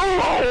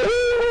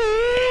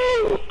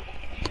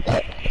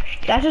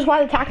 That's just why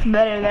the attack's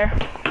better there.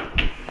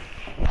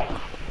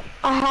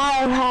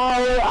 I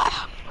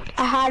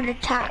had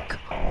attack.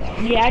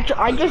 Yeah,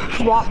 I just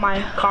dropped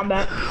my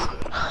combat.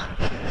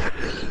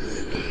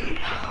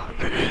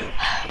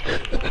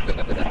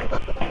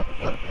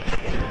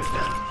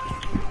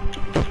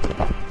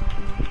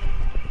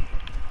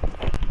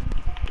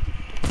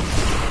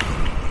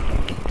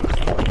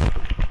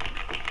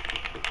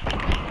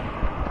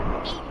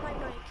 Eat my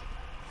mic.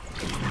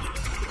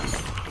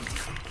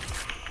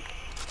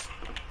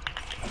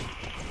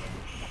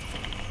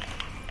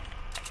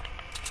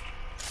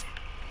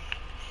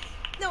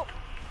 No.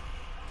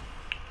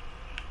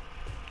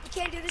 You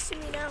can't do this to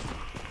me now.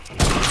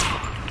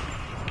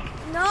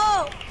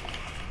 No.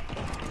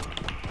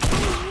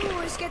 Ooh,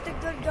 let's get the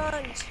good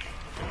guns.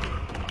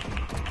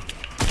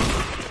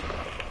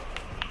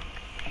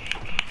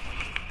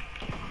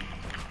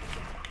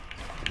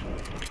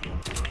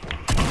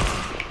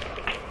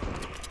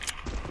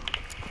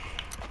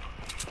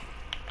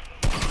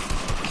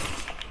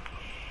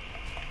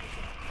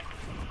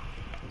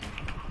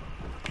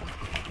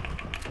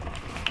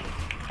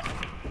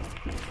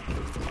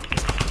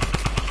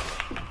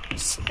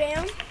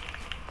 Spam.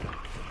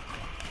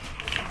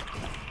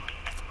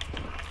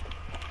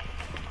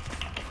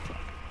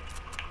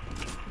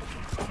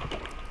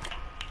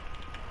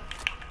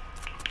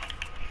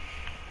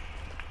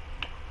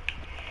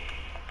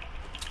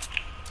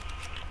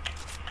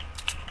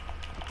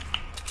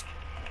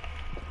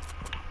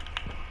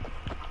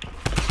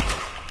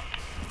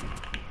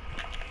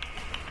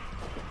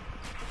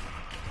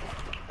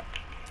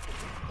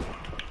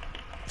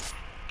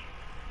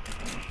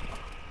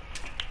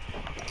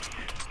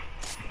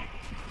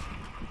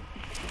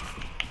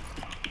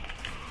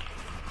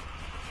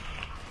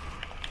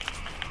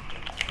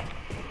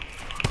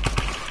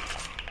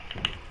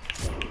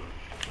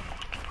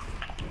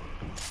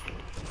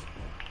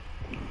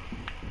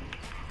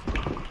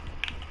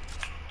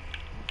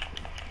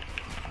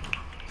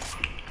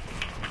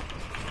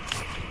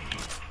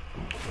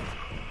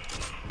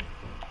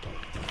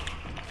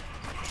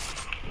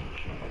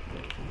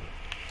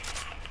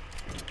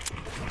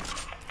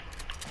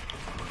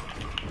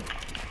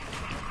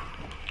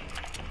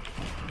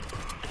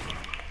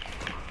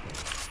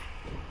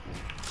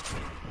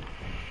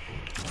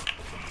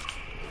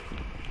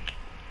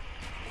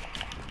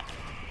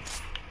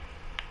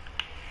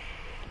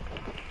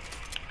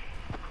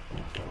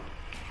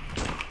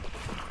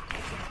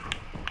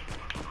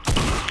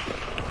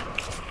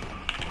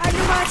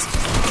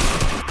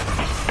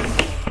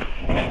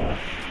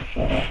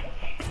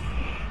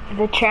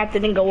 The trap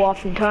didn't go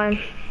off in time.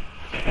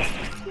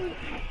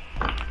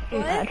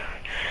 What? Bad.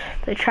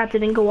 The trap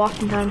didn't go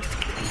off in time.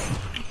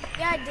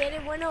 Yeah, it did.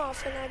 It went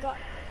off and I got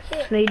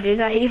hit. They did.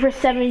 I hit for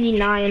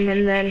 79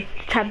 and then the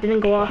trap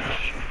didn't go off.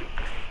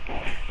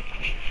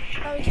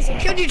 Probably because I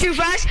killed you too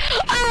fast.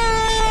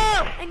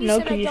 Oh! And you No,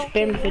 said I because you don't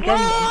spammed kill the you. gun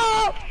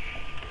Whoa!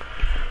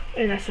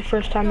 And that's the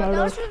first time I No,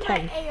 that was was with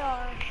 10. my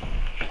AR.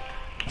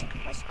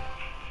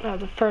 Oh,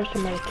 the first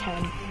time I was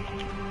 10.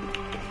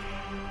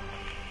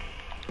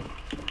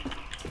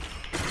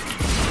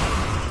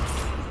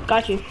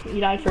 Got you.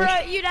 You died first.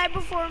 Bruh, you died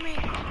before me.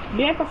 You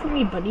died before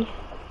me, buddy.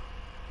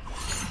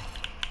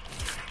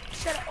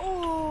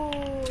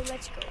 Oh,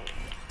 let's go.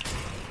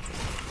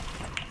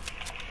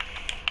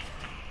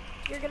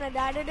 You're gonna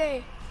die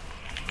today.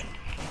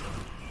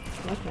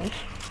 That's nice.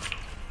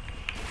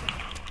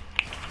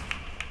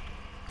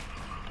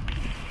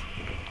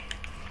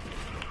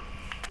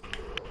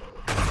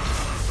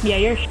 Yeah,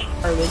 you're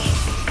garbage.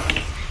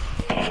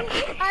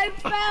 I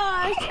fell.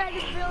 I was trying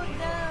to build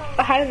down.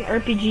 I had an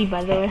RPG,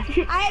 by the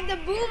way. I had the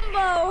boom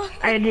bow.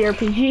 I had the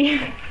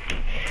RPG.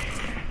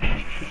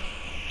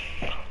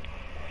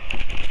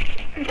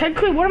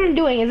 Technically, what I'm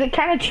doing, is it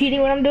kind of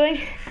cheating what I'm doing?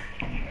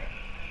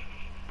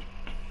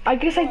 I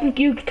guess I think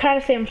you could kind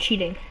of say I'm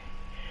cheating.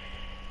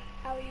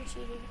 How are you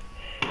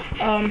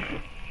cheating?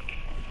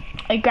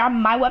 I grab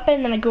my weapon,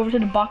 and then I go over to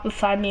the box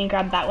beside me and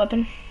grab that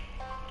weapon.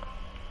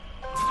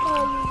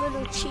 Oh, you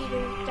little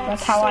cheater.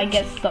 That's how so I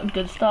get cheating.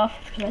 good stuff.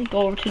 Cause I go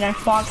over to the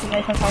next box and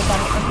I sometimes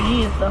have an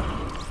RPG and stuff.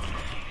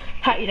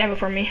 How you never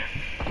for me?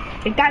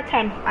 Like that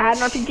time, I had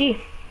an RPG.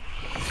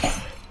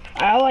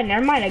 Oh,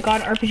 never mind. I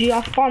got an RPG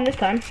off spawn this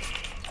time.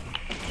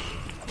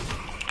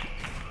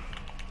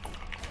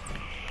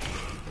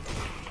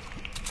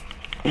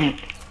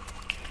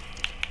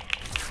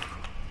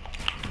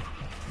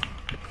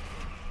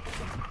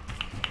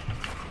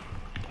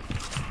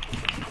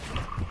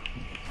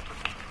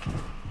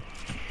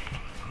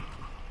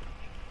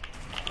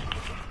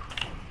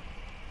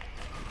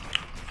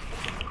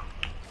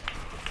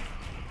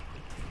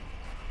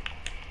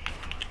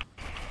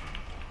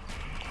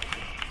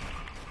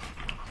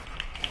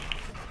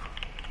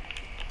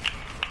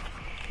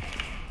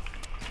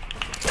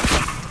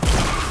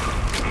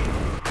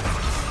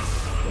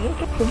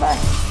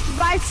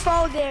 By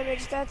fall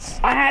damage, that's.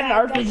 I had an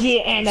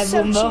RPG and a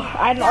so boombo. cheap.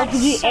 I had an That's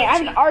RPG. so I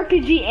had an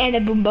RPG and a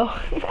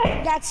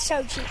boombo. That's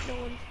so cheap,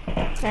 Nolan.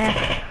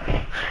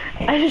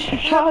 I just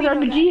shot an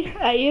RPG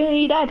at you and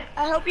you died.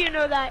 I hope you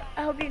know that.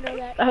 I hope you know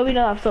that. I hope you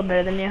know I'm still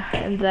better than you,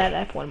 and that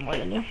I've won more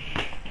than you.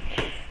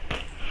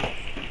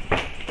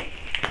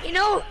 You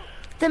know,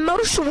 the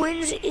most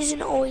wins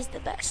isn't always the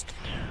best.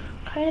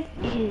 Kind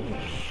of is.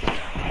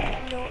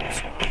 No,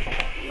 it's not.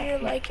 You're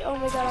like, oh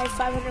my god, I have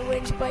 500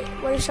 wins, but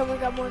what if someone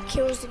got more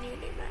kills than you in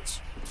a match?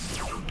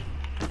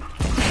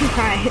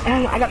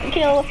 Hi, I got the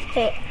kill.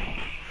 Hit.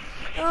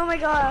 Oh my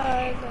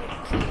god,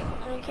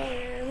 like,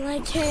 okay,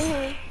 like,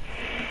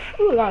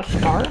 Ooh, I got a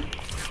scar.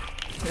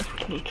 That's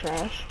pretty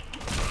trash.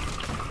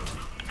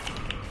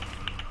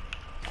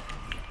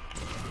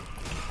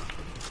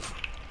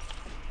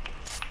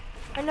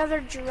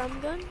 another drum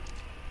gun?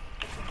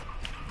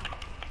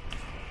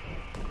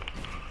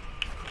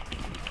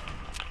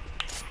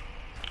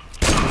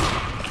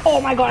 Oh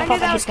my god, I knew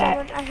thought I hit was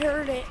that. coming. I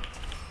heard it.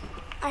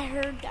 I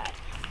heard that.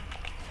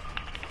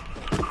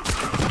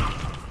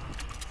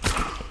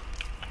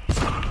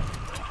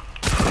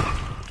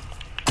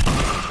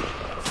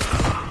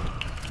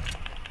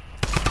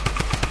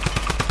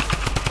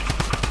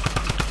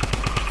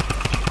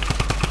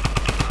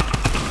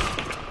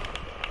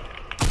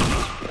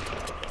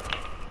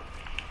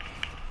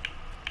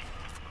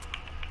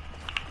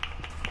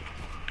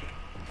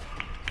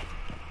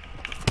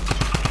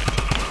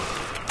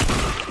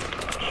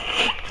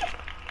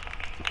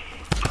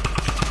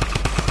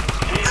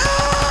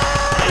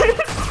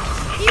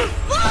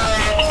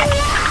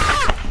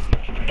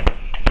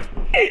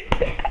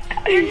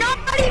 You're not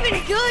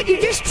even good.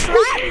 You just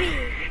trapped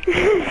me.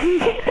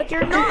 Like,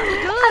 you're not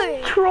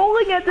good.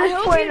 Trolling at this I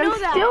hope point, you know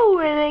I'm that. still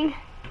winning.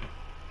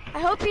 I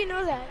hope you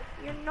know that.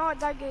 You're not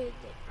that good.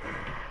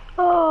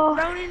 Oh,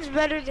 Ronin's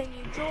better than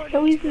you, Jordan.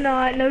 no he's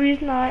not, no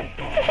he's not.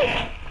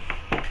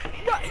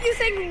 What, you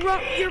think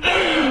you're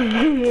better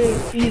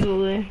than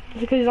Easily. Just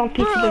because he's on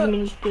PC doesn't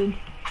mean he's good.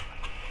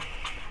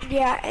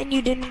 Yeah, and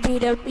you didn't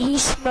beat him. He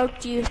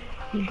smoked you.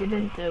 He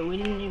didn't though, we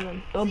didn't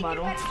even build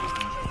model.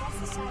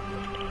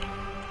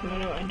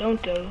 No, I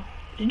don't though.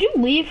 Did you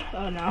leave?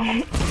 Oh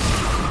no.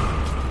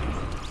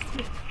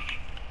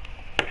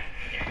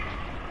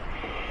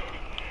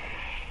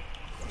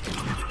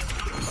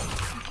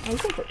 I'm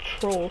looking for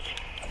trolls.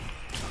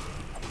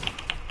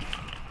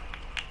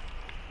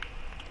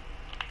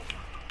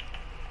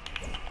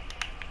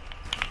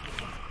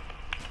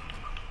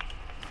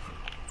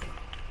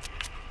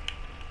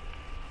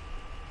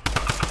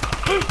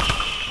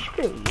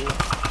 Screw you.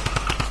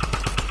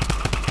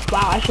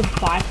 Wow, I should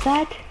buy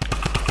that?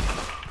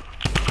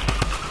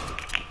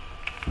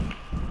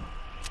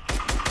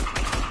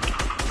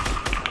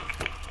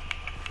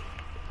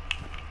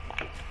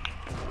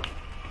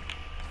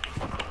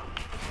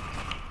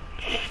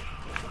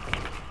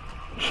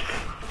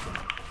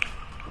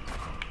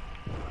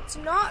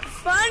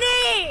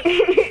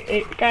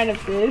 It kind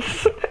of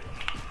is.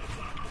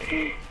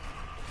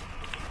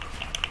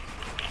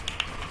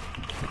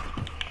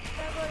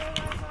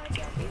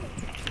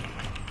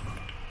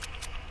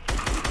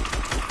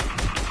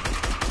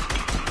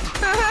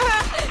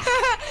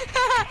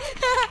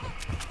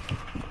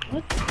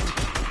 What?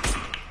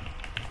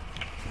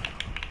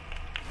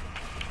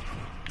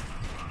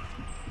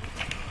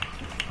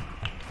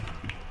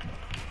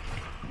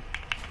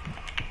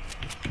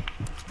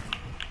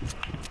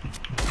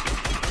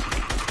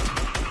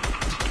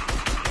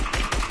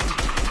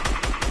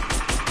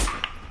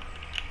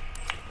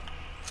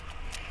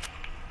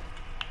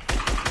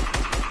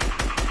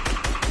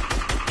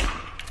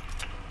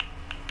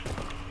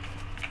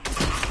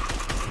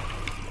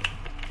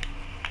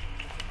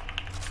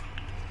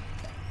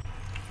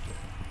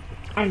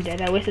 I'm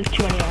dead. I wasted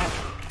too many mats.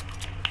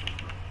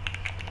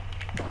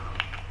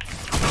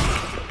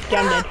 Yeah,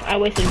 I'm dead. I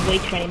wasted way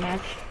too many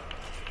mats.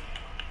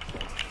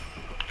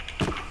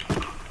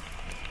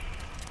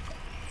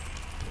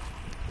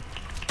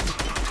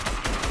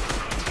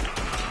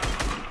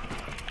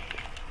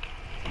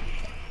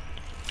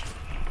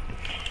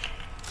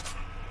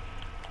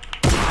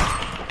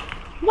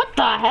 What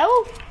the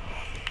hell?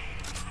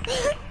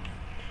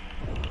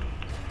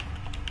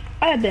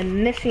 I have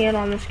been missing it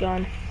on this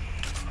gun.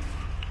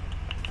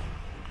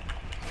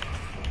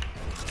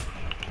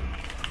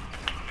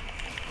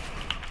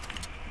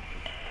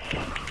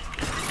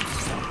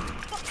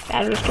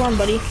 Battle storm,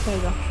 buddy. There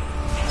you go.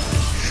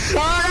 Shut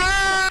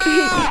up!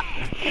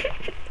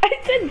 I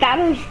said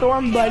battle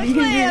storm, buddy.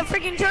 Let's play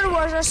freaking Turtle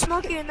Wars. I'll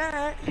smoke you in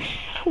that. I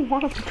don't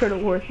want to play Turtle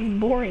Wars. It's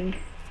boring.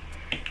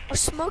 I'll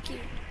smoke you.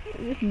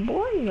 It's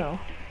boring though.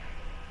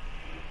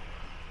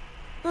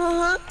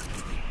 Uh-huh.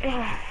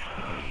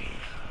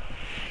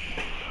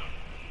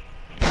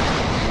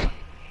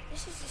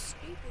 This is just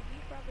stupid.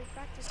 You probably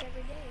practice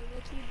every day.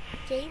 Like you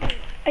gaming.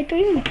 I don't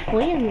even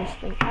play in this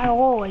thing at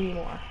all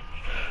anymore.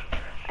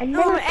 I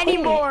never No,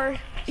 anymore.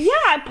 Yeah,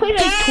 I played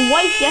like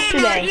twice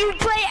yesterday. You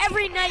play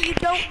every night. You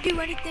don't do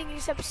anything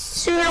except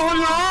sit on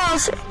your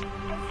ass.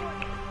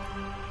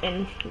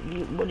 And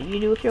what do you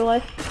do with your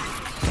life?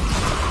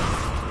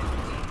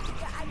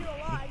 Yeah, I do a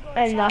lot. I go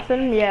And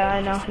nothing? Yeah,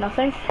 I know.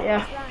 Nothing?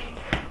 Yeah.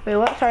 Wait,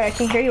 what? Sorry, I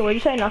can't hear you. What did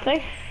you say?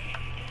 Nothing?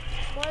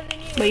 more than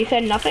you. Wait, you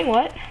said nothing?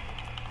 What?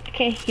 I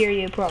can't hear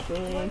you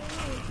properly.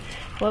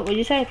 What would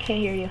you say? I can't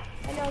hear you.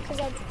 I know, because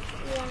I know.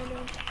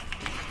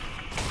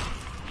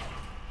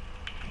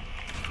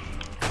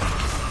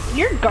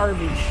 You're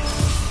garbage.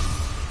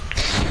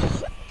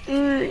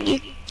 You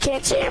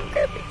can't say I'm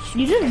garbage.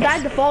 You just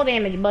died to fall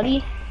damage,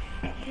 buddy.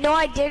 No,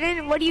 I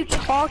didn't. What are you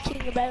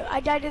talking about? I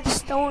died of the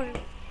storm.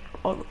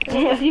 Oh,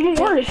 it's even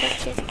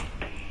worse.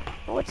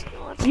 No, it's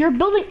not. You're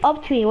building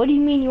up to me. What do you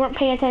mean you weren't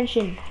paying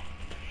attention?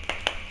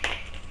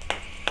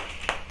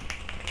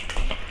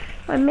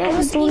 My man I is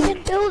wasn't building.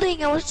 even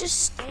building. I was just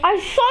standing. I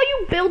saw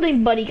you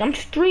building, buddy. I'm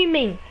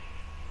streaming.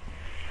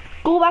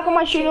 Go back on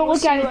my stream and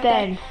look at it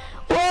then.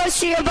 We'll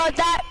see about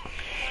that.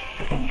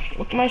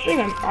 Look at my stream.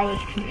 I was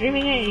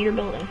streaming it and you're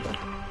building.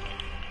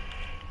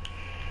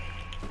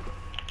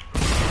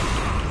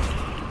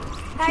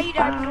 How you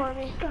done for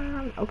me?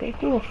 Okay,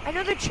 cool. I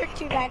know the trick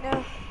to that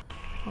now.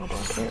 Hold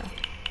on here.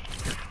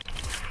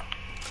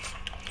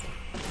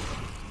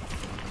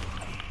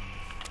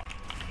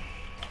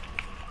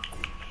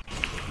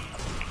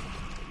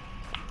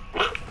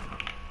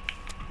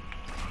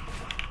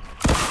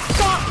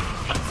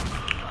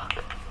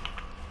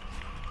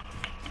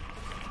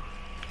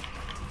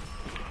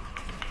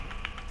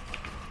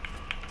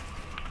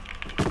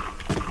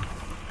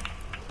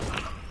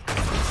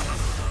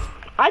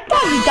 I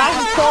thought you died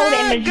from fall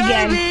damage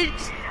again.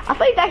 I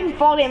thought you died from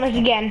fall damage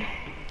again.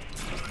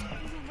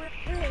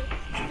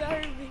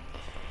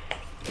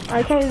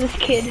 I told you this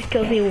kid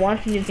kills me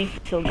once and you think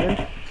it's so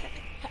good.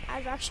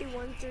 I've actually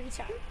won 3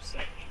 times.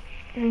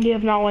 You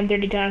have not won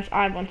 30 times.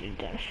 I've won 30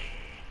 times.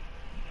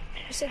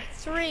 I said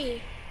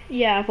 3.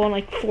 Yeah, I've won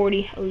like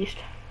 40 at least.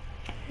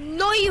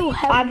 No, you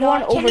have I've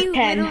not. won Can over you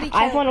 10. literally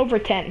I've count? won over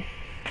 10.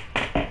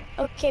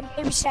 Okay,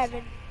 maybe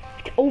 7.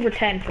 Over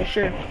 10 for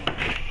sure.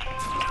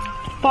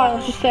 Fine,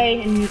 let's just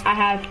say I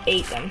have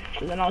 8 then.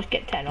 So then I'll just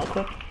get 10 real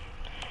quick.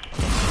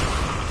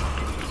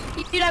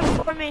 You did that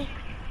before me.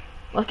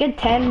 Let's get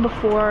 10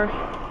 before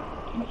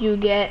you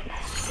get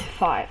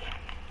 5.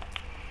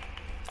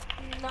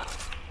 No.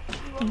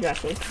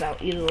 Exactly,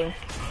 that easily.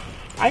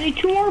 I need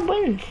 2 more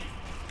wins.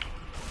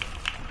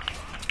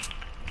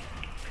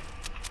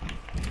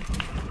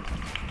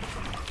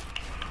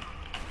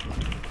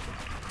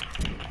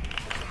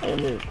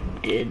 I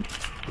did.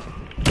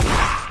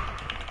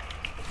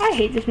 I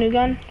hate this new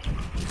gun.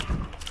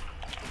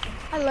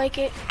 I like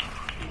it.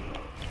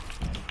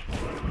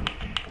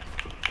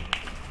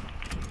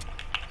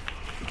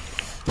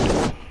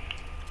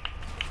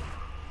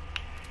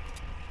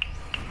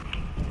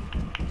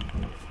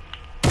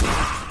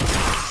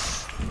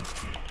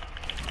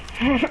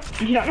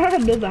 You don't know how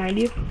to build behind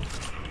you?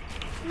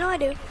 No, I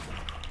do.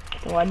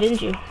 So why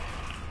didn't you?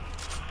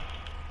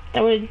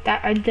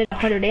 That I did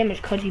 100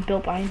 damage because you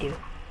built behind you.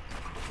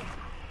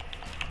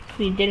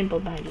 you didn't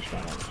build behind this guy.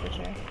 I'm so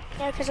sorry.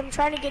 Yeah, because I'm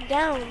trying to get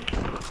down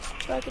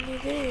so I can do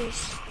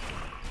this.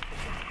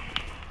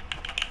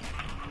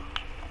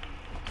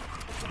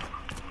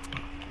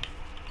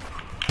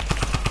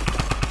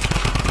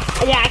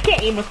 Yeah, I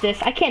can't aim with this.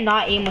 I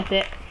cannot aim with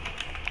it.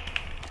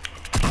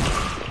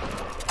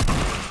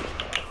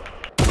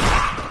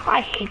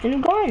 I hate the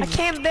new gun. I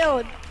can't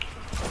build.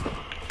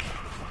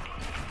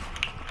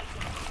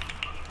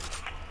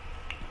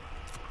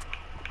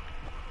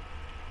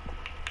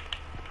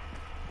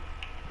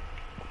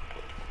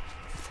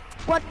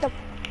 What the?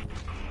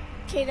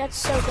 Okay, that's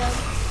so dumb.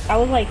 I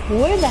was like,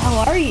 where the hell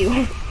are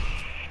you?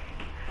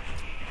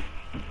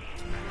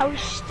 I was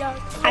stuck.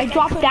 I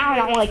dropped down.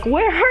 I'm like,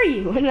 where are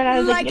you? And then I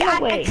was like, no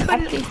way.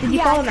 Did you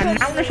fall on a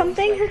mountain or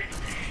something?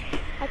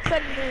 I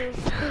couldn't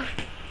move.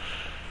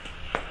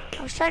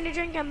 I was trying to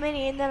drink a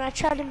mini and then I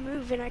tried to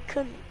move and I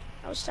couldn't.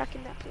 I was stuck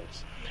in that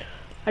place.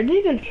 I didn't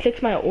even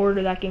fix my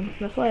order that game.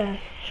 That's why I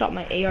shot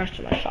my ARs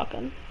to my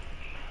shotgun.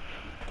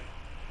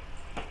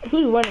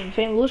 Who's winning?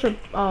 St. Louis or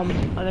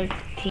other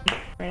team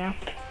right now?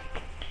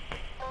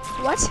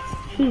 What?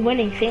 Who's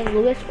winning? St.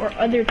 Louis or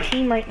other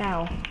team right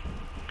now?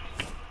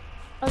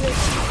 Other team.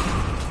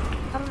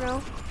 I don't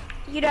know.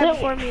 You died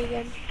before me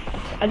again.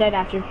 I died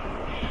after.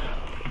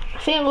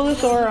 St.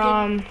 Louis or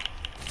San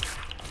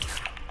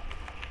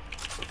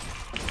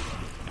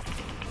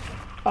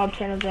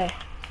Jose.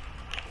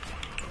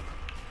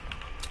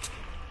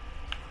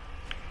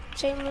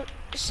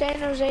 San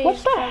Jose. What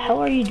the hell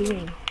are you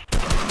doing?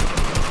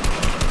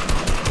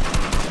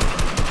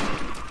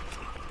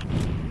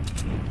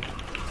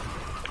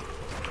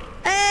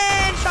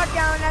 And shot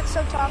down. That's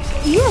so toxic.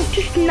 You're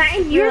just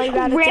you're really bad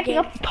at the ramping game.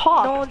 up the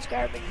top. No one's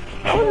garbage.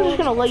 I wasn't just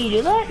gonna let you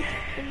do that.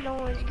 No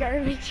one's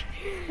garbage.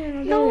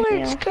 No No one's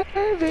one's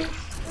garbage.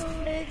 No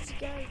one's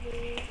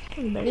garbage.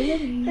 I'm better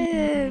than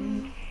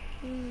you.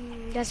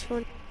 That's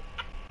fun.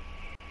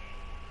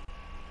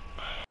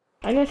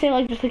 I'm gonna say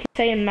like just like you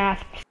say in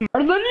math,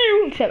 smarter than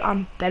you, except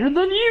I'm better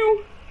than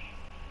you.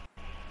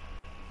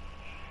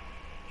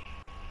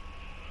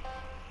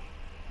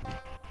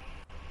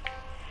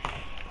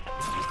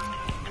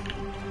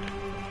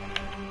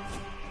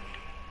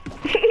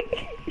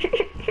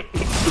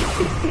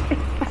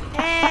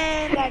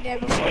 And I did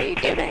before you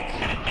did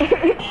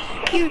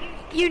it.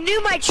 You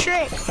knew my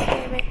trick.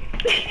 Damn it.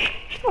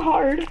 It's not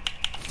hard.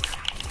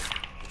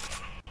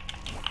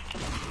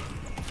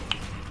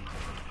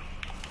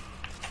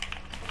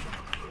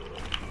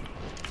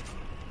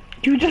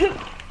 You just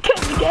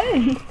killed me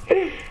again.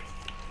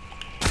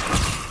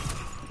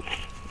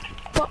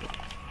 Oh.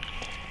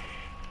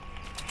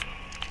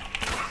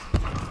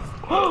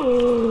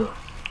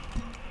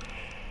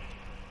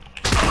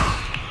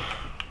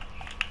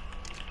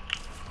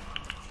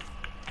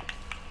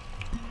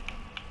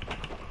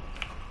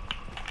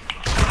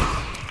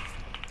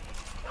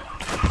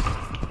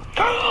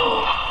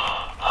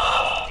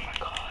 Oh my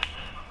god.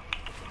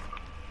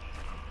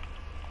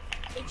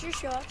 It's your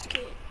shot,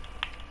 kid.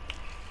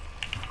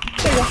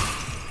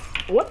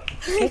 What?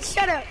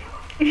 Shut up.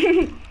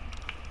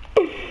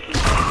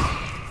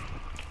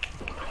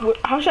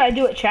 How should I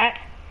do it, chat?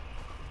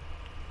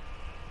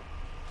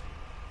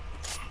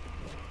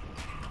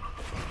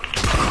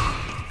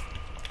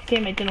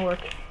 Damn, it didn't work.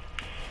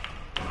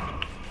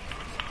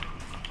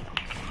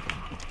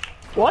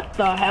 What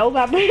the hell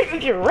happened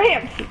with your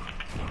ramps?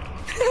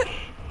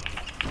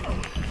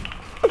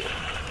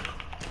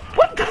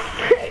 What the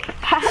frick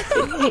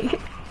happened?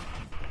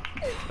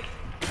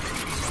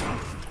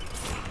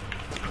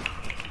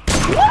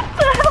 What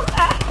the hell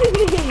happened?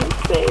 I'm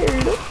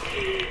scared.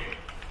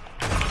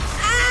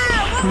 Ah,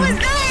 what was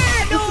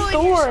that? No,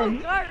 Storm.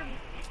 you're so garbage.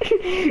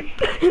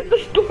 The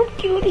storm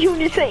killed you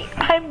and you're saying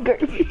I'm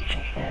garbage.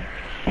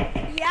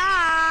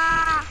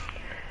 Yeah.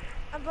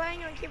 I'm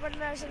playing on keyboard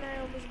and mouse and I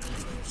almost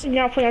beat you.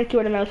 You're not playing on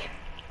keyboard and mouse.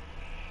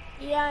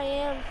 Yeah, I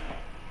am.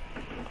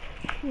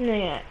 No,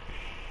 you're not.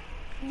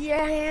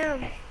 Yeah, I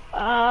am.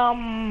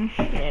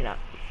 You're not.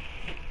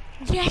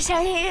 Yes,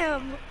 I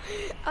am.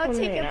 I'll No,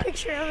 take you're a not.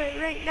 picture of it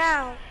right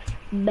now.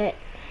 Bet.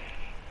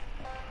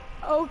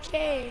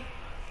 Okay.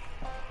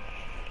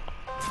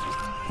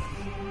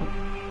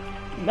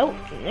 Nope,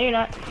 no, you're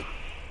not.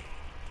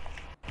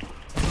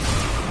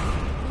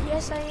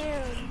 Yes, I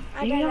am.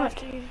 I You're died not.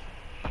 after you.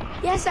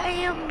 Yes, I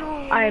am.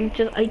 No. I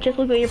just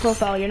looked at your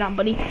profile. You're not,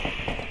 buddy.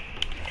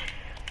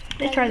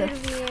 Let's try this.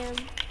 literally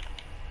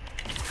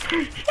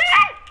am.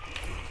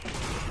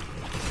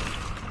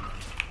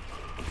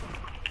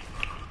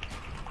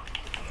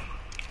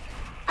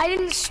 I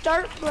didn't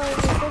start playing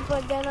with it,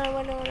 but then I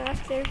went on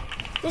after.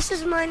 This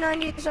is my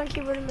 90s on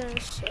keyboard and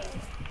mouse. So.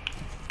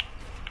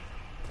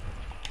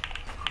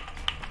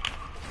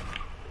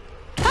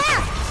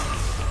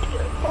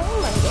 Ah!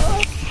 Oh my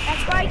god.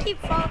 That's why I keep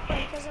falling,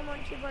 because I'm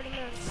on keyboard and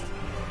mouse.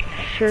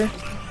 Sure.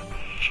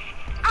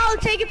 I'll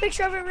take a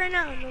picture of it right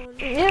now. No one.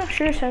 Yeah,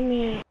 sure. Send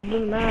me. It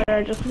doesn't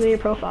matter. Just look at your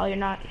profile. You're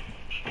not.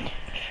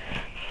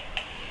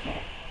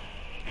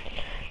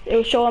 It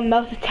will show a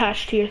mouse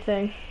attached to your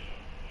thing.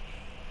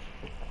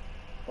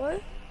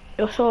 What?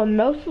 It'll show a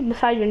mouse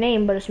beside your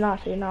name, but it's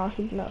not, so you're not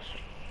a mouse.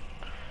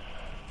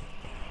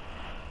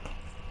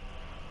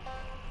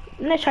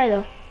 Let's try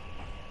though.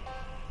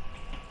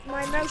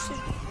 My mouse is...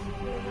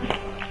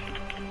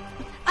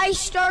 I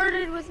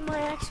started with my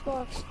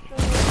Xbox.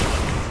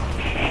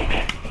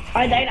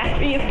 I died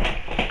after you.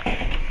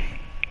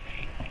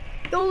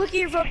 Don't look at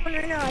your phone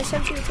right now. I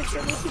sent you a picture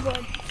of my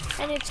keyboard.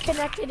 And it's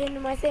connected into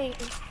my thing.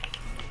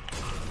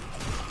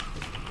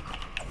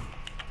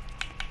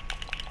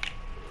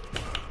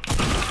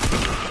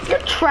 You're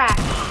trash.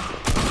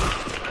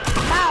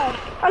 How?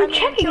 I'm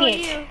checking it.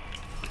 You.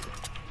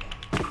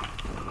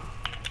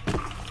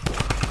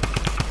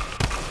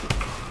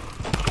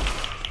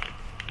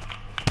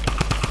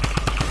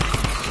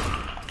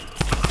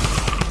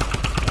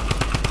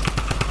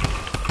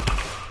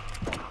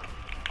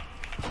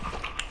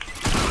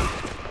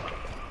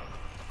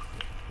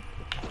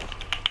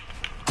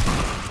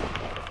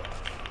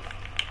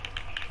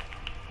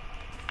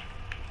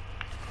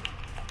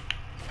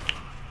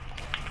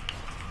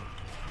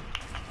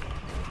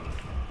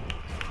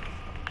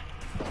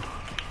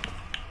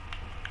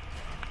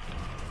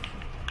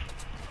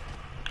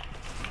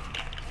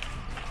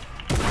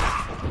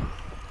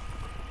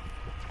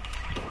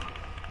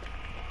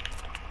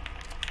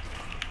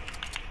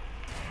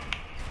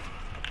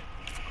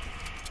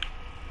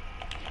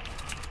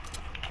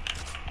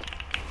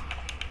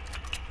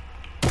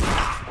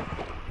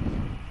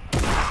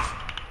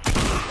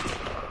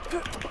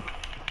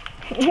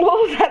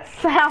 What was that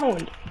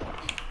sound?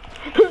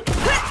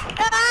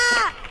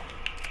 Ah!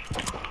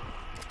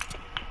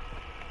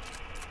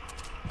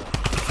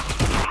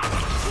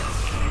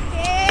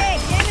 Hey,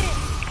 damn it!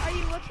 Are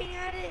you looking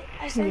at it?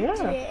 I sent it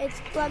to you.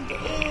 It's plugged in.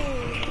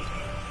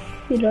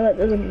 You know that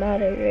doesn't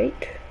matter,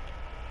 right?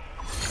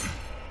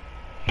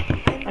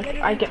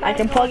 I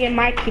can plug in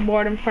my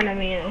keyboard in front of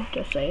me and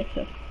just say it.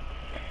 So.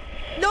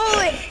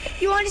 Nolan,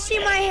 you want to see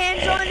my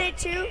hands on it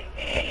too?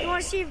 You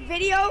want to see a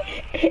video?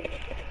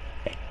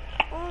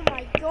 Oh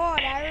my god,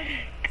 I already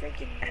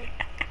freaking...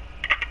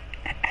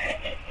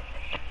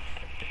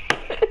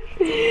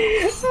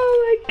 Oh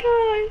my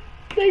god.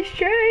 Nice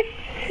try.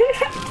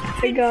 Oh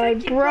my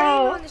god,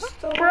 bro.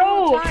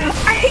 Bro,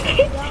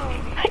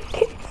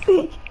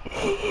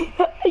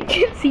 I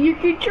can see your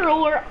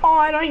controller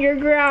on your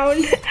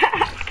ground.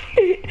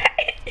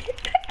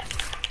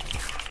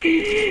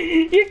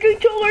 Your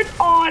controller's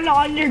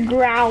on your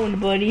ground,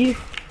 buddy.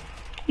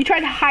 You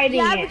tried hiding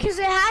it. Yeah, because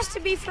it has to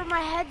be for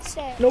my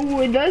headset. No,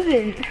 it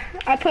doesn't.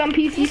 I play on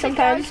PC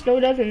sometimes. No,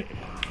 it doesn't.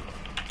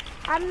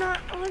 I'm not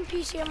on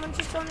PC. I'm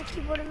just on a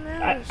keyboard and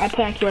mouse. I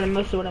play on keyboard and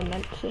mouse is what I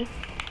meant to say.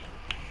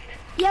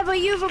 Yeah, but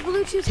you have a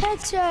Bluetooth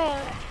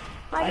headset.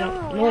 I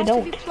don't. No, it I has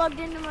don't. to be plugged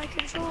into my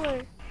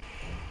controller.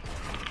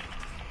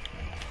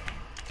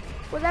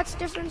 Well, that's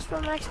different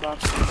from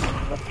Xbox.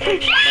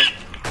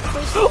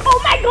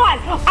 Oh my god!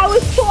 I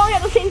was sawing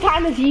at the same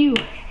time as you.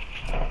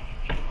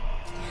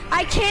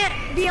 I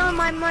can't be on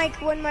my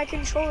mic when my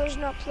controller's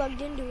not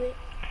plugged into it.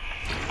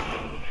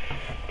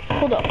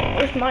 Hold up,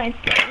 where's mine?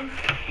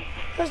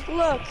 Because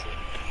look,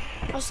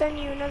 I'll send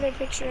you another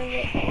picture of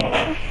it.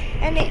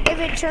 And if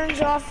it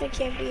turns off, it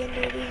can't be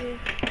into it either.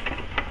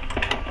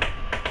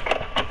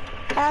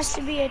 It has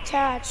to be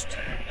attached.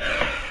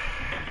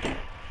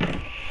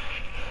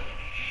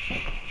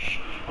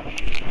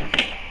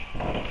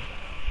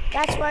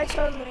 That's why it's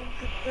on the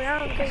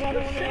ground, because I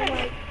don't want to have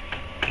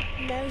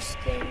my mouse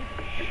thing.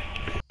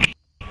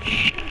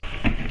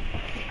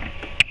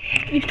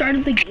 You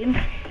started the game.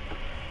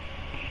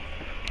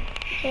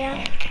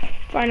 Yeah.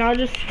 Fine, I'll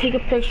just take a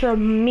picture of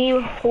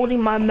me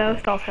holding my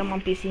mouse. I'll say I'm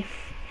on PC.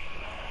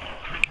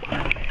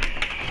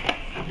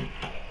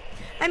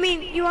 I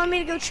mean, you want me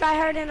to go try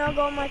hard and I'll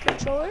go on my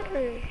controller?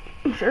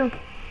 Or? Sure.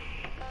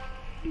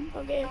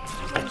 Okay,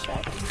 1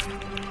 sec.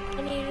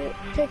 I need to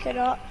pick it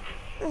up.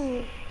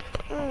 Okay,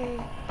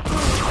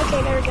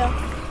 there we go.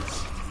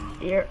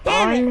 You're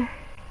Damn on.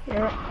 it.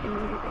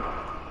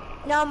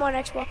 Now I'm on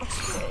Xbox.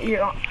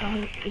 You're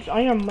on. It's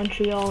on your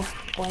Montreal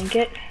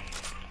blanket.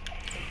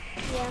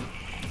 Yeah.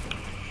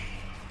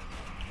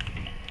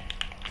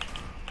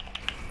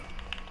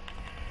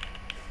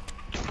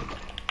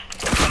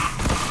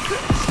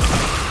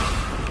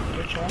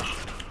 You're trash.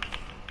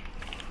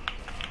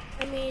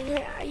 I mean,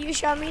 you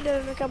shot me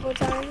down a couple of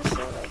times,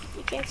 so like,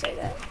 you can't say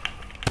that.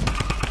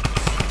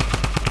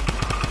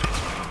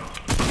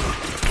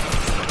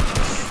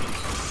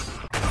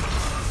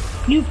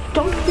 You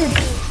don't.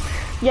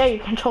 Yeah,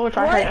 your controller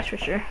try hard. That's for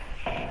sure.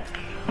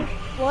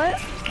 What?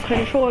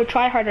 Controller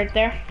try hard right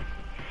there.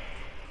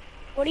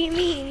 What do you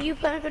mean? You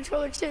play on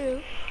controller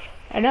too?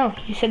 I know.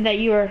 You said that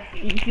you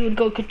would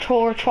go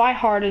controller try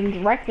hard and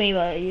direct me,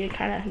 but you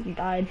kind of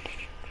died.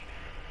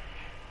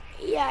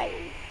 Yeah,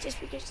 just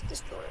because of the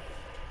story.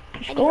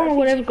 Just go on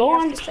whatever. Go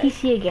on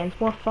PC again. It's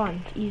more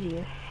fun. It's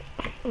easier.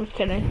 I'm just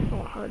kidding. It's a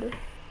lot harder.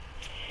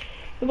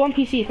 Go on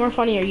PC. It's more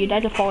funnier. You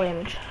died to fall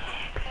damage.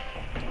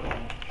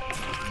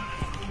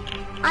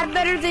 I'm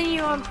better than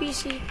you on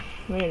PC.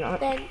 No, you're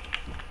not. Then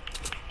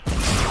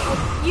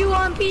you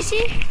on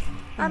PC?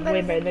 I'm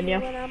way better than you.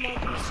 when I'm on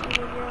PC,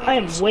 when you're on I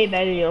am PC. way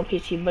better than you on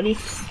PC, buddy.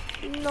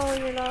 No,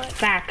 you're not.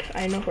 Facts.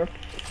 I know for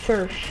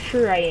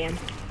sure I am.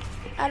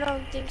 I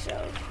don't think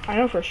so. I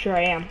know for sure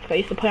I am. I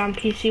used to play on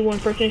PC when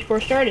first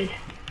started.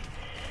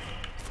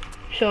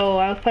 So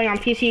I was playing on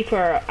PC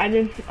for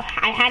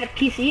I had a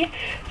PC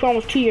for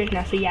almost 2 years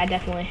now. So yeah,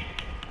 definitely.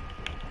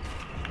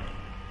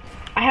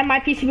 I had my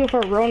PC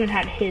before Ronan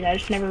had his. I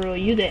just never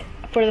really used it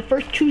for the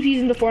first 2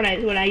 seasons of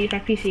Fortnite when I used my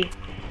PC.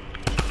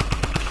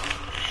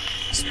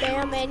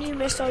 Spam and you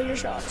missed all your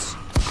shots.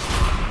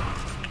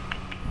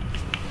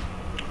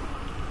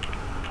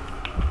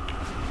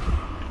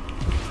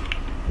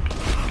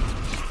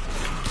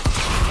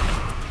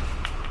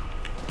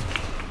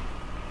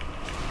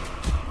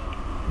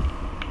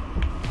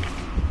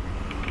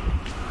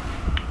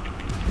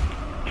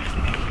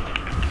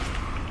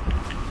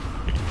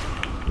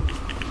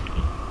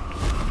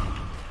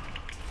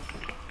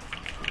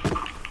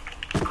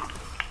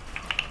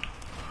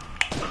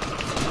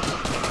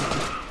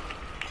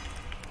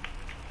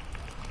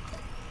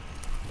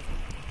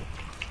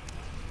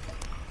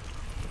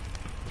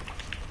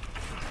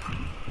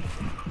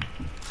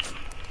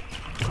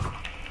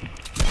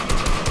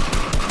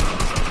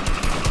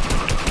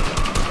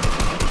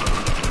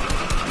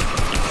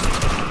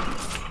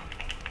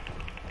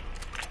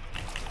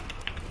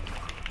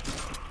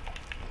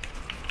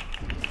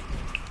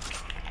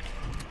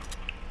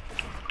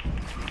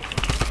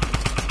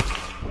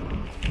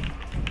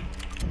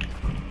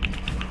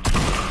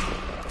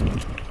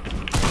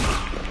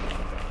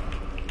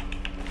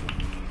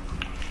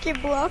 Get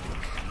blocked.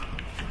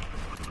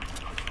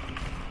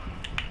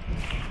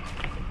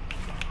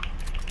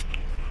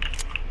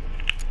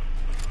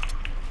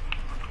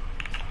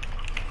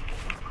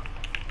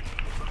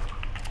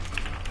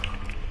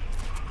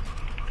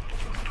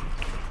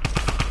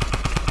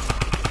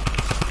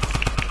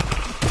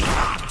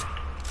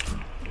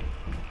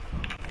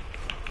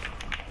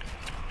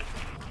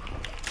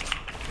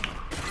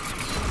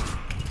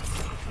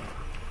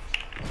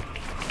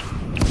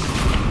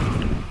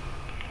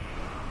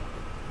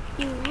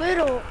 You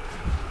little.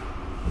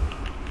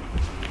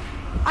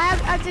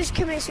 I've just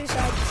committed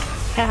suicide.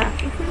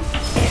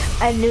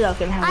 I knew that was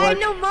gonna I work.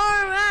 know more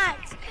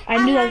rats.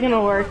 I knew that was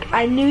gonna work.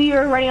 I knew you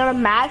were running out of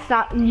mats,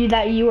 not you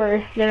that you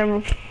were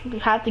gonna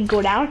have to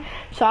go down.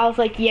 So I was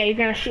like, yeah, you're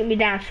gonna shoot me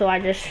down. So I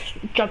just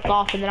jumped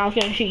off, and then I was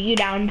gonna shoot you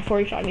down before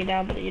you shot me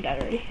down, but you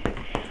died already.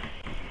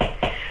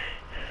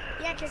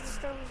 Yeah, because the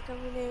storm was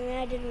coming in, and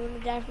I didn't want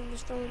to die from the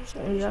storm, so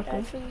I just Exactly.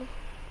 died from the...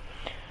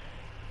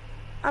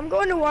 I'm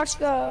going to watch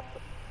the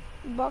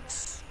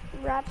Bucks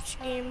Raps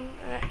game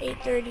at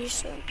 8:30.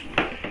 So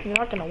You're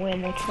not gonna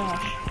win. They're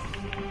trash.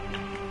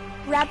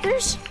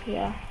 Raptors?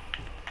 Yeah.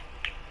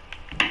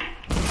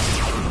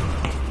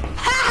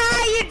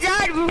 Haha, you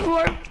died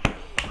before.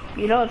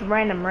 You know it's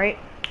random, right?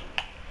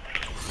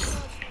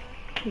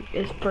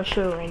 It's for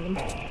sure random.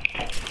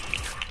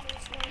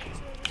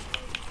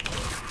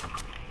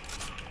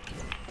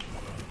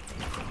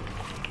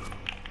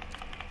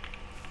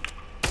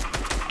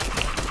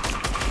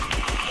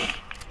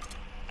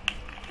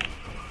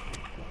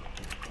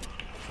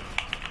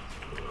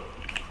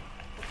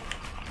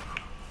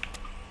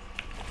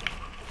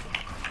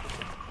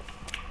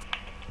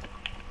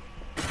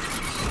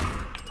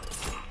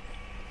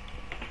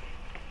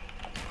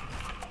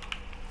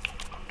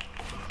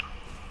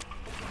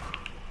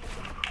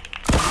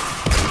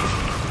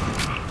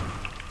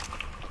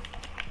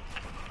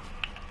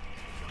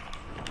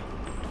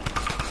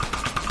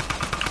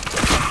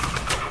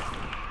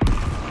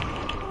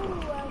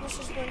 Ooh, I almost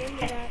just went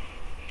into that.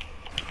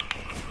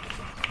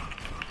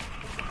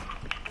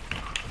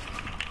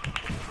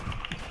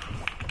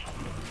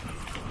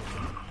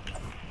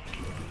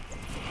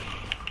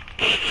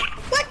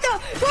 What the?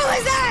 What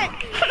was that?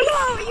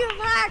 Whoa, you have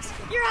hacks.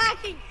 You're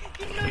hacking.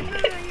 No,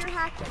 you're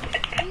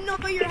hacking. No,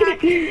 you're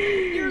hacking.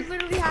 You're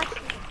literally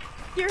hacking.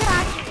 You're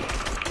hacking.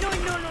 No,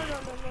 you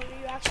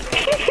actually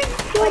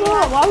Shut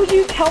up! Why would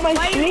you tell my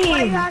why you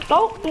stream? hacking?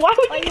 Don't. Why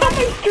would Why you you tell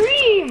my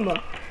stream?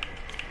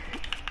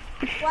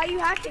 Why are you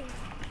hacking?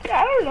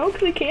 I don't know,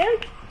 'cause I can.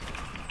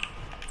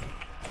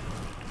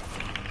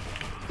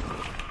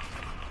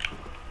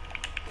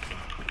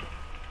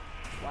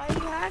 Why are you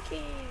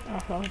hacking? Oh,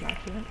 that was an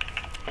accident.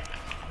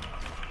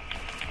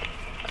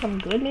 I'm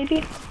good,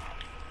 maybe?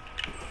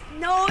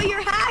 No,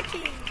 you're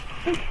hacking.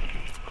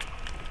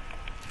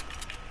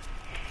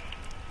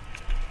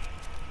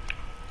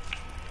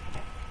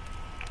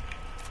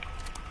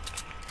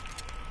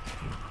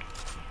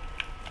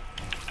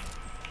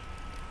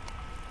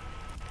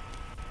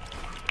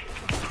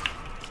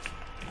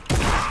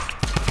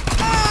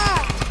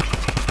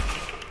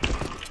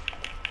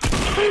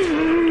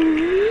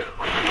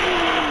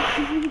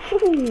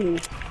 Ooh.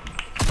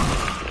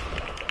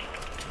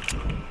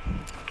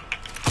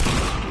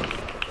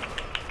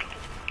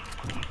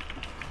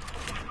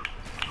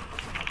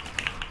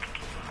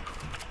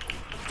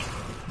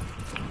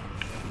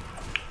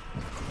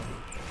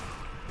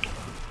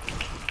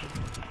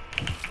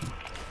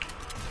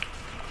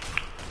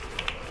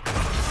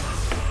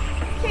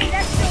 Okay,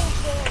 that's so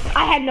good.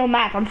 I had no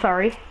math, I'm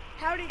sorry.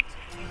 How did...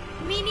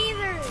 Me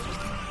neither.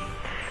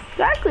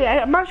 Exactly,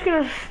 I'm not just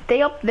gonna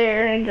stay up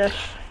there and just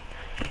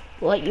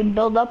let you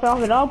build up and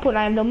off it up when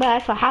I have no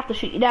math, so I have to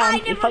shoot you down I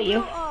and never fight you.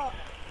 built up.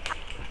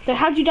 Then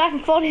how'd you die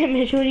from fall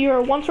damage when you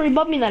were one story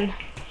above me then? You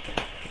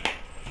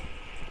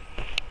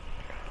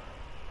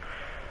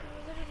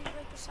were literally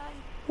right beside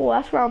me. Well,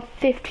 that's around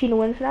 15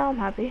 wins now, I'm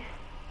happy.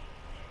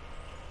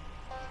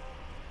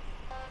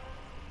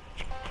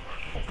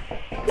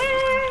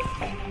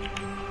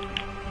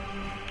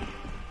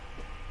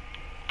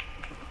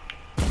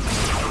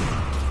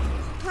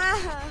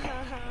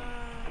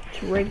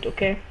 It's rigged,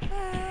 okay?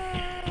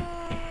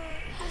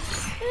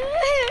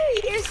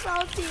 You're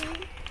salty.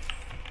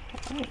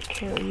 I don't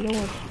care, you know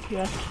what's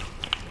just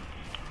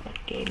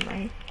that game,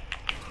 right?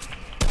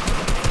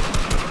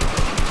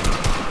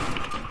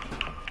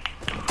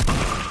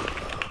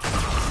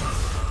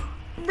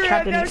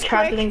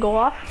 Trap didn't go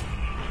off?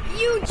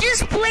 You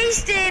just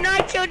placed it and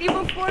I killed you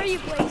before you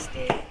placed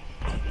it.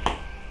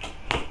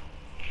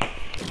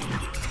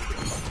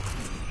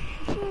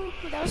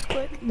 That was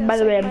quick. By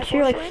the way, I'm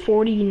tier like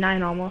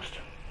 49 almost.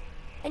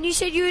 And you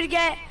said you would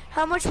get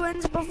how much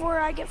wins before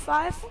I get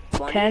 5?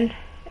 20?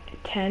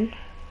 10.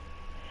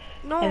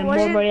 No, And was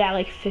we're it? already at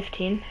like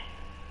 15.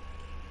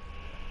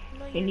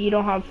 No, And you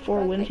don't have 4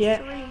 got wins like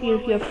yet? 3 You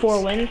more have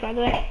 4 wins, by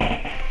the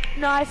way?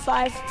 No, I have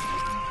 5.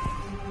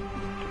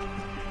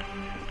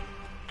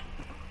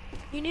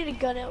 You need a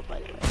gun out, by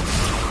the way.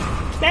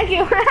 Thank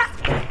you!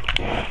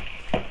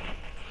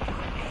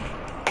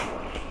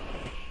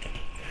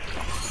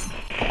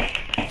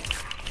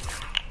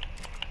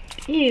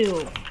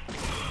 Ew.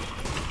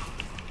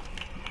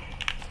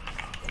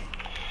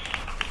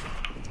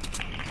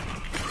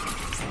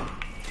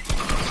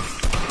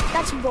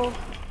 That's a bull.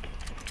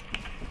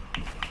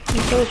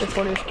 You still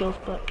support your skills,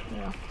 but,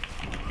 yeah.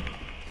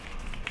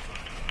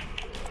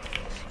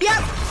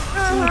 Yep!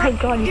 Oh my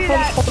god, you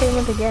tried holding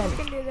it again. You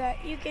can do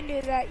that. You can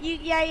do that. Yeah,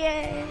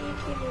 you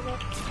can do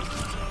that.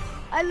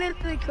 I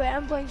literally quit.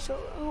 I'm playing solo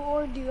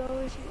or duo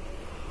with you.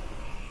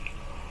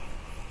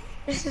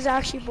 This is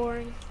actually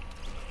boring.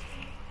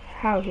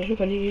 How? Just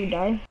because you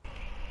die?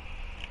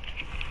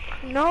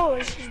 No,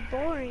 it's just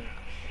boring.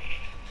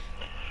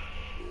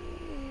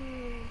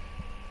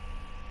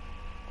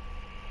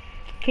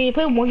 Can you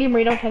play one game where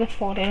you don't have to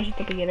fall damage at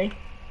the beginning?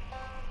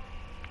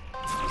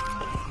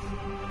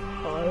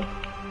 Hello?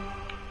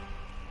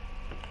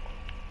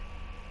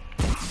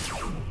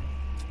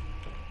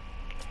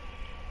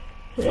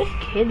 Did this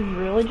kid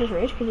really just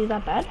rage because he's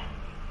that bad?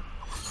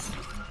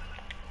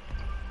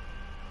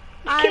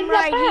 I'm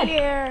right bad.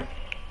 here.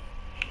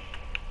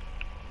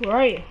 Where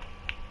are you?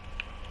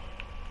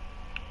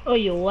 Oh,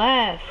 you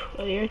laugh.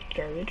 Oh, you're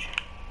garbage.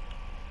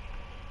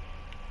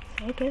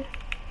 Okay.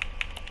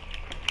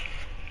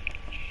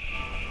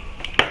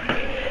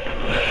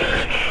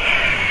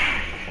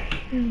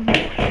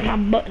 My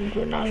buttons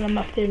were not on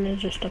my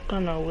fingers, are stuck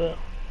on my wheel.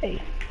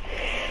 Hey.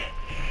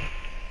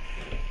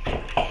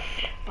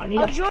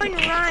 I'll join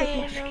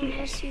Ryan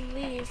unless you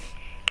leave.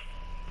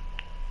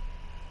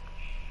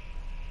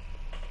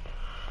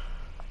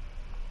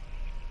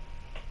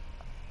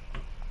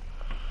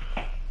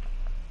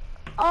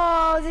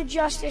 Oh, the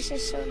justice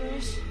is so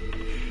nice.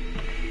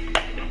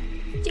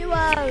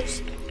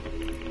 Duos.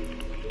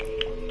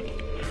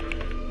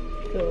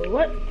 So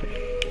what?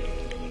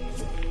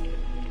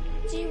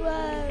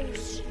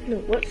 Duos. No,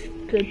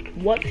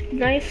 what's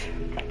nice?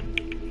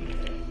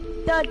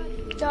 The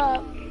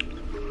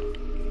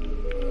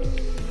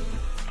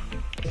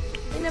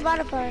in the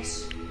battle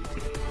pass.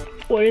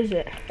 What is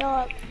it?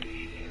 The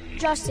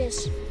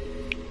justice.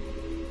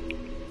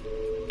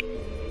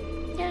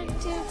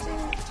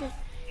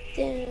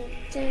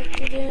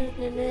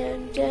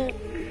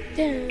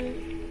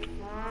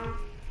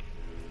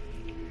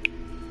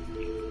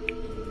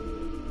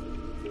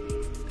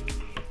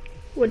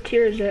 What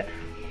tier is it?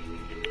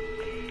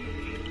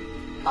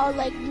 Oh,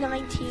 like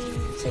 19.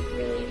 It's like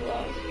really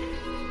low.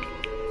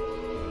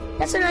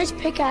 That's a nice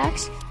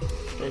pickaxe.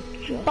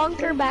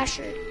 Bunker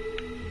Basher.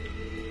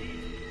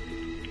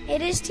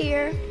 It is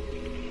tier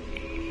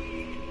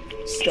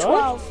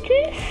 12.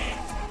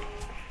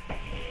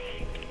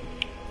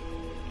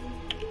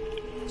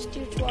 Let's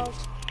do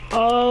 12.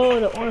 Oh,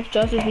 the Orange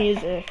Justice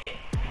music.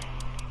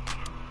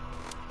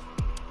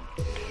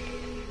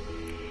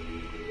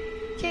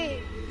 Okay,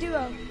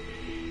 duo.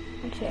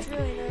 What's It's that?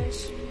 really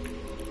nice.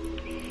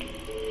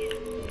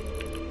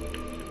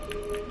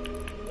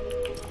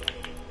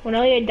 When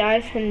Elliot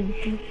dies in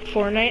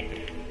Fortnite,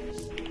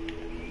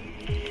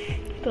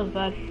 feels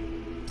bad.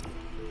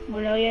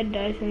 When Elliot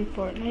dies in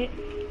Fortnite,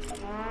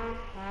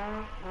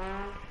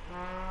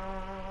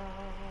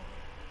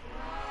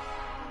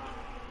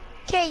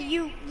 Okay,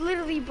 you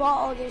literally bought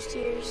all those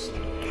tiers.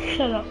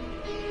 shut up.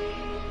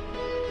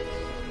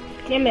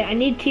 Damn it, I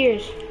need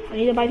tiers. I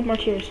need to buy more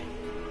tiers.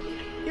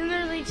 You're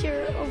literally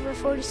tier over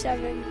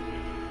 47.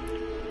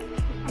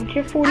 I'm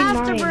tier 49.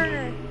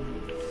 Afterburner.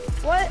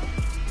 What?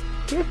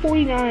 Tier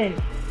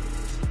 49.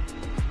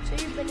 So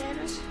you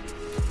bananas?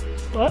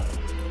 What?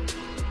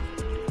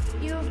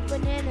 You have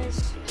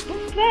bananas.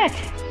 What's that?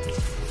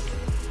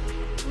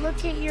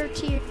 Look at your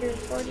tier,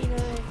 49.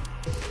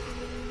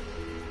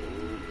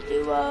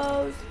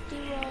 Duos.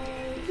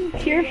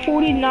 Tier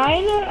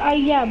 49?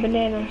 Yeah,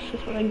 bananas.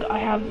 That's what I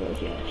have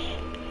those, yes.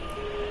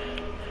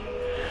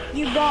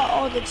 You got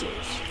all the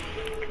tiers.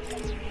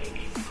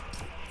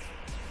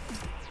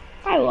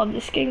 I love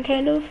this game,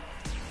 kind of.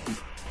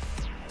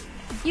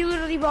 You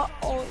literally bought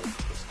all the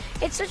tiers.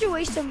 It's such a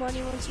waste of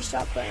money once you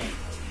stop playing.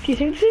 Do you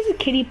think this is a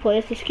Kitty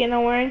Plays, the skin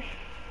I'm wearing?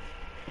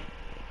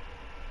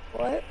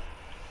 What?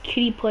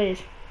 Kitty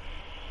Plays.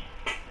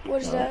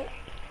 What is that?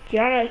 Do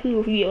you know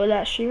who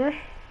that streamer?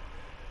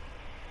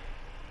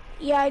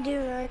 Yeah, I do.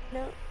 I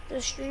know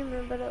the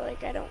streamer, but I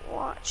don't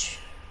watch.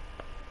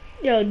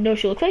 Yo, know what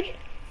she looks like?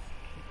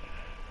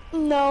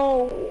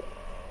 No.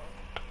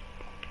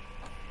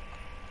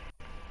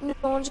 No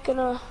one's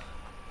gonna.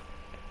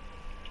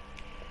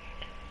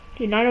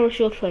 Do you not know what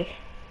she looks like?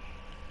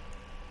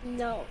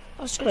 No.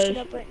 I'll search it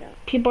up right now.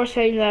 People are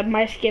saying that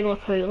my skin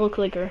looks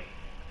like her.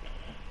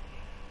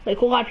 Like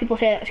a lot of people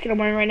say that skin I'm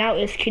wearing right now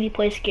is Kitty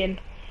Play skin.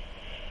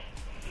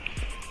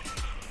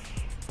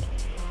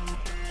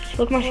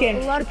 Look at my skin. A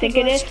lot I of think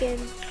people it have is. skin.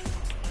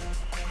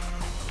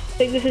 I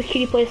think this is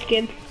Kitty Play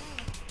skin.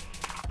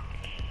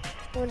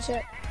 One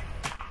sec.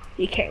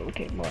 You can't look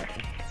anymore.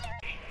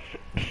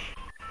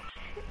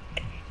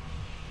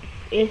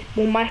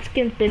 Well, my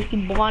skin's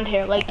basically blonde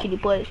hair like Kitty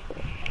Plays.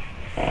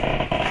 I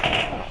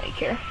don't really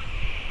care.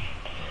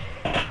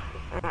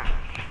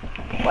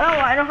 Well,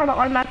 I don't have to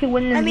automatically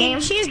win this game.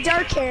 She has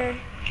dark hair,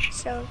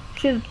 so.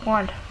 She's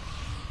blonde.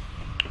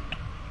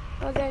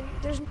 Well then,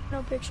 there's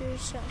no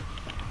pictures, so.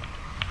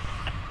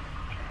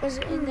 Was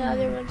it in the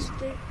other ones?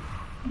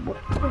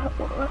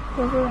 What's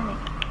running?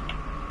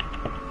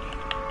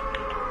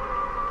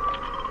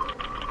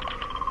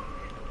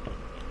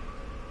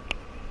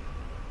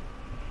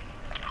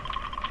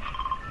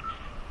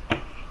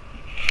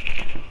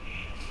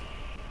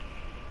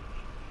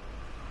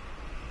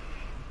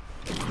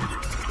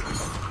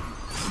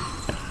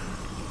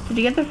 Did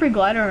you get the free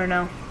glider or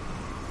no?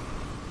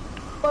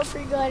 What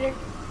free glider?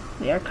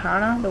 The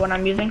Arcana, the one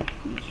I'm using.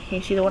 Can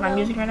you see the one I'm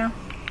using right now?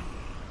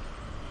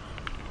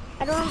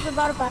 I don't have the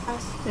battle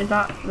pass. It's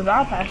not the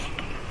battle pass.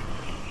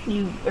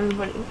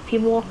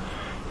 People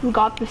who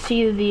got to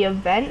see the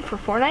event for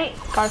Fortnite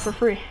got it for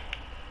free.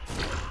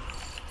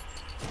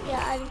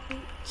 Yeah, I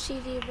didn't see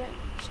the event.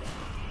 So.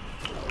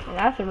 Well,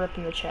 that's a rip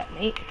in the chat,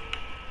 mate.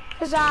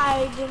 Cause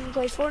I didn't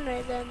play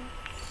Fortnite then,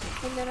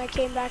 and then I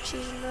came back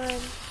season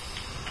 9.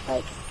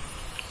 Like,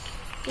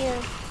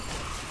 yeah,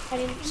 I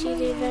didn't see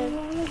the event.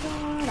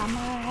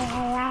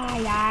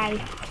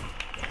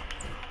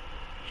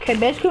 Okay,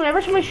 basically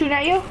whenever somebody's shooting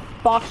at you,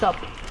 box up.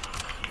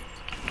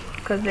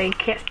 Because they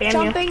can't spam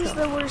Jumping's you.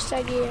 the worst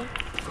idea.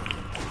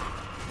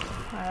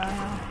 I don't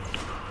know.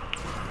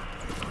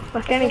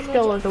 But standing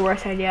still is the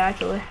worst idea,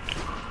 actually.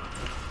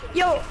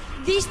 Yo,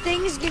 these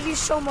things give you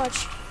so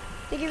much.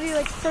 They give you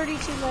like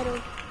 32 metal.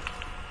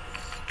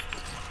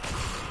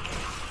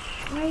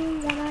 I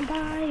wanna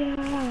die.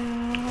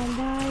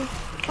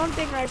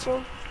 Hunting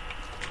rifle.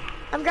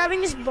 I'm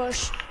grabbing this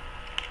bush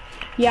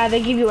Yeah,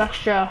 they give you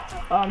extra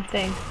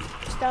thing.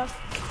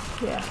 stuff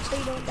Yeah, so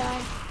you don't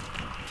die.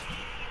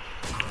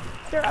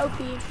 They're OP.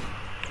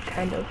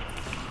 kind of.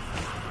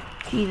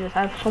 Jesus,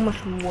 I have so much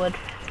wood.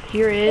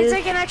 Here is It's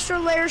like an extra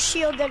layer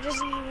shield that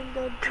doesn't even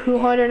go.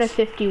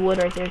 250 wood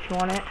right there if you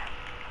want it.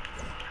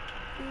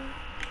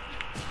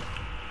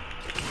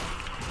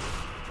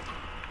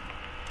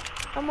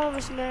 I'm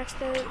almost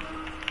maxed out.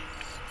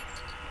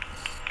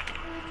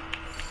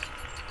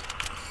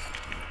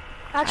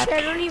 Actually,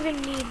 I don't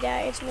even need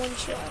that. It's one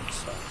shot,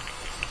 so.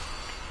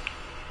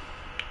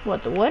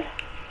 What, the wood?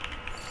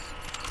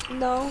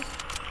 No.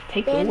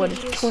 Take the wood,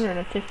 it's Bandages.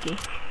 250.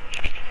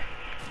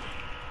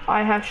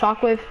 I have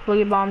shockwave,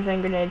 boogie bombs,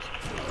 and grenades.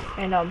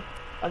 And other.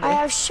 I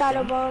have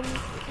shadow bomb,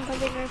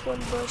 hunting rifle,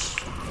 and bush.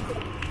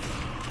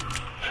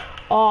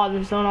 Oh,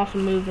 the zone also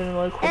moves in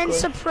really quickly. And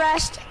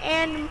suppressed,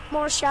 and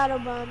more shadow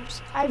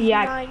bombs. I have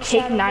Yeah, 9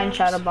 take shadow 9 bombs.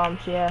 shadow bombs,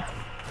 yeah.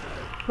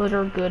 Those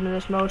are good in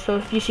this mode. So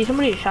if you see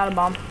somebody, shadow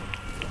bomb.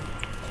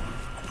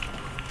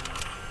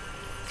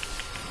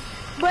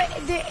 But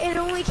it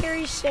only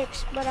carries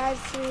 6, but I have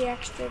 3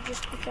 extra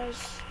just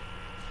because.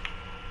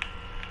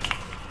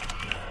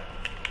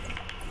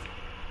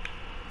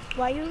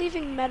 Why are you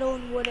leaving metal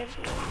and wood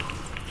everywhere?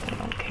 I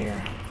don't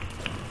care.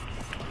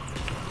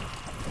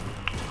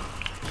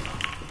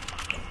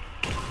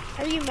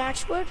 Are you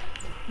max wood?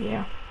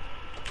 Yeah.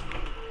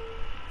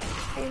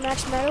 Are you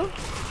max metal?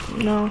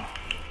 No.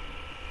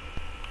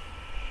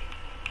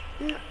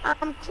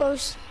 I'm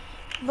close,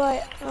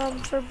 but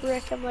for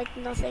brick I'm like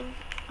nothing.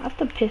 I have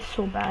to piss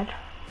so bad.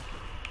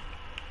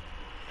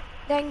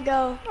 Then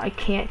go. I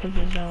can't because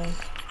the zone.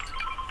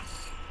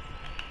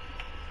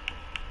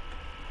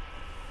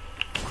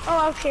 Oh,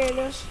 I'll carry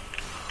those.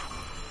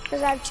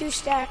 Because I have 2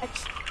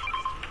 stacks.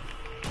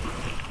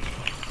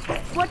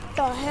 What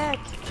the heck?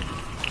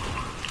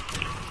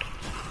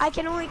 I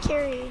can only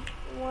carry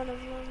one of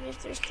them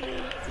if there's 3.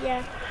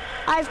 Yeah.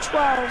 I have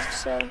 12,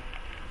 so.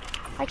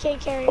 I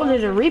can't carry Oh,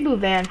 there's a on. reboot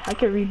van. I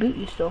could reboot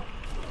you still.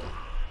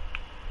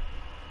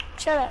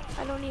 Shut up.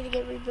 I don't need to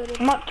get rebooted.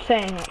 I'm not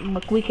saying,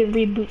 look, we can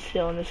reboot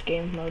still in this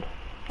game mode.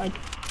 Like,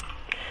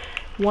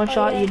 one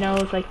shot, yeah. you know,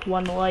 it's like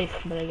one life,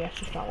 but I guess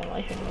it's not one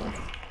life anymore.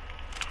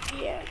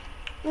 Yeah.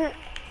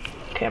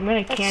 Okay, I'm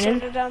gonna That's cannon.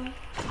 sort of dumb.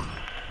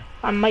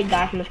 I might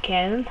die from this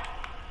cannon.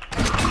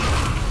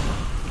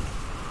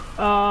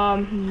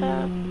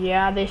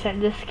 Yeah, this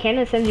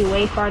cannon sends you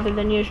way farther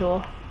than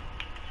usual.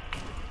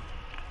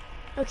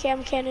 Okay,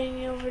 I'm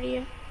cannoning over to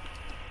you.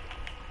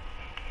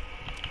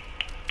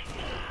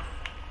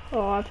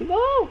 Oh, I have to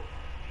go.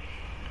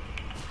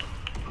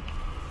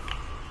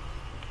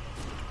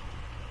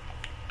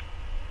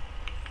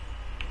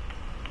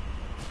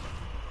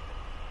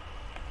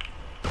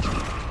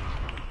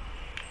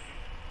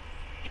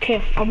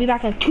 Okay, I'll be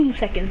back in 2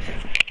 seconds.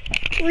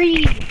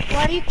 3.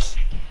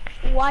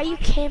 Why are you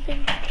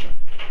camping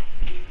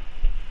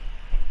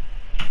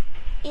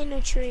in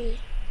a tree?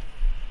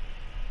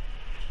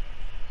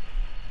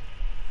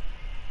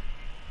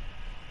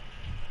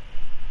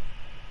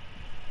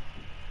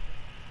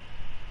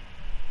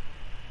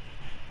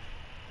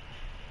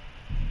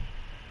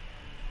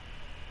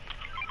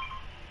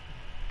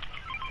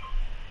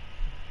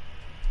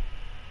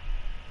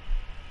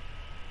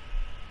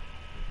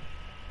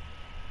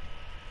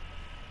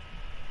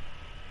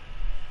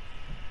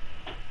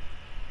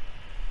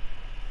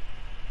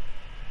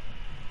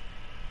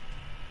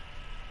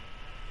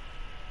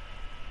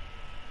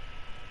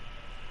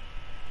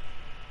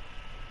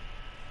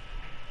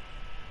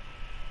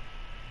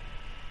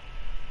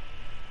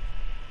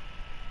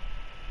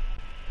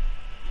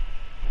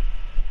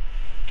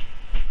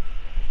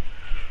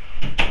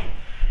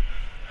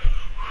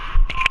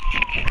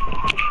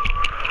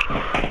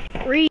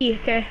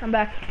 Okay, I'm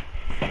back.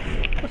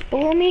 What's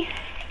below me?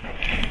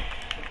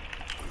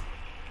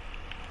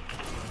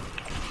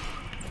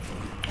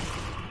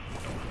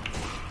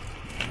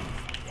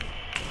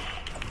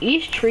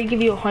 Each tree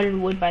give you 100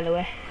 wood, by the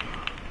way.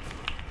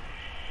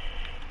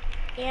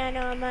 Yeah, I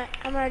know.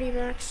 I'm already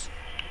max.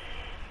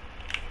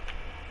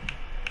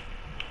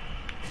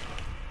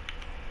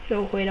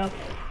 So wait up.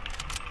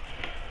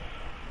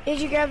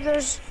 Did you grab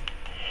those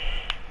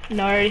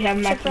No, I already have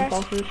max Suppress.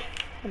 impulses,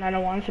 and I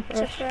don't want to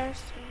suppress.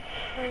 suppressed?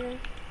 Okay.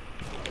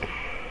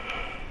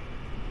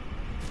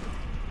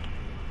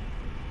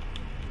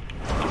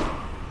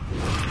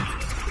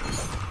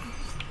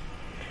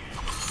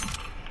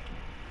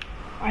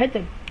 I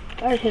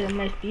just hit a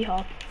nice B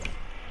hop.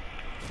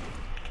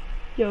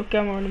 Yo,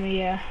 come over to me,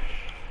 yeah.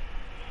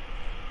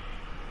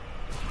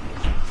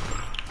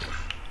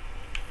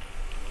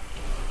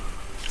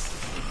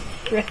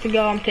 Rest to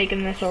go, I'm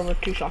taking this over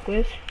 2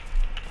 shockwaves.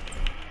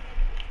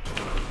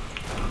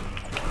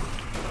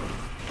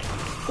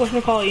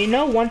 Whatchamacallit, you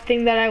know one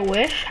thing that I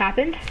wish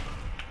happened?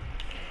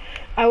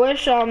 I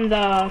wish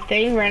the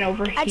thing ran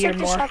over I here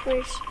took the more.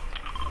 shockwaves.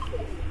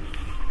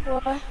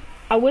 What?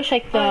 I wish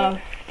like the Oh, yeah.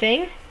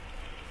 thing,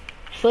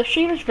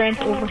 slipstreams ran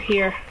over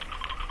here.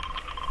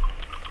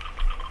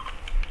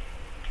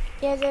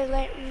 Yeah, they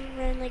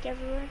ran like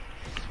everywhere.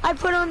 I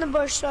put on the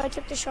bush, so I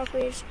took the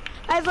shockwaves.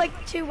 I have like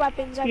 2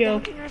 weapons. I have the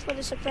hunting rifle,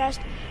 the suppressed,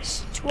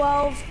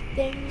 12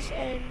 things,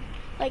 and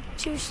like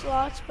 2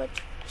 slots, but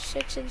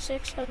 6 and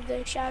 6 of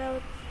the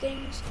shadow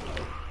things,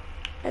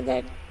 and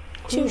then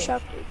 2 Cool.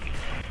 shockwaves.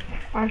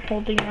 I'm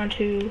holding on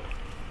to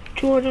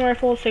 2 hunting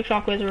rifles, 6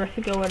 shockwaves, a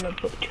to go, and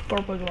 4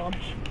 boogie bombs.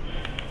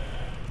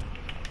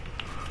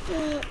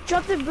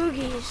 Drop the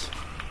boogies.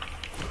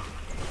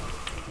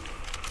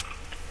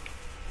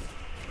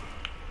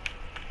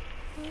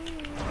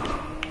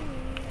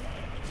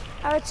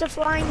 Oh, it's a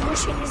flying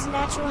bush in his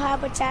natural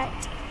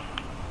habitat.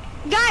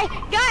 Guy!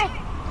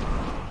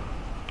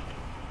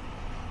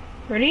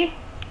 Ready?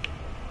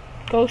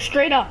 Go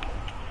straight up.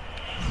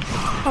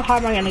 How high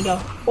am I gonna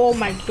go? Oh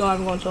my god,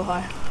 I'm going so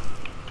high.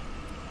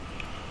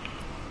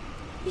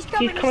 He's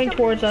Coming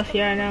towards us,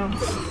 yeah, I know.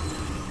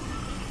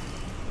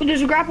 Oh,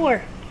 there's a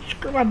grappler.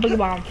 Screw my boogie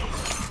bomb.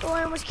 Oh,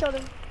 I almost killed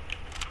him.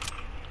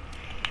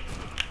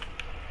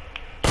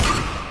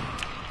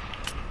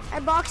 I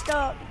boxed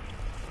up.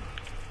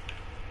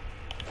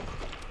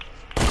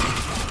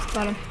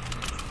 Got him.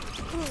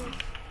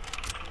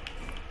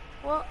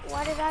 Well,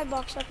 why did I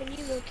box up and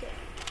you go kill?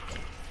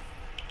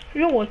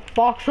 You know what?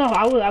 Box up.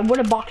 I would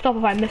have boxed up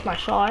if I missed my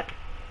shot.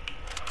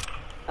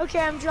 Okay,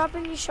 I'm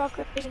dropping these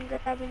shockwaves and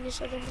grabbing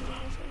this other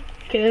one.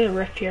 Okay, there's a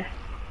rift here.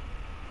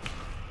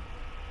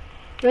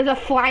 There's a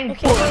flying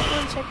Okay, bush. wait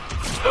 1 second.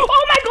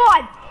 Oh my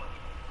god!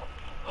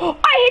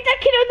 I hit that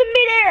kid in the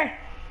midair!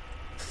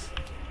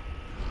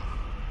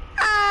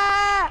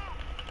 Ah!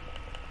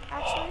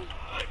 Actually,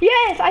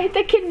 Yes, I hit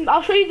that kid.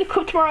 I'll show you the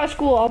clip tomorrow at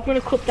school. I'm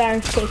gonna clip that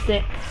and post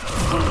it.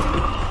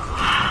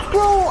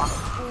 Bro,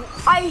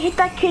 I hit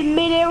that kid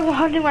midair with a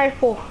hunting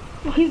rifle.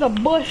 He's a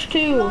bush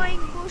too.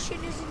 flying bush in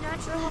his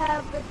natural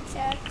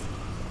habitat.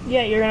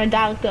 Yeah, you're gonna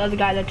die like the other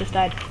guy that just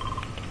died.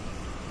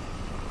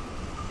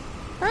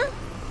 Huh?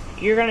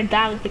 You're gonna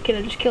die like the kid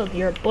that just killed.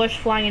 You're a bush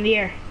flying in the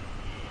air.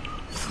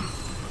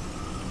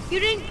 You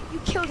didn't. You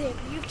killed him.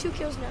 You have 2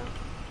 kills now.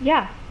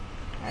 Yeah.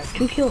 I have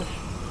 2 kills.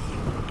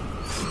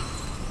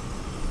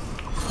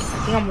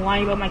 I think I'm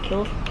lying about my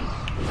kills.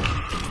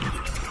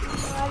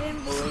 I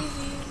didn't believe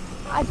you.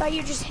 I thought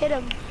you just hit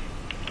him.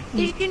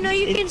 Did you know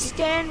you can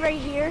stand right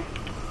here?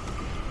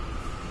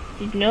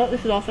 Did you know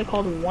this is also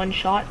called one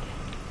shot?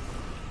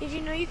 Did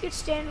you know you could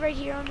stand right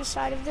here on the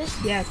side of this?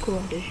 Yeah,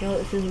 cool. Did you know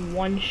this is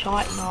one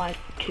shot, not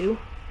 2?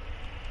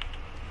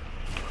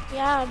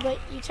 Yeah, but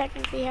you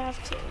technically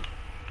have to.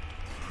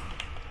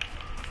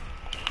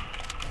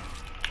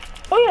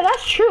 Oh yeah,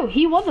 that's true.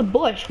 He was a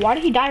bush. Why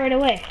did he die right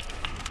away?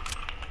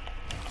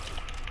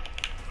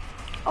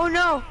 Oh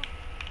no!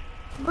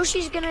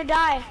 Bushy's gonna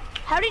die.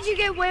 How did you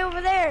get way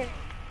over there?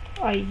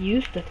 I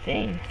used the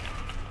thing.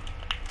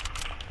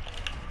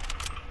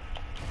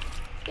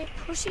 It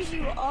pushes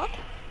you up?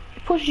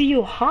 It pushes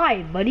you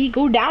high, buddy.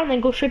 Go down and then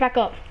go straight back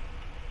up.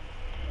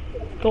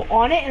 Go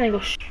on it and then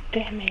go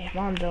damn it,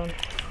 I'm done.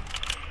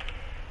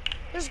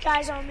 There's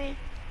guys on me.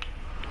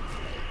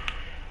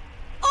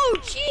 Oh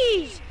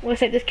jeez!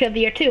 Looks like this killed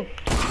the year too.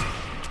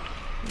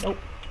 Nope.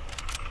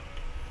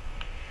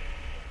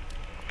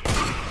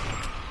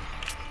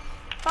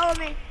 Follow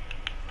me.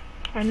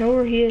 I know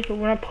where he is, but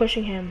we're not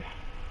pushing him.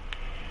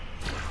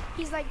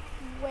 He's like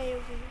way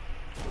over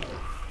here.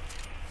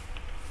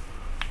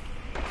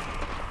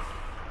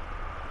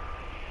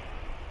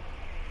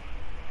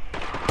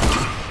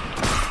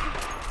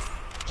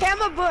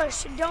 Camera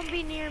bush, don't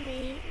be near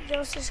me.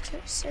 They'll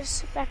suspect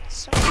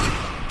something.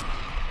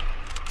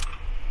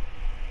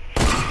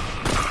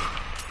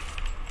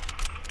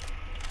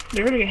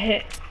 They're gonna get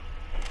hit.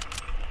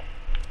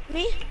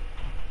 Me?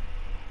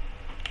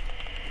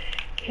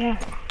 Yeah.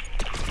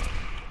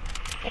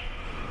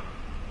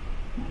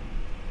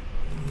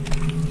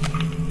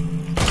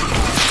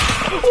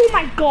 Oh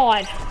my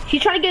god!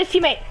 He's trying to get his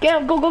teammate. Get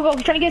him, go, go, go.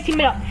 He's trying to get his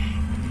teammate up.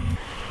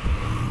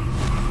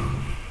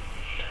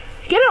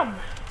 Get him!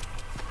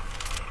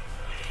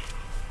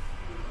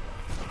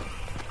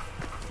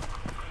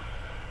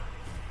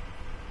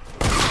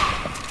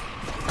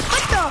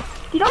 What the?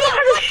 You don't know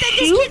how to shoot?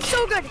 This kid's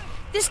so good.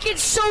 This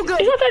kid's so good.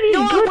 It's not that he's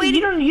no, good. wait.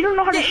 You don't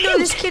know how to shoot. No,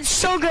 this kid's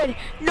so good.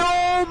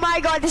 No, my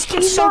God, this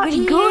kid's He's so not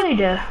good. good.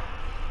 2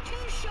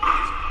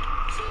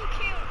 shots, 2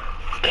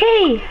 kills.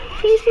 Okay,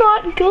 he's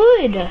not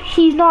good.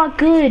 He's not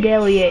good,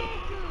 Elliot.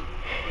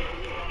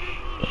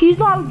 He's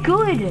not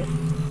good.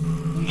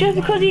 Just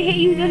because he hit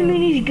you doesn't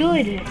mean he's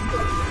good.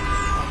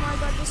 Oh my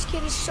God, this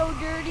kid is so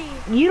dirty.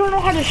 You don't know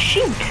how to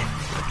shoot.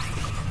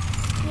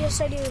 Yes,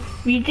 I do.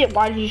 You did.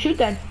 Why did you shoot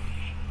then?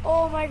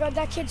 Oh my God,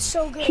 that kid's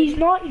so good. He's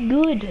not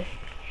good.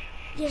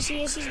 Yes,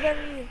 he is. He's better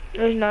than you.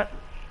 No, he's not.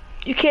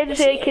 You can't just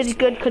say a kid's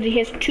good because he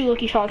hits 2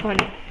 lucky shots on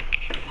you.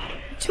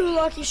 2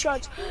 lucky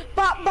shots.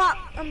 Bop, bop.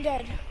 I'm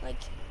dead. Like,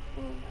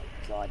 oh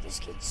my God, this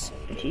kid's so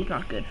good. He's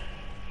not good.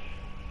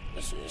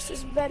 Yes, he is.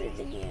 He's better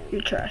than you.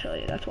 You're trash,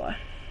 Elliot. That's why.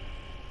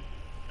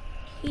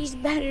 He's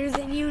better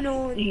than you,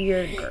 Nolan.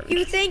 You're garbage.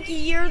 You think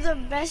you're the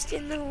best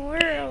in the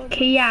world.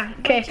 Okay, yeah.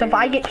 Okay, so if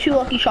I get 2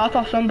 lucky shots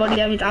off somebody,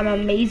 that means I'm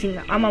amazing.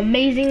 I'm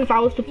amazing if I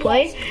was to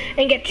play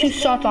and get 2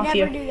 shots off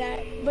you. You never do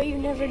that. But you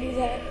never do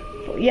that.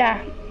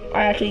 Yeah,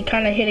 I actually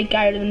kind of hit a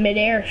guy in the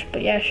midair,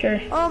 but yeah,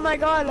 sure. Oh my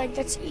God, like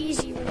that's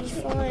easy when he's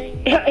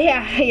flying.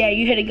 Yeah,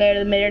 you hit a guy in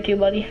the midair too,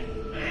 buddy.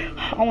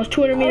 Almost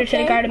 200 meters,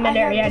 hit a guy in the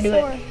midair. Yeah, do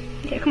it.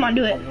 Yeah, come on,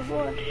 do it.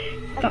 Before.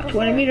 About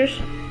 200 meters.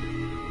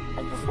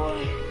 Like before.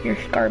 You're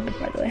garbage,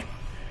 by the way.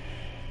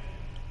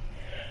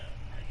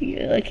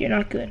 You're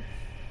not good.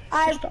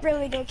 I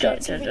really don't care.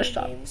 Just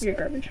stop. Games. You're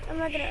garbage. I'm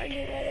not gonna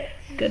argue about it.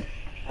 Good.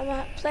 I'm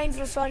not playing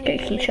for fun. Okay,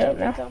 can you shut up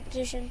now?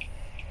 Competition.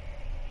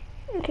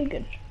 Okay,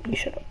 good. You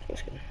shut up.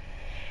 That's good.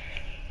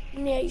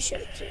 Yeah, you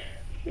shut up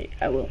too.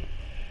 I will.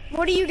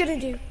 What are you gonna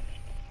do?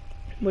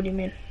 What do you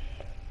mean?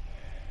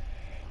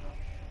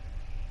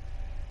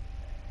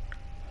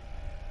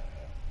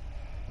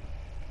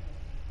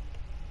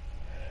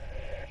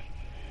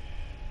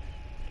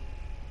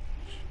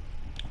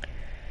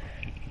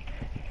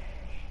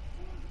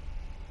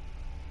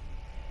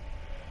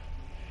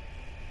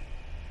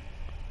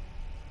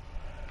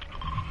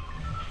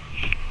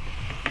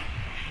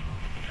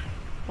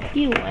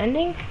 Lucky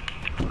landing?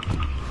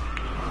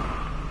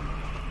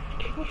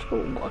 Okay, let's go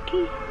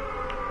lucky.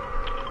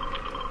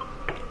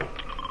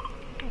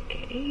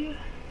 Okay.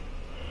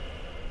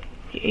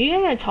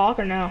 You're gonna talk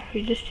or no?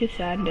 You're just too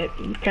sad that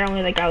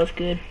apparently that guy was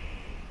good.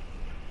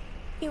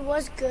 He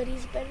was good.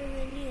 He's better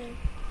than you.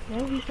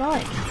 No, he's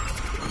not.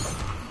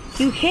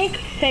 You can't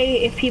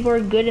say if people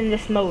are good in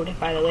this mode,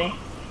 by the way.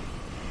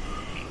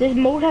 This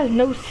mode has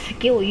no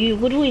skill. You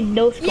literally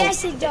no skill.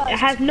 Yes, it does. It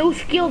has no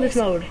skill, this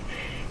mode.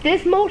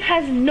 This mode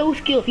has no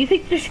skill. If you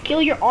think there's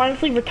skill, you're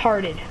honestly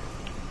retarded.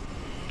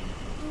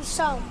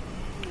 Some.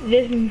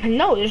 There's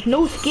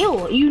no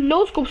skill. You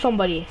no-scope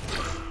somebody.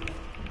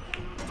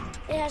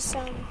 It has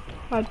some.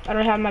 I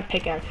don't have my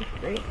pickaxe. It's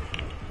great.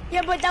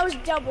 Yeah, but that was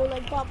double,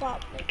 like pop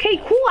pop. Like, Okay,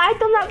 cool. I've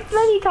done that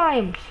many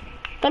times.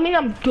 That means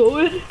I'm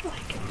good.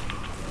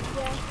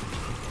 yeah.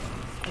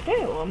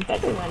 Okay, well, I'm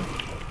better then.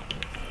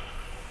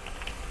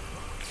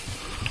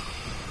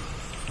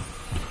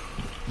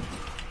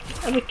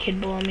 I have a kid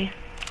below me.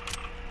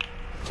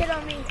 Kid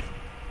on me.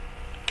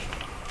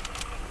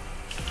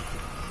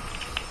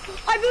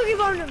 I boogie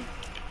bombed him.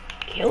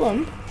 Kill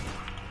him?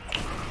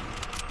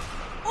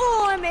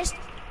 Oh, I missed.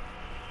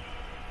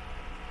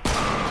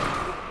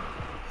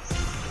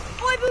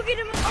 Oh, I boogied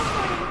him.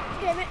 Oh,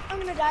 damn it. I'm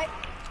gonna die.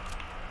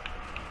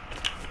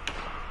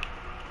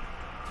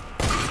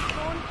 Come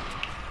on.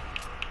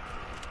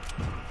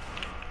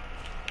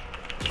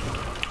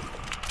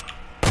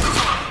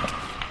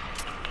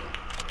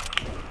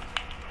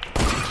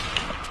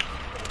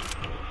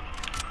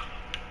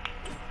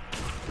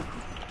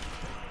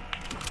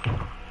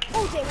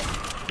 Oh, damn it.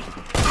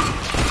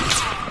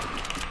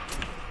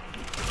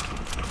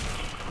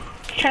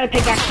 Try to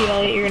pickaxe you,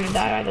 Elliot. You're gonna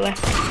die, by the way.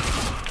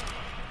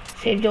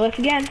 Saved your life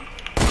again. Miss.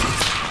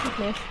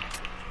 I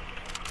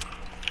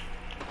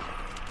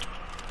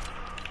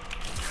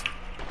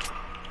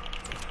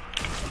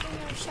think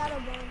I have shadow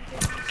bomb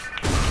things.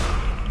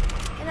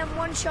 And I'm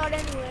one shot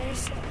anyway,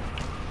 so.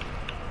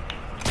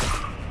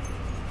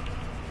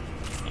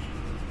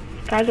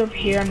 Guys over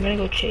here, I'm gonna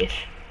go chase.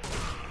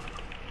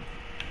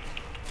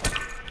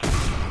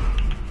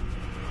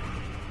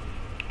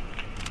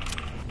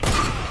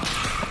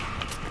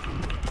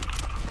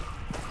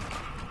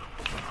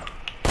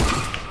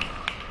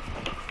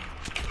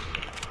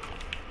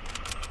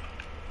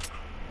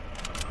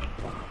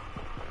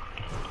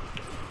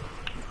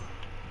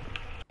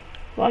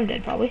 Well, I'm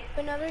dead probably.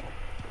 Another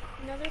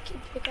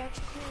kid pickaxe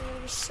me, I'm gonna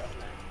be so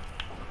mad.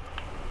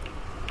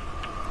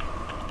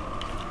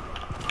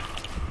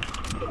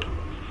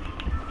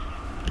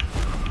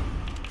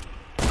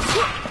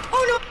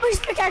 Oh no, he's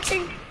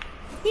pickaxing!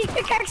 He's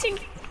pickaxing!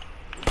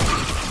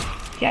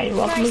 Yeah, you're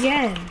welcome Nice.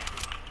 again.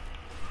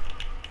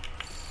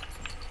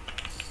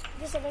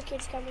 This other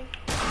kid's coming.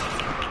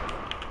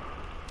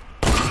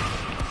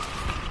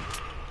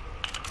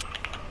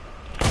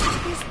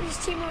 His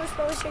teammate was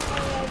posting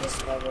on this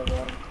level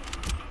one.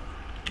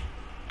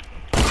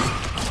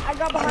 I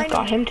got I behind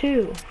got him. him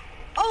too.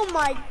 Oh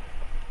my!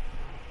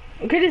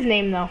 Look at his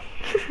name though.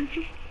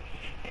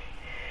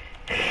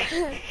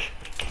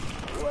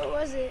 What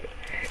was it?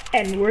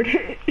 N-word.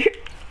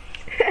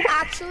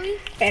 Actually?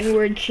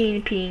 N-word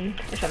Cheen Peen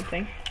or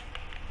something.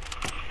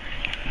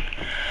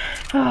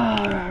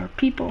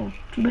 People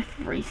with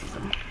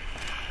racism.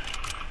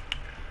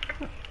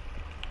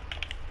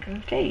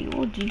 Okay,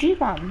 well, GG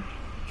bomb.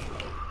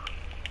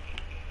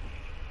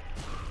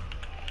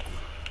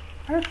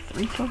 I have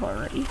 3 kills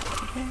already.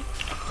 Okay.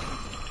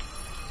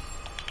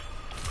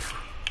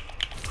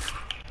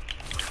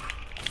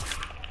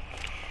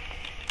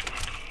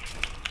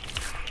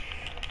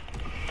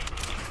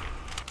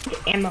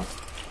 Ammo.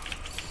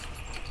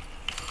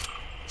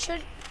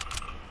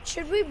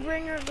 Should we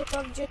bring our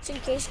glove just in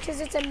case?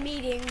 Because it's a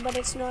meeting, but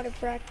it's not a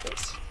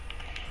practice.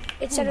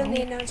 It said on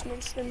the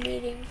announcements, the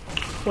meeting.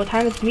 What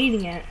time is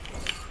meeting at?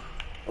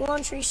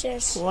 Lunch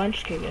recess.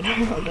 Lunch, okay, good.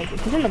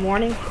 Because in the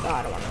morning, oh,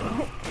 I don't want to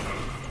know.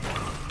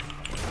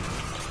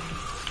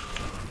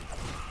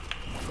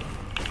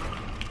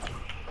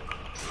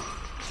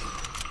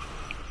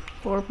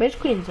 We're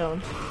basically in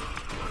zone.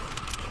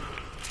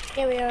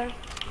 Here we are.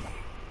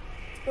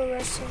 Go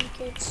rest some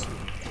kids.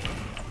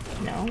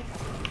 No.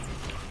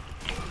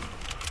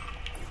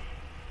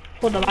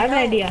 Hold up, I have an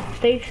idea.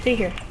 Stay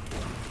here.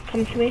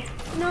 Come to me.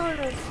 No,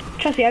 no.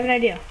 Trust me, I have an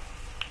idea.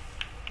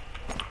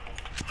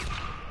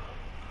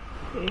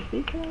 If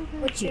we go over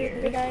What's your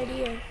here, big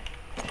idea?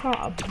 it's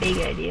not a big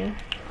idea.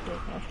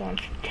 I just want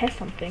to test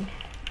something.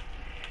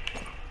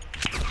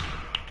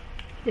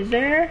 Is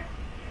there?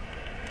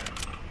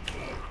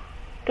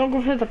 Don't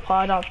go for the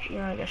pod off.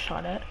 You're gonna get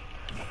shot at.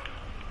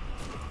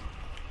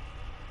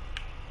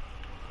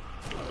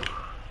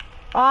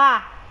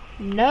 Ah,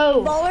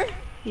 no. Baller?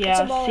 Yeah, It's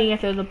a I was baller. seeing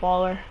if there's a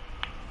baller.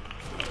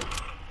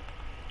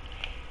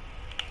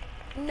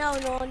 No,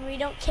 and we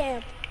don't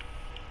camp.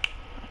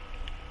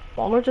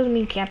 Baller doesn't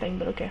mean camping,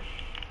 but okay.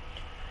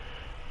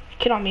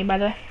 Kid on me, by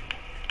the way.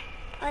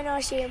 I know,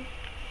 I see him.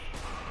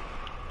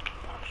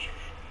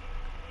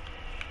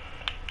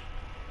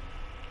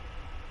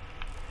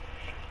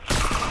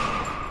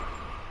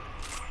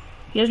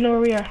 He doesn't know where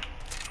we are.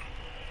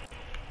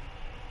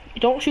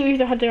 Don't shoot with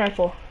your hunting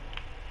rifle.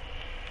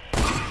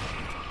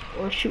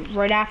 Or shoot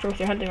right after with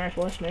your hunting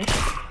rifle, that's me.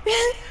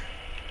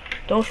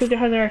 Don't shoot with your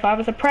hunting rifle. I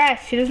was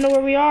suppressed. He doesn't know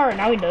where we are.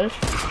 Now he does.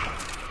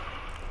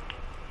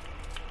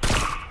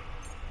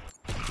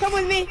 Come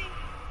with me.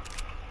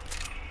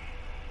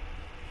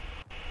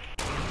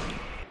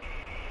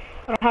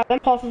 I don't have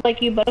impulses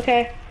like you, but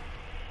okay.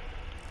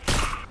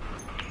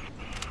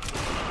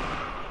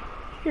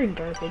 You're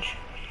garbage.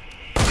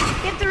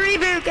 Get the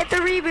reboot, get the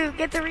reboot,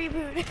 get the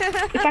reboot.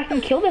 If I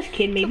can kill this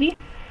kid, maybe.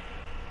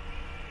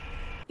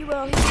 You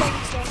will, he's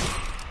standing still.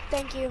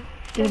 Thank you.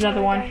 There's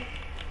another one. Guy.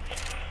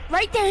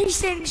 Right there, he's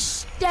standing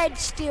dead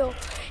still.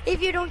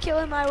 If you don't kill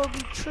him, I will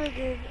be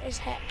triggered as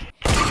heck.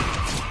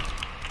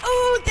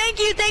 Oh, thank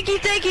you, thank you,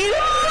 thank you.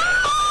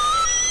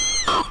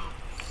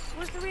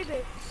 Where's the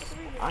reboot?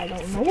 I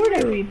don't know where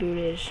the reboot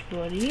is,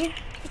 buddy.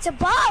 It's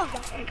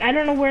above. I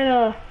don't know where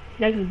the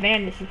Next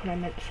van, this is what I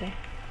meant to say.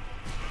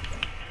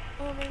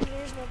 Oh, maybe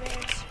there's no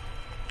vans.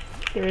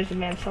 There is a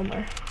van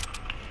somewhere.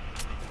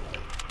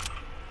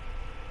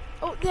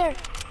 Oh, there,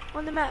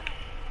 on the map.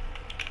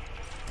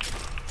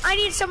 I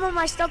need some of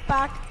my stuff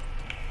back.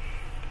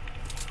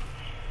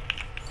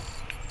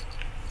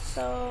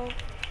 So,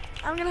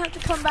 I'm gonna have to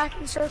come back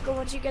in circle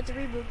once you get the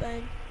reboot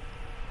bang.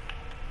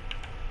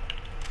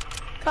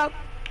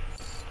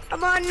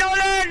 Come on,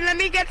 Nolan, let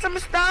me get some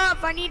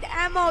stuff. I need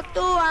ammo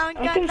too. I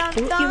I don't can got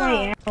split you my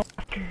ammo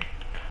after.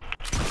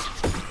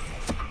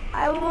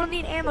 I will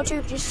need ammo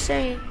too, just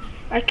saying.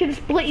 I can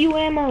split you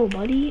ammo,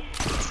 buddy.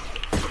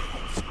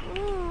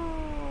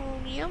 Ooh,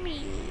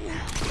 yummy.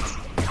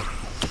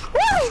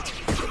 Woo!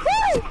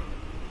 Woo!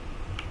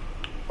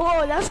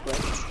 Oh, that's quick.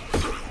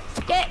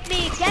 Get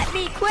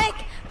me, quick!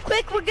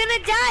 Quick, we're gonna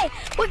die!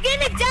 We're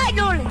gonna die,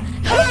 Nolan!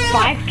 Hurry up!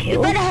 5 You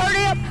kills? better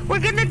hurry up! We're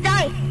gonna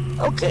die!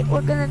 Okay,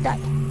 we're gonna die.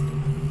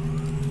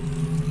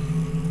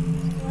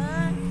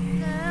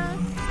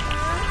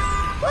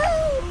 Woo!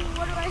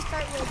 What do I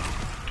start with?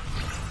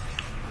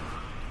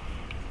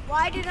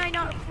 Why did I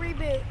not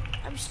reboot?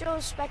 I'm still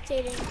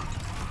spectating.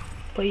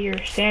 But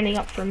you're standing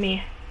up for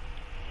me.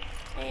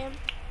 I am.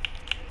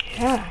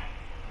 Yeah.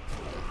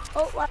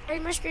 Oh, why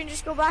did my screen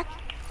just go back?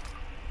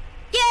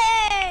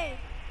 Yay!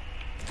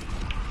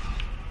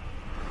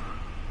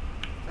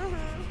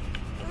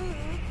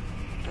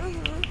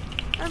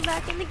 I'm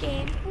back in the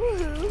game.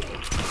 Woohoo!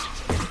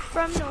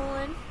 From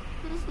Nolan.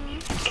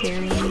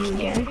 Carrying you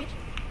again.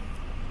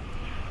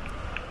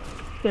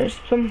 There's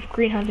some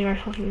green hunting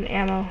rifles and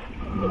ammo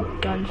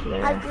and guns I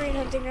there. have green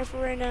hunting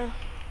rifle right now.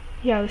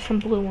 Yeah, there's some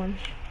blue ones.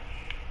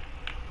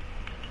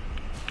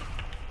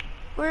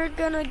 We're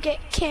gonna get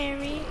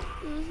carried.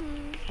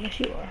 Yes,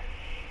 you are.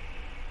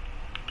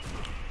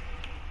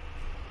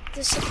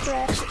 The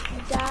suppressed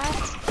that.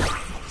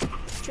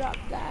 Drop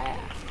that.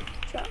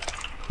 Drop.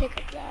 Pick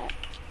up that.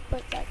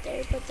 Put that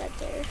there. Put that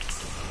there.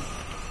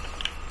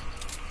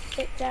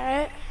 Hit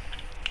that.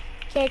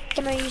 Okay,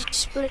 can I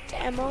split the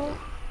ammo?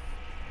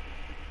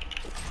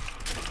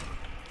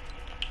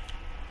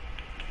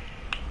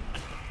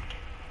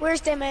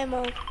 Where's the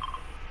ammo?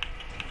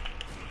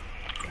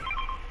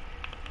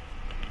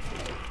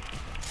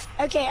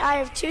 Okay, I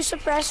have 2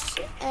 suppressed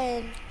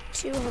and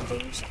 2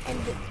 huntings and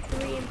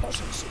 3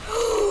 impulses.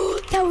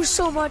 That was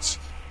so much.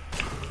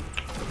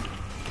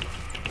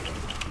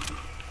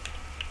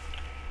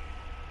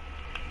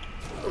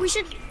 We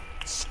should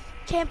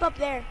camp up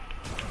there.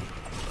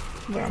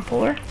 We're on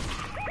Polar.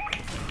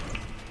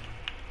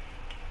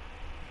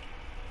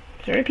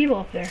 There are people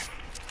up there.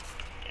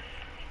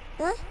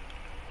 Huh?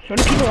 There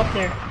are people up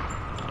there.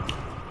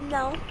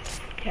 No.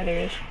 Yeah, there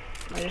is.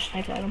 I just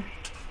sniped at them.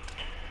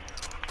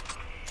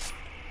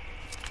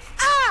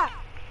 Ah!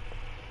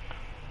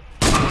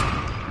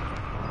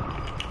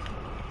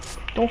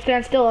 Don't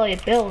stand still,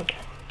 Elliot. Build.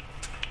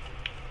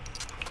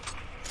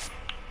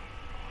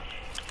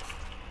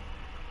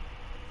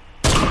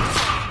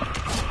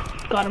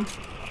 Got him.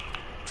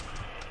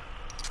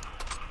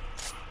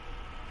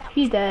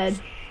 He's dead.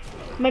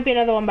 Might be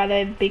another one by the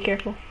way. Be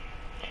careful.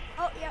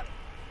 Oh, yep.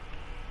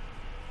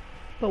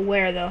 But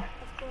where though?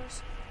 Of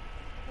course.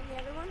 And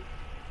the other one?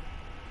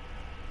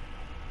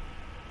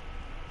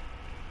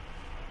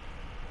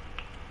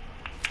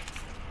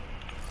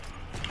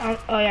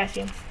 Oh yeah, I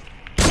see him.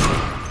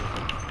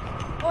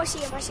 Oh, I see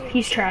him. I see him.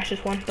 He's trash,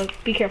 this one. But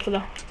be careful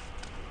though.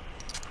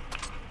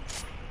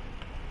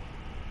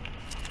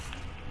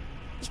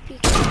 He's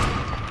peeking.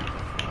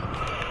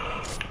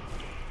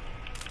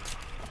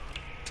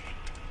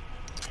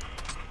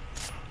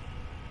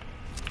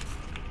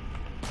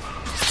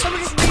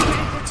 Someone just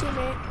rebooted their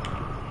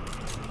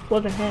teammate.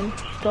 Wasn't him.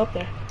 He's still up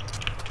there.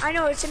 I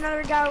know, it's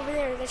another guy over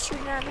there that's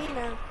shooting at me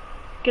now.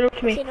 Get over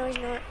to me. Okay, no, he's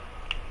not.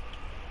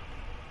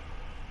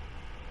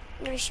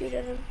 I'm gonna shoot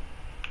at him.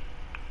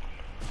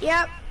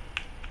 Yep.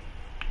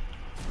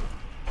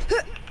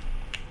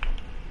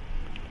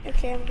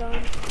 Okay, I'm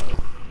gone.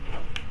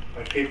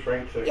 I paid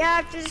Frank to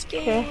Yeah, after this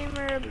game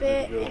or in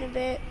a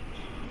bit.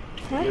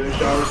 Huh? get a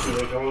shower soon.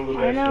 I don't want to go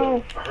I back.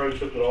 know. I heard you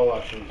took it all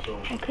last year, so.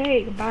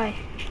 Okay, goodbye.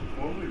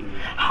 Well, we leave.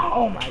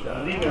 Oh my I'm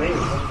god. leaving anyway.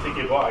 Let's take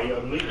it by.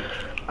 I'm leaving.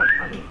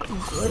 I'm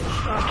good.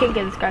 I can't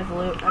get this guy's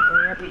loot. I can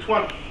rip. Which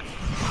one?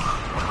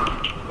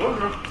 Go,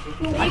 girl.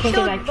 I You can't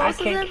killed get that. both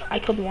of them? I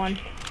killed one.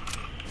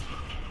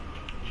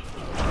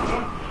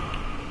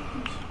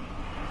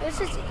 It's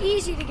just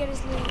easy to get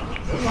his loot.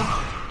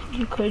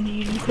 You couldn't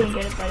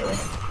get it by the way.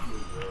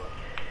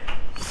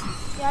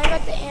 Yeah, I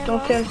got the ammo.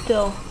 Don't stand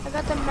still. I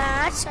got the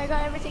mats. I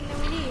got everything that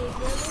we need.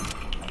 Really?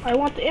 I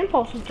want the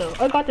impulses though.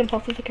 I got the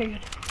impulses. Okay, good.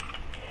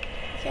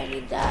 Okay, I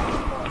need that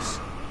impulse.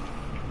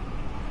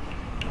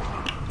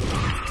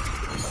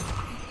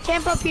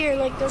 Camp up here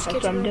like those That's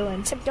kids what I'm were, doing.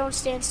 except don't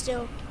stand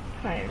still.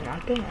 I'm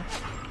not gonna.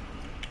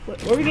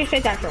 Where are we gonna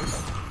take that from?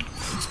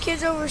 These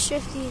kids over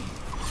shifty.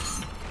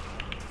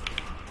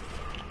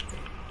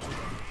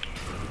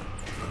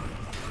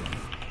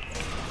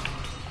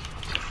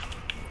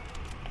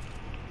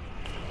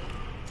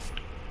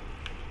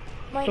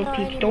 Might Don't not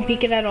peek. anymore. Don't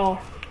peek it at all.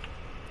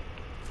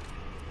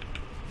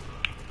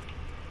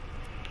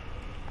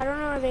 I don't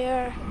know where they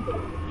are.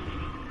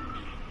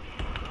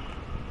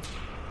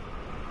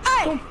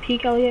 Hey! Don't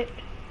peek, Elliot.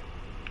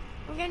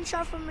 I'm getting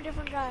shot from a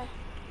different guy.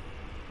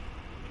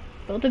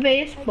 Build a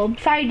base. Build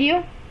beside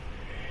you.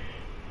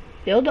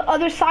 Build the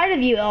other side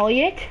of you,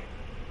 Elliot.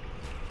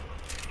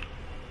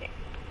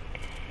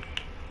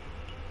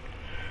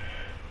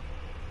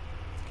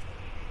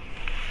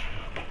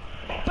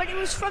 But it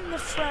was from the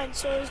front,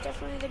 so it was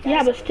definitely the guy.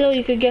 Yeah, but still,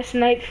 you could get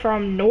sniped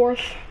from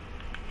north,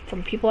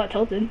 from people at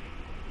Tilted.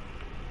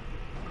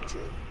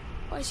 True.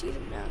 Oh, I see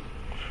them now.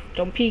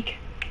 Don't peek.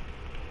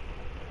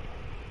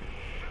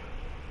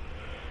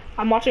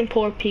 I'm watching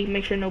Polar peek,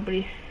 make sure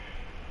nobody.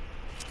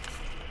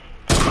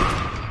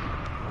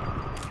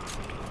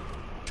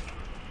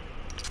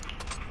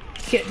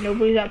 Yeah,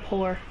 nobody's at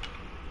Polar.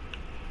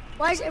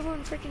 Why is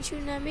everyone freaking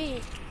shooting at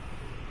me?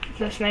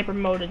 It's a sniper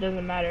mode, it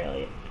doesn't matter,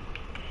 Elliot.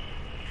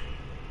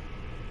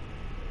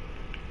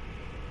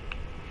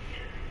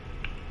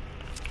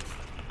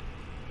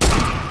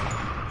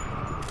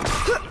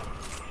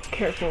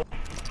 Careful.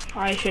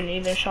 I shouldn't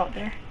even shot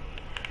there.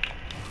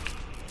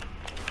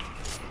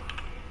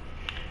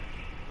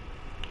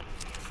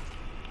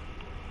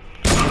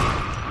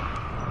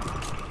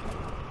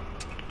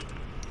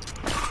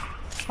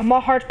 I'm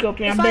not hard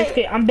scoping.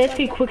 I'm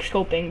basically quick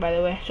scoping, by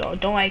the way. So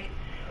don't like.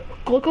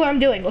 Look what I'm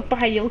doing. Look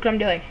behind you. Look what I'm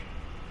doing.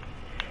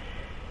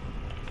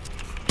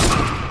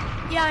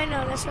 Yeah, I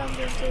know. That's what I'm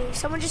doing too.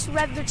 Someone just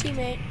revved their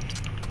teammate.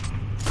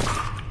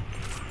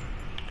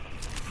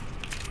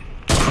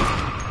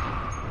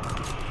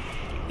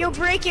 Yo,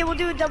 break it. We'll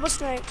do a double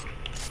snipe.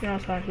 No,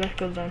 it's fine. Let's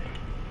go zone.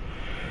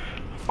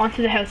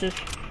 Onto the houses.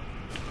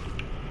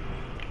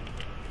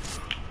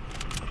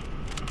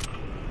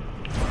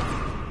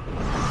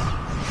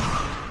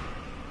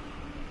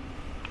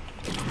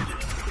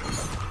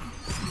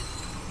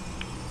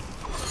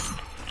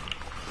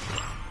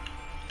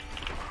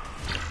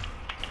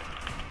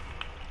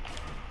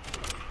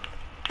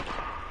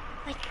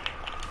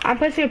 I'm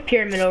placing a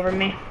pyramid over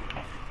me.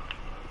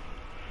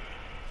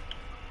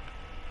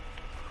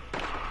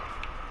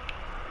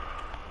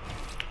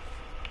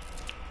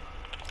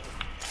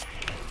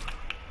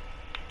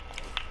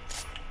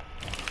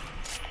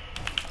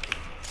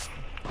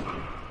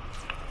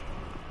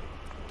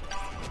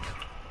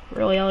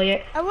 Really,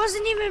 Elliot? I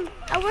wasn't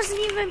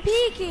even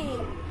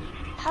peeking.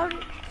 How he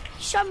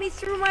shot me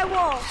through my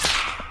wall?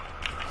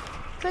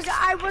 Cause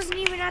I wasn't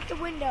even at the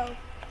window.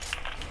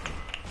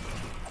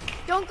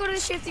 Don't go to the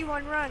shifty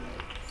one, run.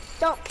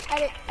 Don't,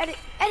 edit.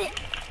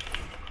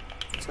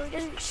 So he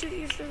doesn't shoot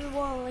you through the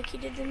wall like he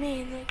did to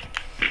me. And like,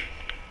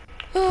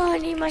 oh, I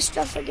need my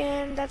stuff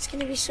again. That's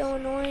gonna be so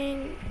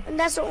annoying. And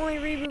that's the only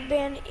reboot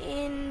ban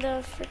in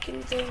the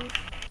freaking thing.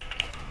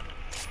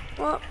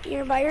 Well,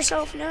 you're by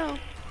yourself now.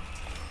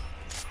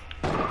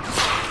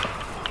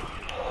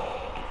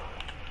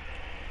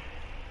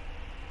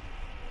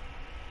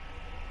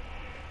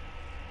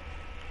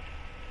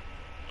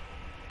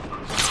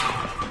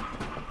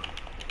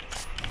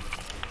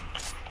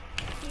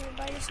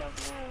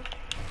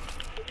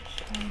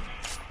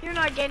 You're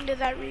not getting to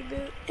that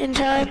reboot in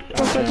time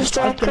before the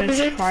storm comes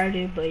in. I'm gonna try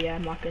to, but yeah,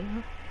 I'm not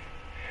gonna.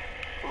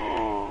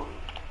 Oh,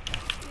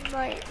 you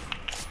might.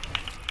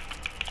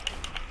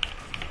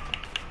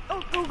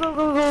 Oh,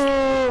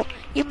 go.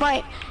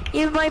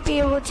 You might be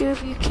able to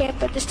if you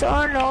camp at the store.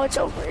 Oh no, it's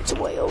over. It's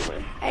way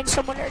over, and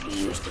someone already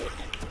used it.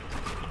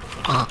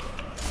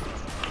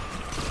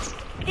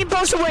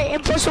 Impulse away.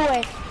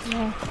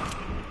 No.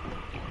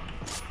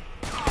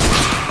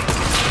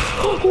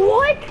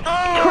 What?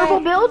 Oh,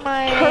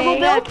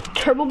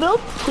 turbo build,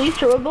 please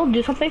turbo build,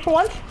 do something for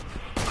once.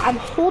 I'm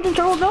holding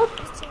turbo build.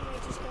 His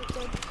teammate just got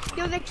good.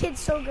 Yo, that kid's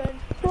so good.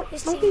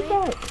 Don't be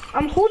bad.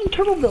 I'm holding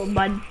turbo build,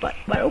 bud, but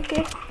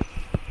okay.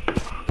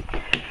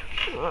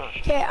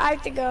 Okay, I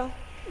have to go.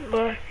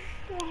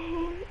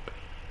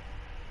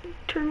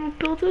 Turbo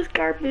build is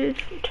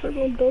garbage.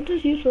 Turbo build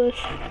is useless.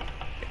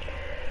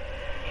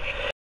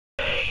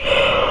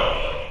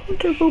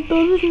 Turbo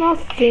build is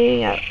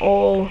nothing at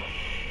all.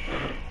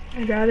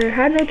 I'd rather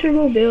have no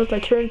turbo builds. I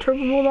turn turbo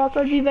build off,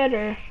 that'd be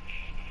better.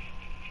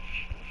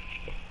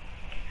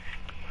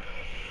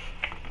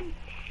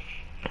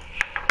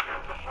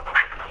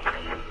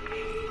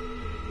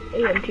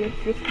 Hey, I'm tier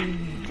 50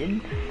 did.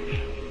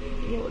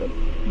 You know what I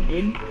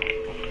did?